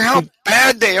 No matter how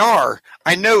bad they are,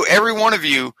 I know every one of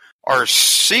you are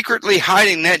secretly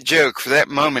hiding that joke for that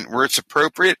moment where it's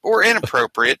appropriate or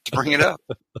inappropriate to bring it up.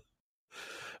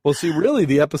 Well, see, really,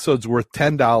 the episode's worth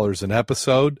 $10 an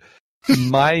episode,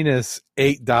 minus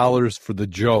 $8 for the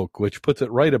joke, which puts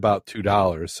it right about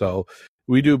 $2. So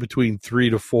we do between 3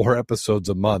 to 4 episodes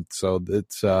a month. So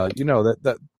it's that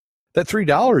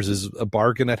 $3 is a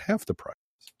bargain at half the price.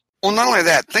 Well, not only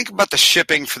that, think about the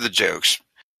shipping for the jokes.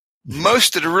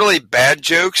 Most of the really bad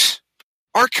jokes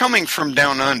are coming from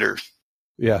down under.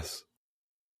 Yes.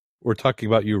 We're talking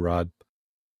about you, Rod.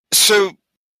 So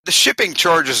the shipping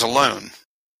charges alone.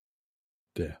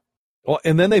 Yeah. Well,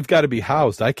 and then they've got to be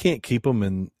housed. I can't keep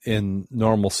them in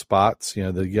normal spots.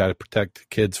 They got to protect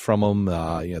kids from them.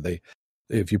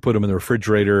 If you put them in the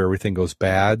refrigerator, everything goes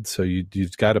bad. So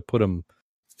you've got to put them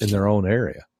in their own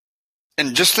area.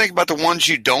 And just think about the ones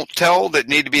you don't tell that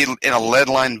need to be in a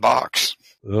lead-lined box.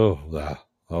 Oh,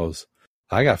 those.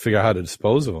 I got to figure out how to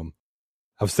dispose of them.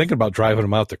 I was thinking about driving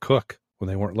them out to cook when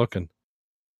they weren't looking.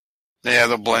 Yeah,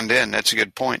 they'll blend in. That's a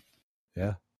good point.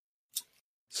 Yeah.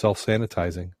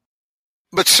 Self-sanitizing.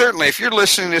 But certainly, if you're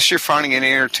listening to this, you're finding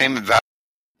any entertainment value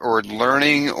or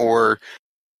learning or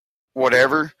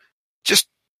whatever, just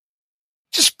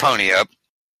pony up.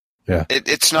 Yeah.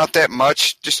 It's not that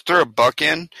much. Just throw $1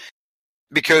 in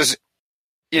because,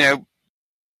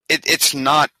 it's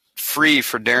not free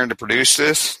for Darren to produce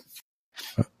this.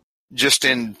 Just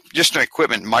in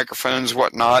equipment, microphones,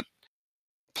 whatnot,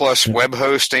 plus web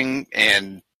hosting,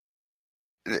 and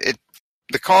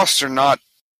the costs are not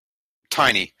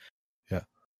tiny. Yeah.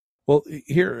 Well,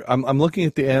 here I'm looking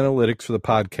at the analytics for the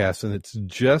podcast, and it's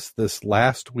just this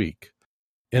last week,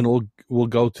 and we'll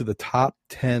go to the top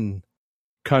 10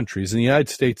 countries, and the United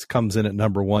States comes in at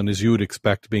number 1, as you would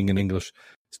expect, being an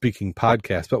English-speaking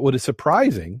podcast. But what is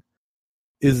surprising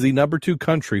is the number 2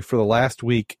 country for the last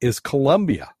week is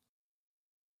Colombia.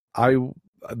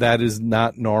 That is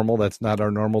not normal. That's not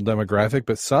our normal demographic,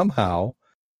 but somehow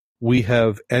we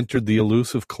have entered the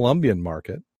elusive Colombian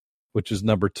market, which is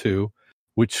number 2,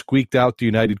 which squeaked out the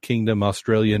United Kingdom,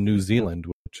 Australia, and New Zealand,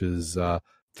 which is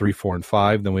 3, 4, and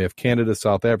 5. Then we have Canada,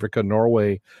 South Africa,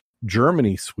 Norway,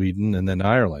 Germany, Sweden, and then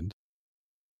Ireland.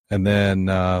 And then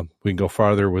we can go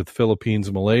farther with Philippines,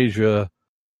 Malaysia,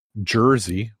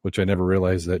 Jersey, which I never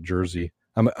realized that Jersey.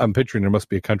 I'm picturing there must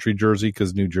be a country Jersey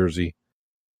because New Jersey,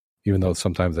 even though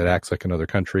sometimes it acts like another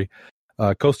country.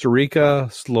 Costa Rica,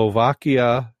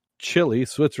 Slovakia, Chile,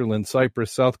 Switzerland,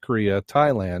 Cyprus, South Korea,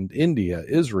 Thailand, India,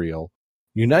 Israel,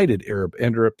 United Arab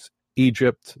Emirates,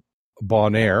 Egypt,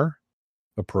 Bonaire,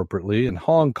 appropriately, and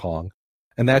Hong Kong.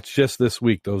 And that's just this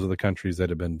week. Those are the countries that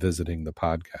have been visiting the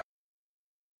podcast.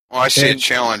 Well, I see a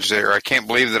challenge there. I can't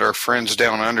believe that our friends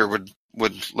down under would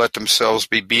let themselves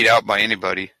be beat out by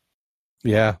anybody.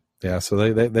 Yeah. So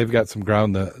they've got some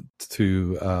ground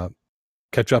to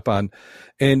catch up on.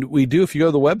 And we do, if you go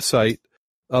to the website,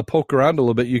 poke around a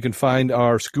little bit, you can find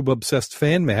our Scuba Obsessed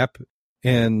fan map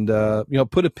and,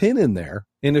 put a pin in there.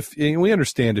 And we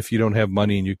understand if you don't have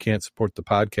money and you can't support the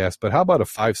podcast, but how about a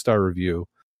 5-star review?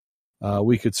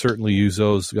 We could certainly use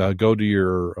those. Go to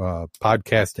your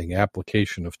podcasting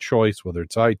application of choice, whether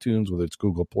it's iTunes, whether it's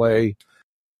Google Play.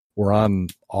 We're on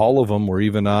all of them. We're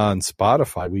even on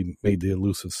Spotify. We made the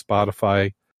elusive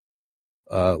Spotify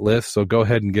list. So go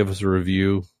ahead and give us a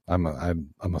review.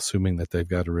 I'm assuming that they've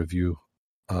got a review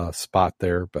spot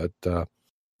there, but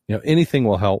anything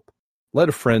will help. Let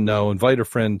a friend know. Invite a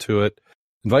friend to it.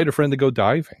 Invite a friend to go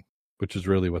diving, which is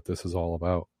really what this is all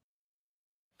about.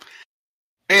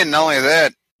 And not only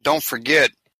that, don't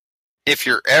forget, if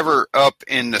you're ever up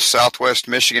in the Southwest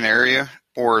Michigan area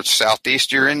or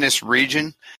Southeast, you're in this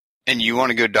region and you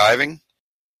want to go diving,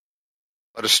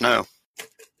 let us know.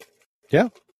 Yeah.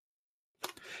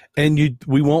 And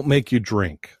we won't make you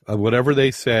drink. Whatever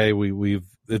they say,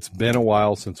 it's been a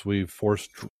while since we've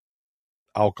forced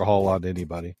alcohol on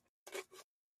anybody.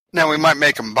 Now we might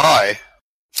make them buy.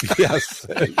 Yes.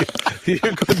 you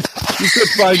could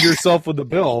find yourself with a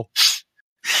bill.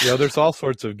 There's all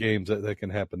sorts of games that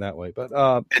can happen that way. But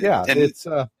it's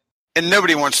And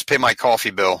nobody wants to pay my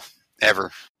coffee bill,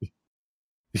 ever.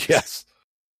 Yes.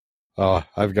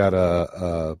 I've got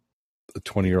a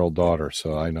 20-year-old daughter,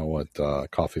 so I know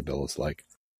what coffee bill is like.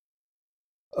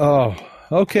 Oh,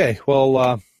 okay.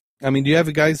 Well, do you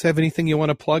guys have anything you want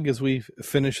to plug as we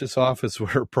finish this off, as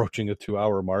we're approaching a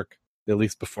 2-hour mark, at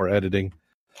least before editing?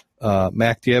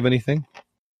 Mac, do you have anything?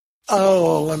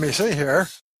 Oh, let me see here.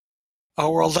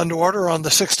 World Underwater on the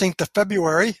 16th of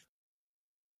February.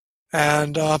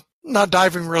 And not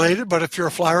diving related, but if you're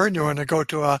a flyer and you want to go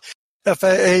to a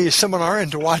FAA seminar in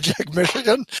Dowagiac,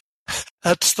 Michigan,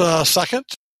 that's the 2nd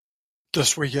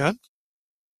this weekend.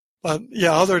 But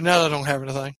yeah, other than that, I don't have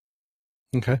anything.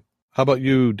 Okay. How about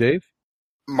you, Dave?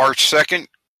 March 2nd,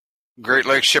 Great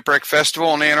Lakes Shipwreck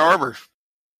Festival in Ann Arbor,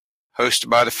 hosted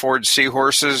by the Ford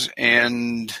Seahorses,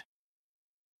 and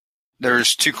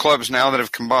there's 2 clubs now that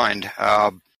have combined.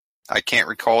 I can't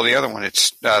recall the other one.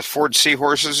 It's Ford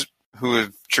Seahorses, who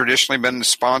have traditionally been the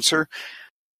sponsor,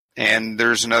 and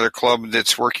there's another club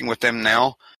that's working with them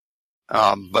now.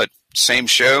 But same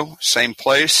show, same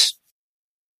place,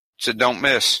 so don't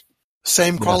miss.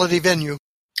 Same quality venue.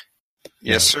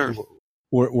 Yes, sir.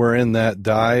 We're in that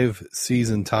dive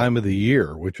season time of the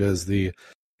year, which is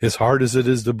as hard as it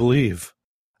is to believe.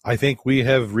 I think we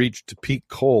have reached peak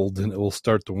cold, and it will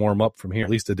start to warm up from here.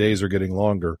 At least the days are getting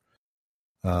longer.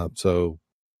 So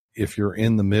if you're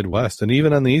in the Midwest, and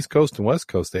even on the East Coast and West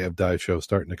Coast, they have dive shows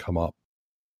starting to come up.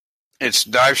 It's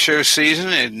dive show season,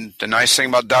 and the nice thing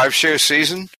about dive show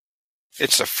season,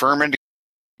 it's a firm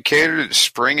indicator that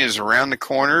spring is around the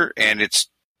corner, and it's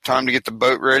time to get the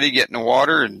boat ready, get in the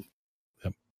water, and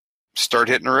start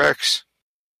hitting the wrecks.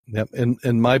 Yep,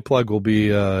 and my plug will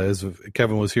be, as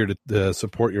Kevin was here to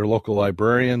support your local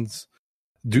librarians,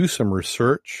 do some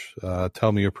research,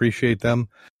 tell me you appreciate them,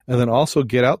 and then also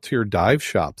get out to your dive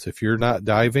shops. If you're not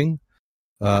diving,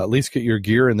 at least get your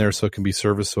gear in there so it can be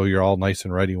serviced so you're all nice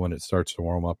and ready when it starts to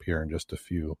warm up here in just a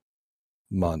few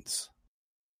months.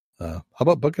 How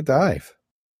about book a dive?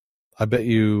 I bet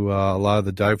you a lot of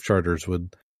the dive charters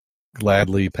would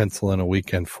gladly pencil in a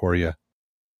weekend for you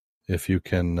if you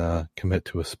can commit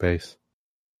to a space.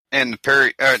 And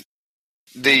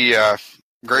the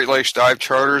Great Lakes Dive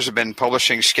Charters have been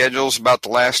publishing schedules about the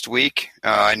last week.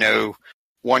 I know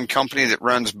one company that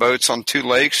runs boats on 2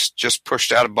 lakes just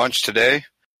pushed out a bunch today.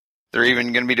 They're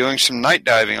even going to be doing some night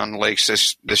diving on the lakes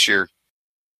this year.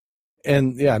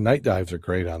 And yeah, night dives are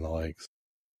great on the lakes.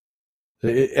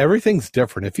 Everything's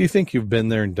different. If you think you've been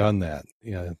there and done that,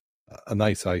 a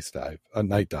nice ice dive, a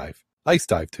night dive, ice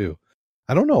dive too.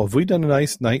 I don't know. Have we done a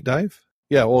nice night dive?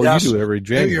 Yeah, well, yes. You do every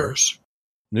January.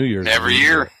 New Year's. Every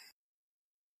year.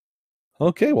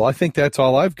 Okay, well, I think that's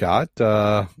all I've got.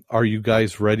 Are you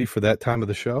guys ready for that time of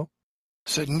the show?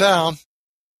 Sitting down.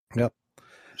 Yep.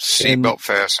 Seatbelt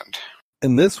fastened.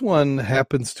 And this one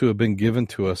happens to have been given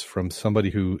to us from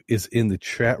somebody who is in the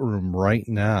chat room right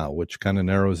now, which kind of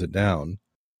narrows it down.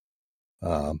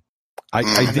 I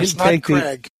did take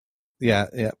Craig. Yeah,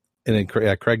 and then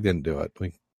Craig didn't do it.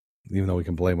 Even though we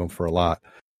can blame him for a lot.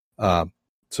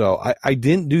 So I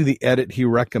didn't do the edit he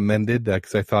recommended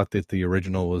because I thought that the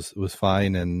original was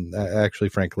fine, and actually,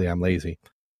 frankly, I'm lazy.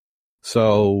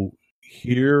 So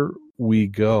here we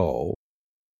go.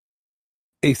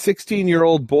 A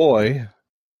 16-year-old boy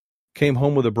came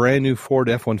home with a brand new Ford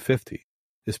F-150.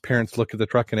 His parents look at the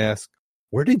truck and ask,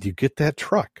 "Where did you get that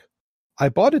truck?" "I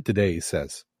bought it today," he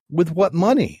says. "With what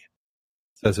money?"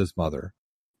 says his mother,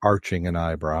 arching an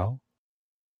eyebrow.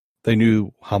 They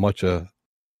knew how much a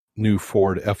new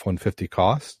Ford F-150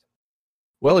 cost.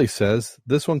 "Well," he says,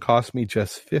 "this one cost me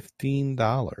just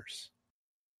 $15.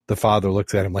 The father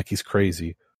looks at him like he's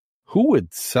crazy. "Who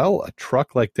would sell a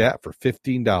truck like that for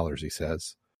 $15? He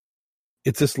says.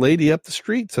 "It's this lady up the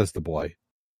street," says the boy.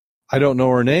 "I don't know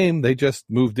her name. They just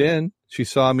moved in. She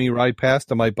saw me ride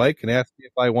past on my bike and asked me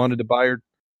if I wanted to buy her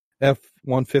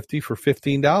F-150 for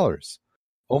 $15.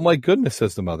 "Oh my goodness,"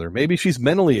 says the mother. "Maybe she's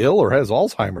mentally ill or has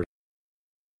Alzheimer's.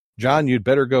 John, you'd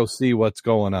better go see what's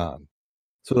going on."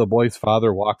 So the boy's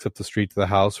father walks up the street to the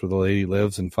house where the lady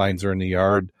lives and finds her in the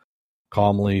yard,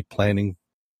 calmly planting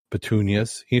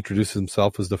petunias. He introduces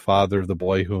himself as the father of the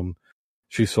boy whom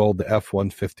she sold the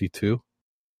F-150 to.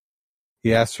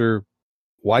 He asks her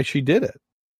why she did it.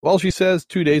 "Well," she says,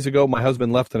 2 days ago, my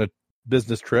husband left on a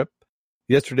business trip.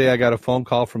 Yesterday, I got a phone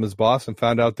call from his boss and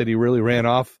found out that he really ran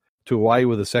off to Hawaii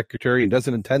with a secretary and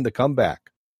doesn't intend to come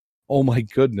back." "Oh, my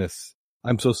goodness.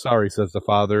 I'm so sorry," says the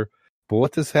father. "But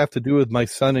what does this have to do with my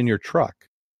son and your truck?"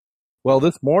 "Well,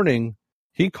 this morning,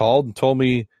 he called and told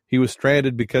me he was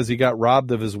stranded because he got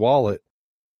robbed of his wallet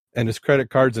and his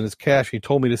credit cards and his cash. He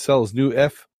told me to sell his new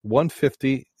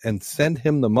F-150 and send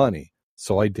him the money,"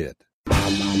 So I did.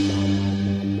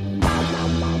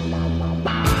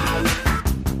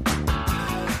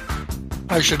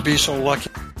 I should be so lucky.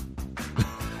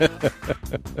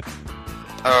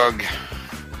 Ugh.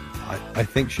 I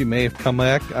think she may have come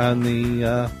back on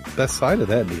the best side of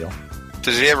that deal.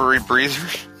 Does he have a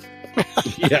rebreather?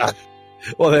 Yeah.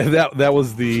 Well, that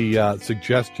was the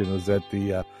suggestion, was that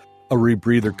a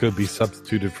rebreather could be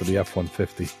substituted for the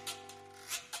F-150.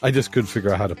 I just couldn't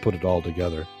figure out how to put it all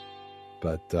together.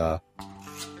 But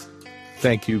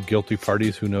thank you, guilty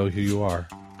parties who know who you are,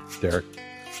 Derek.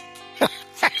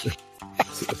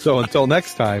 So until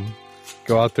next time,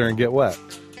 go out there and get wet.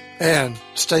 And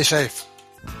stay safe.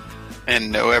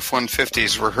 And no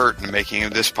F-150s were hurt in the making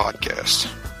of this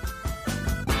podcast.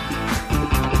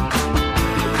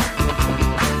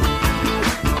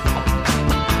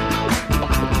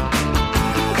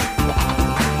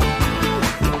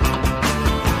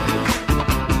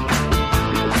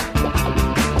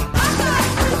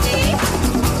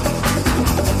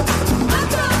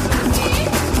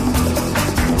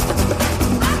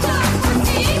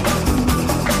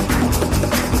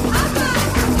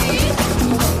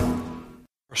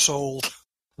 Sold.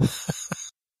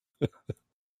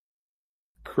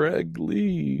 Craig,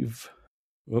 leave.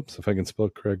 Whoops, if I can spell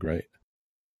Craig right.